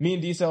point, me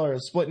and D-Cell are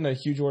splitting a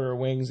huge order of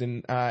wings,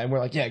 and we're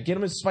like, yeah, get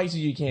them as spicy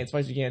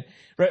as you can.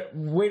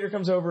 Waiter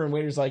comes over, and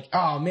waiter's like,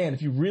 oh man,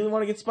 if you really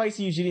want to get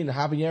spicy, you should eat a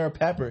habanero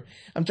pepper.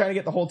 I'm trying to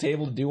get the whole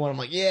table to do one. I'm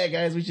like, yeah,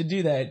 guys, we should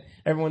do that.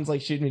 Everyone's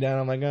like shooting me down.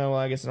 I'm like, oh well,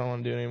 I guess I don't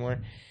want to do it anymore.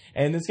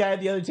 And this guy at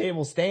the other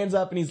table stands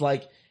up, and he's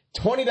like,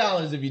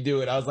 $20 if you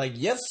do it. I was like,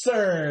 yes,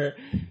 sir.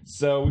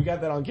 So we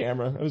got that on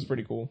camera. It was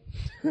pretty cool.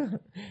 Took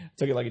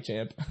it like a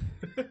champ.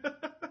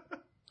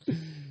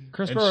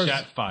 Chris and Burrows.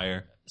 shat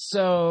fire.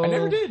 So I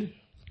never did.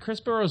 Chris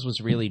Burrows was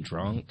really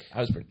drunk,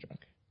 I was pretty drunk.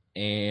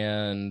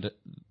 and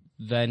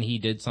then he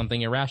did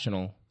something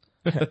irrational.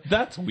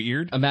 That's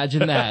weird.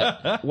 Imagine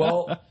that.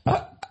 Well,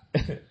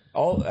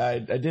 I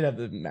did have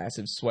the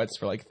massive sweats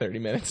for like 30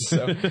 minutes,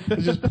 so it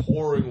was just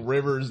pouring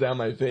rivers down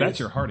my face. That's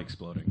your heart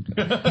exploding.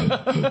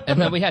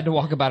 And then we had to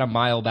walk about a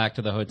mile back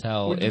to the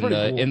hotel Which is pretty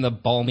cool. in the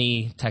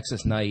balmy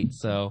Texas night.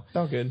 So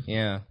Felt good.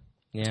 yeah.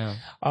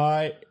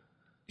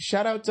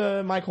 Shout out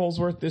to Mike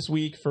Holsworth this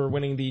week for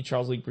winning the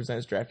Charles League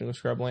Presents Drafting with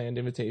Scrubland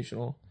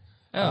Invitational.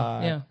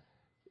 Yeah.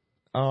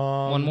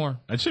 One more.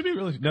 It should be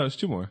really. No, it's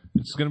two more.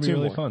 It's going to be Two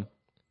really more. fun.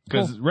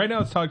 Because right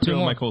now it's Todd Creel and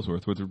more. Mike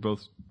Holsworth, which are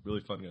both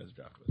really fun guys to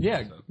draft with.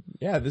 Yeah, So.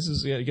 yeah. This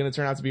is going to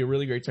turn out to be a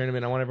really great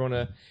tournament. I want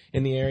everyone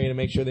in the area to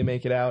make sure they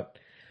make it out.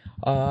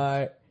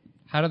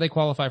 How do they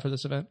qualify for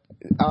this event?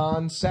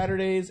 On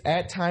Saturdays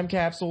at Time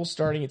Capsule,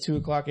 starting at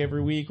 2:00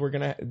 every week.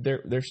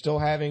 They're still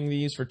having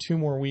these for 2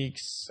 more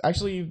weeks.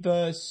 Actually,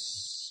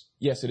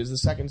 yes, it is the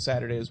second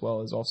Saturday as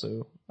well as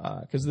also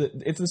because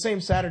it's the same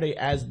Saturday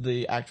as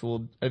the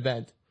actual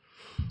event,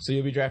 so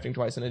you'll be drafting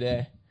twice in a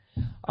day.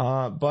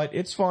 But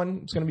it's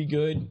fun. It's going to be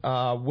good.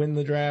 Win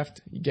the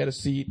draft. You get a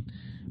seat.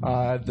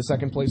 The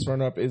second place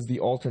runner-up is the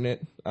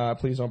alternate.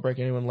 Please don't break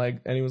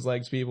anyone's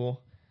legs,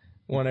 people.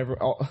 Whenever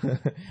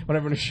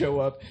to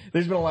show up.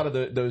 There's been a lot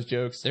of those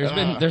jokes.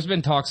 There's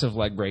been talks of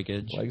leg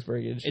breakage. Legs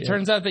breakage. It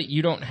turns out that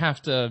you don't have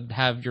to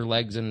have your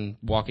legs in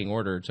walking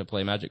order to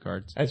play Magic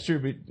cards. That's true.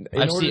 But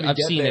I've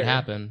seen it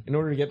happen. In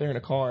order to get there in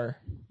a car,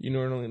 you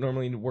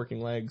normally need working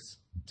legs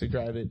to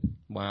drive it.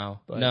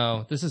 Wow. But-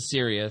 No, this is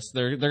serious.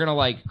 They're gonna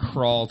like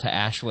crawl to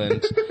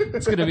Ashland.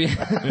 It's gonna be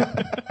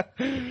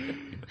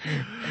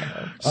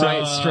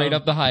straight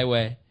up the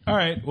highway. All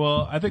right.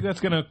 Well, I think that's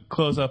going to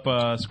close up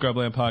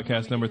Scrubland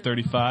podcast number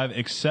 35,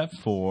 except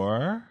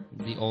for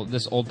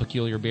This old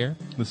peculiar beer.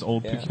 this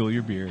old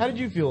peculiar beer. How did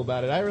you feel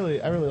about it? I really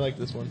like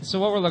this one. So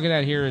what we're looking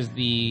at here is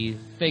the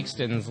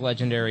Fakeston's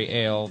Legendary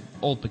Ale,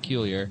 Old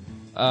Peculiar.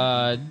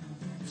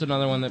 It's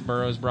another one that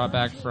Burroughs brought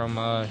back from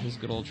his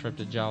good old trip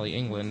to jolly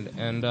England.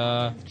 And,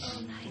 I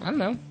don't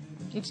know.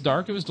 It's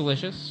dark. It was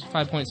delicious.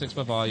 5.6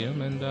 by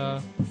volume.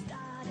 And,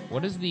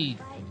 what is the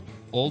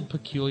Old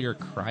Peculiar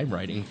Crime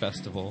Writing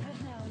Festival?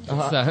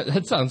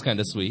 That sounds kind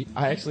of sweet.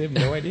 I actually have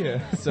no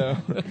idea. So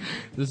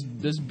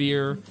this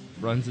beer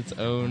runs its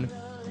own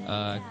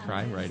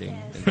crime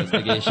writing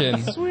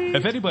investigation. sweet.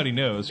 If anybody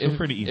knows, feel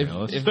free to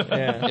email us.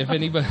 If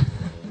anybody,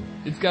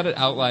 it's got an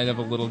outline of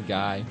a little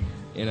guy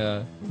in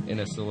a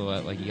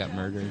silhouette like he got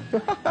murdered.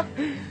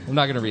 I'm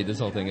not gonna read this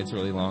whole thing; it's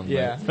really long.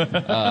 Yeah.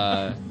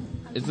 But,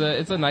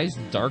 it's a nice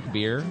dark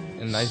beer,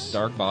 a nice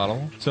dark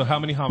bottle. So how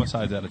many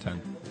homicides out of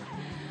 10?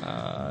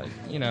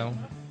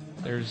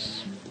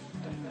 There's.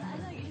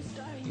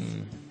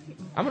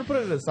 I'm gonna put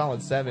it at a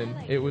solid 7.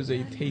 It was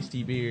a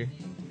tasty beer.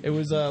 It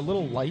was a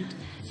little light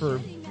for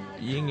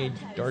being a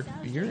dark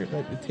beer.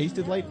 It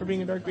tasted light for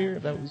being a dark beer.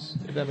 If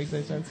that makes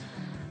any sense.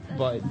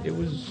 But it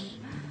was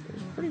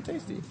pretty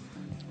tasty.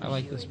 I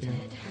like this beer.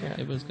 Yeah.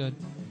 It was good.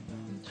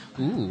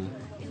 Ooh.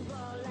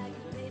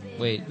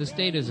 Wait, this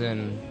date is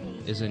in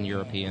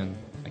European.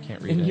 I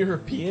can't read In it.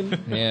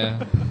 European?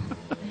 Yeah.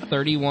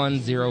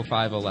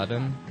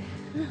 31/05/11.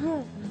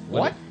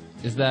 What?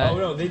 Is that? Oh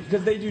no,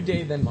 because they do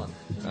day then month.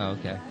 Oh,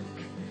 okay.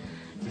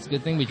 It's a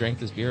good thing we drank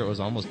this beer. It was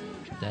almost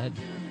dead.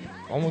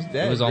 Almost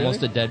dead. It was really?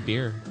 almost a dead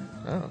beer.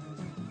 Oh,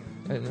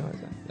 I didn't realize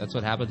that. That's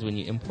what happens when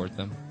you import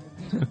them.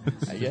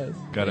 I guess.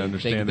 Gotta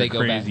understand they the go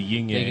bad. crazy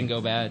yin They can yang.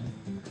 go bad.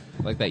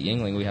 Like that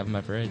Yingling we have in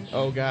my fridge.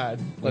 Oh God,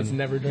 let's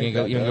never drink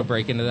that. You gonna though. go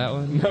break into that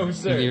one? No, It's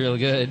sir. gonna be real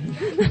good.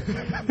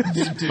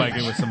 Spike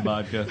it with some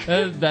vodka.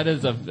 That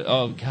is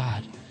oh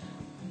God.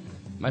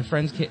 My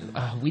friends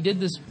we did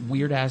this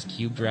weird ass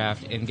cube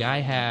draft, and guy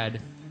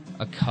had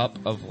a cup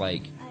of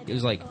it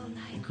was like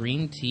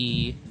green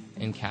tea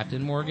and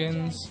Captain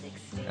Morgan's,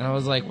 and I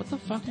was like, what the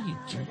fuck are you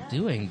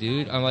doing,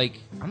 dude? I'm like,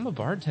 I'm a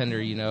bartender,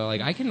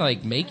 I can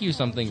make you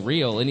something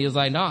real. And he was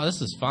like, no,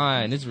 this is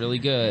fine, it's really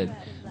good.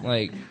 I'm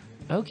like,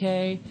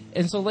 okay.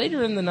 And so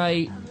later in the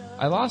night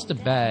I lost a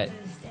bet,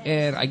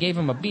 and I gave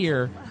him a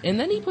beer, and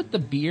then he put the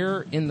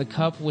beer in the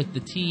cup with the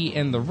tea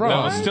and the rum.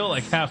 No, it's still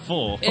like half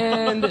full.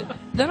 And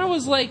then I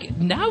was like,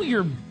 now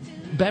your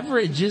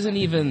beverage isn't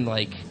even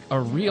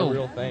a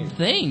real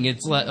thing.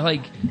 It's like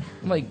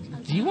I'm like,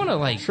 do you want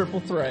to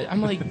Triple threat.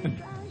 I'm like,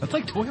 That's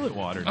like toilet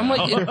water. I'm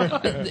now.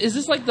 like, is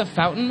this like the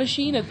fountain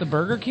machine at the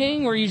Burger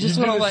King where you just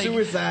You do want to the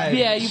suicide.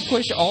 yeah, you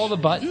push all the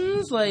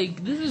buttons?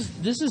 Like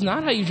this is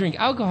not how you drink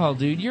alcohol,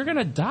 dude. You're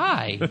gonna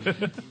die.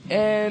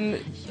 And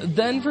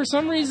then for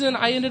some reason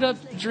I ended up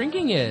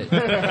drinking it,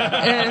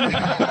 and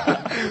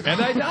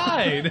and I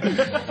died.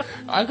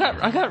 I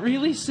got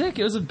really sick.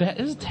 It was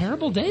a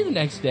terrible day the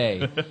next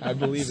day. I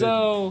believe it.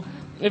 So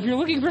if you're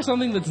looking for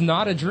something that's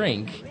not a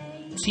drink,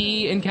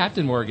 tea and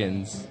Captain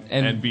Morgan's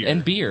and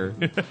beer.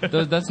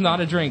 That's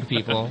not a drink,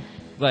 people.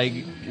 Like,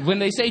 when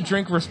they say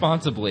drink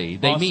responsibly,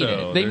 they mean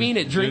it. They mean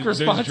it. Drink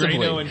responsibly.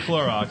 There's Drano and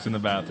Clorox in the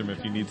bathroom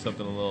if you need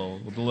something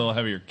with a little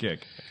heavier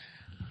kick.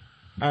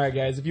 All right,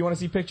 guys. If you want to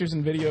see pictures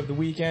and video of the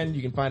weekend,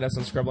 you can find us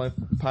on Scrubland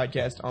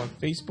Podcast on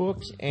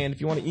Facebook. And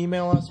if you want to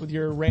email us with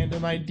your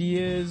random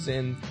ideas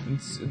and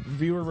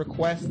viewer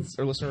requests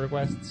or listener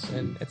requests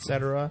and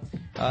etc.,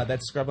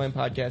 that's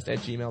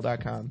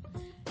scrublandpodcast@gmail.com.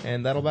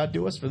 And that'll about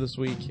do us for this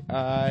week.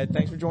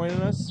 Thanks for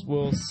joining us.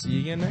 We'll see you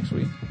again next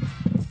week.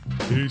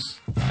 Peace.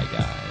 Bye,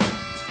 guys.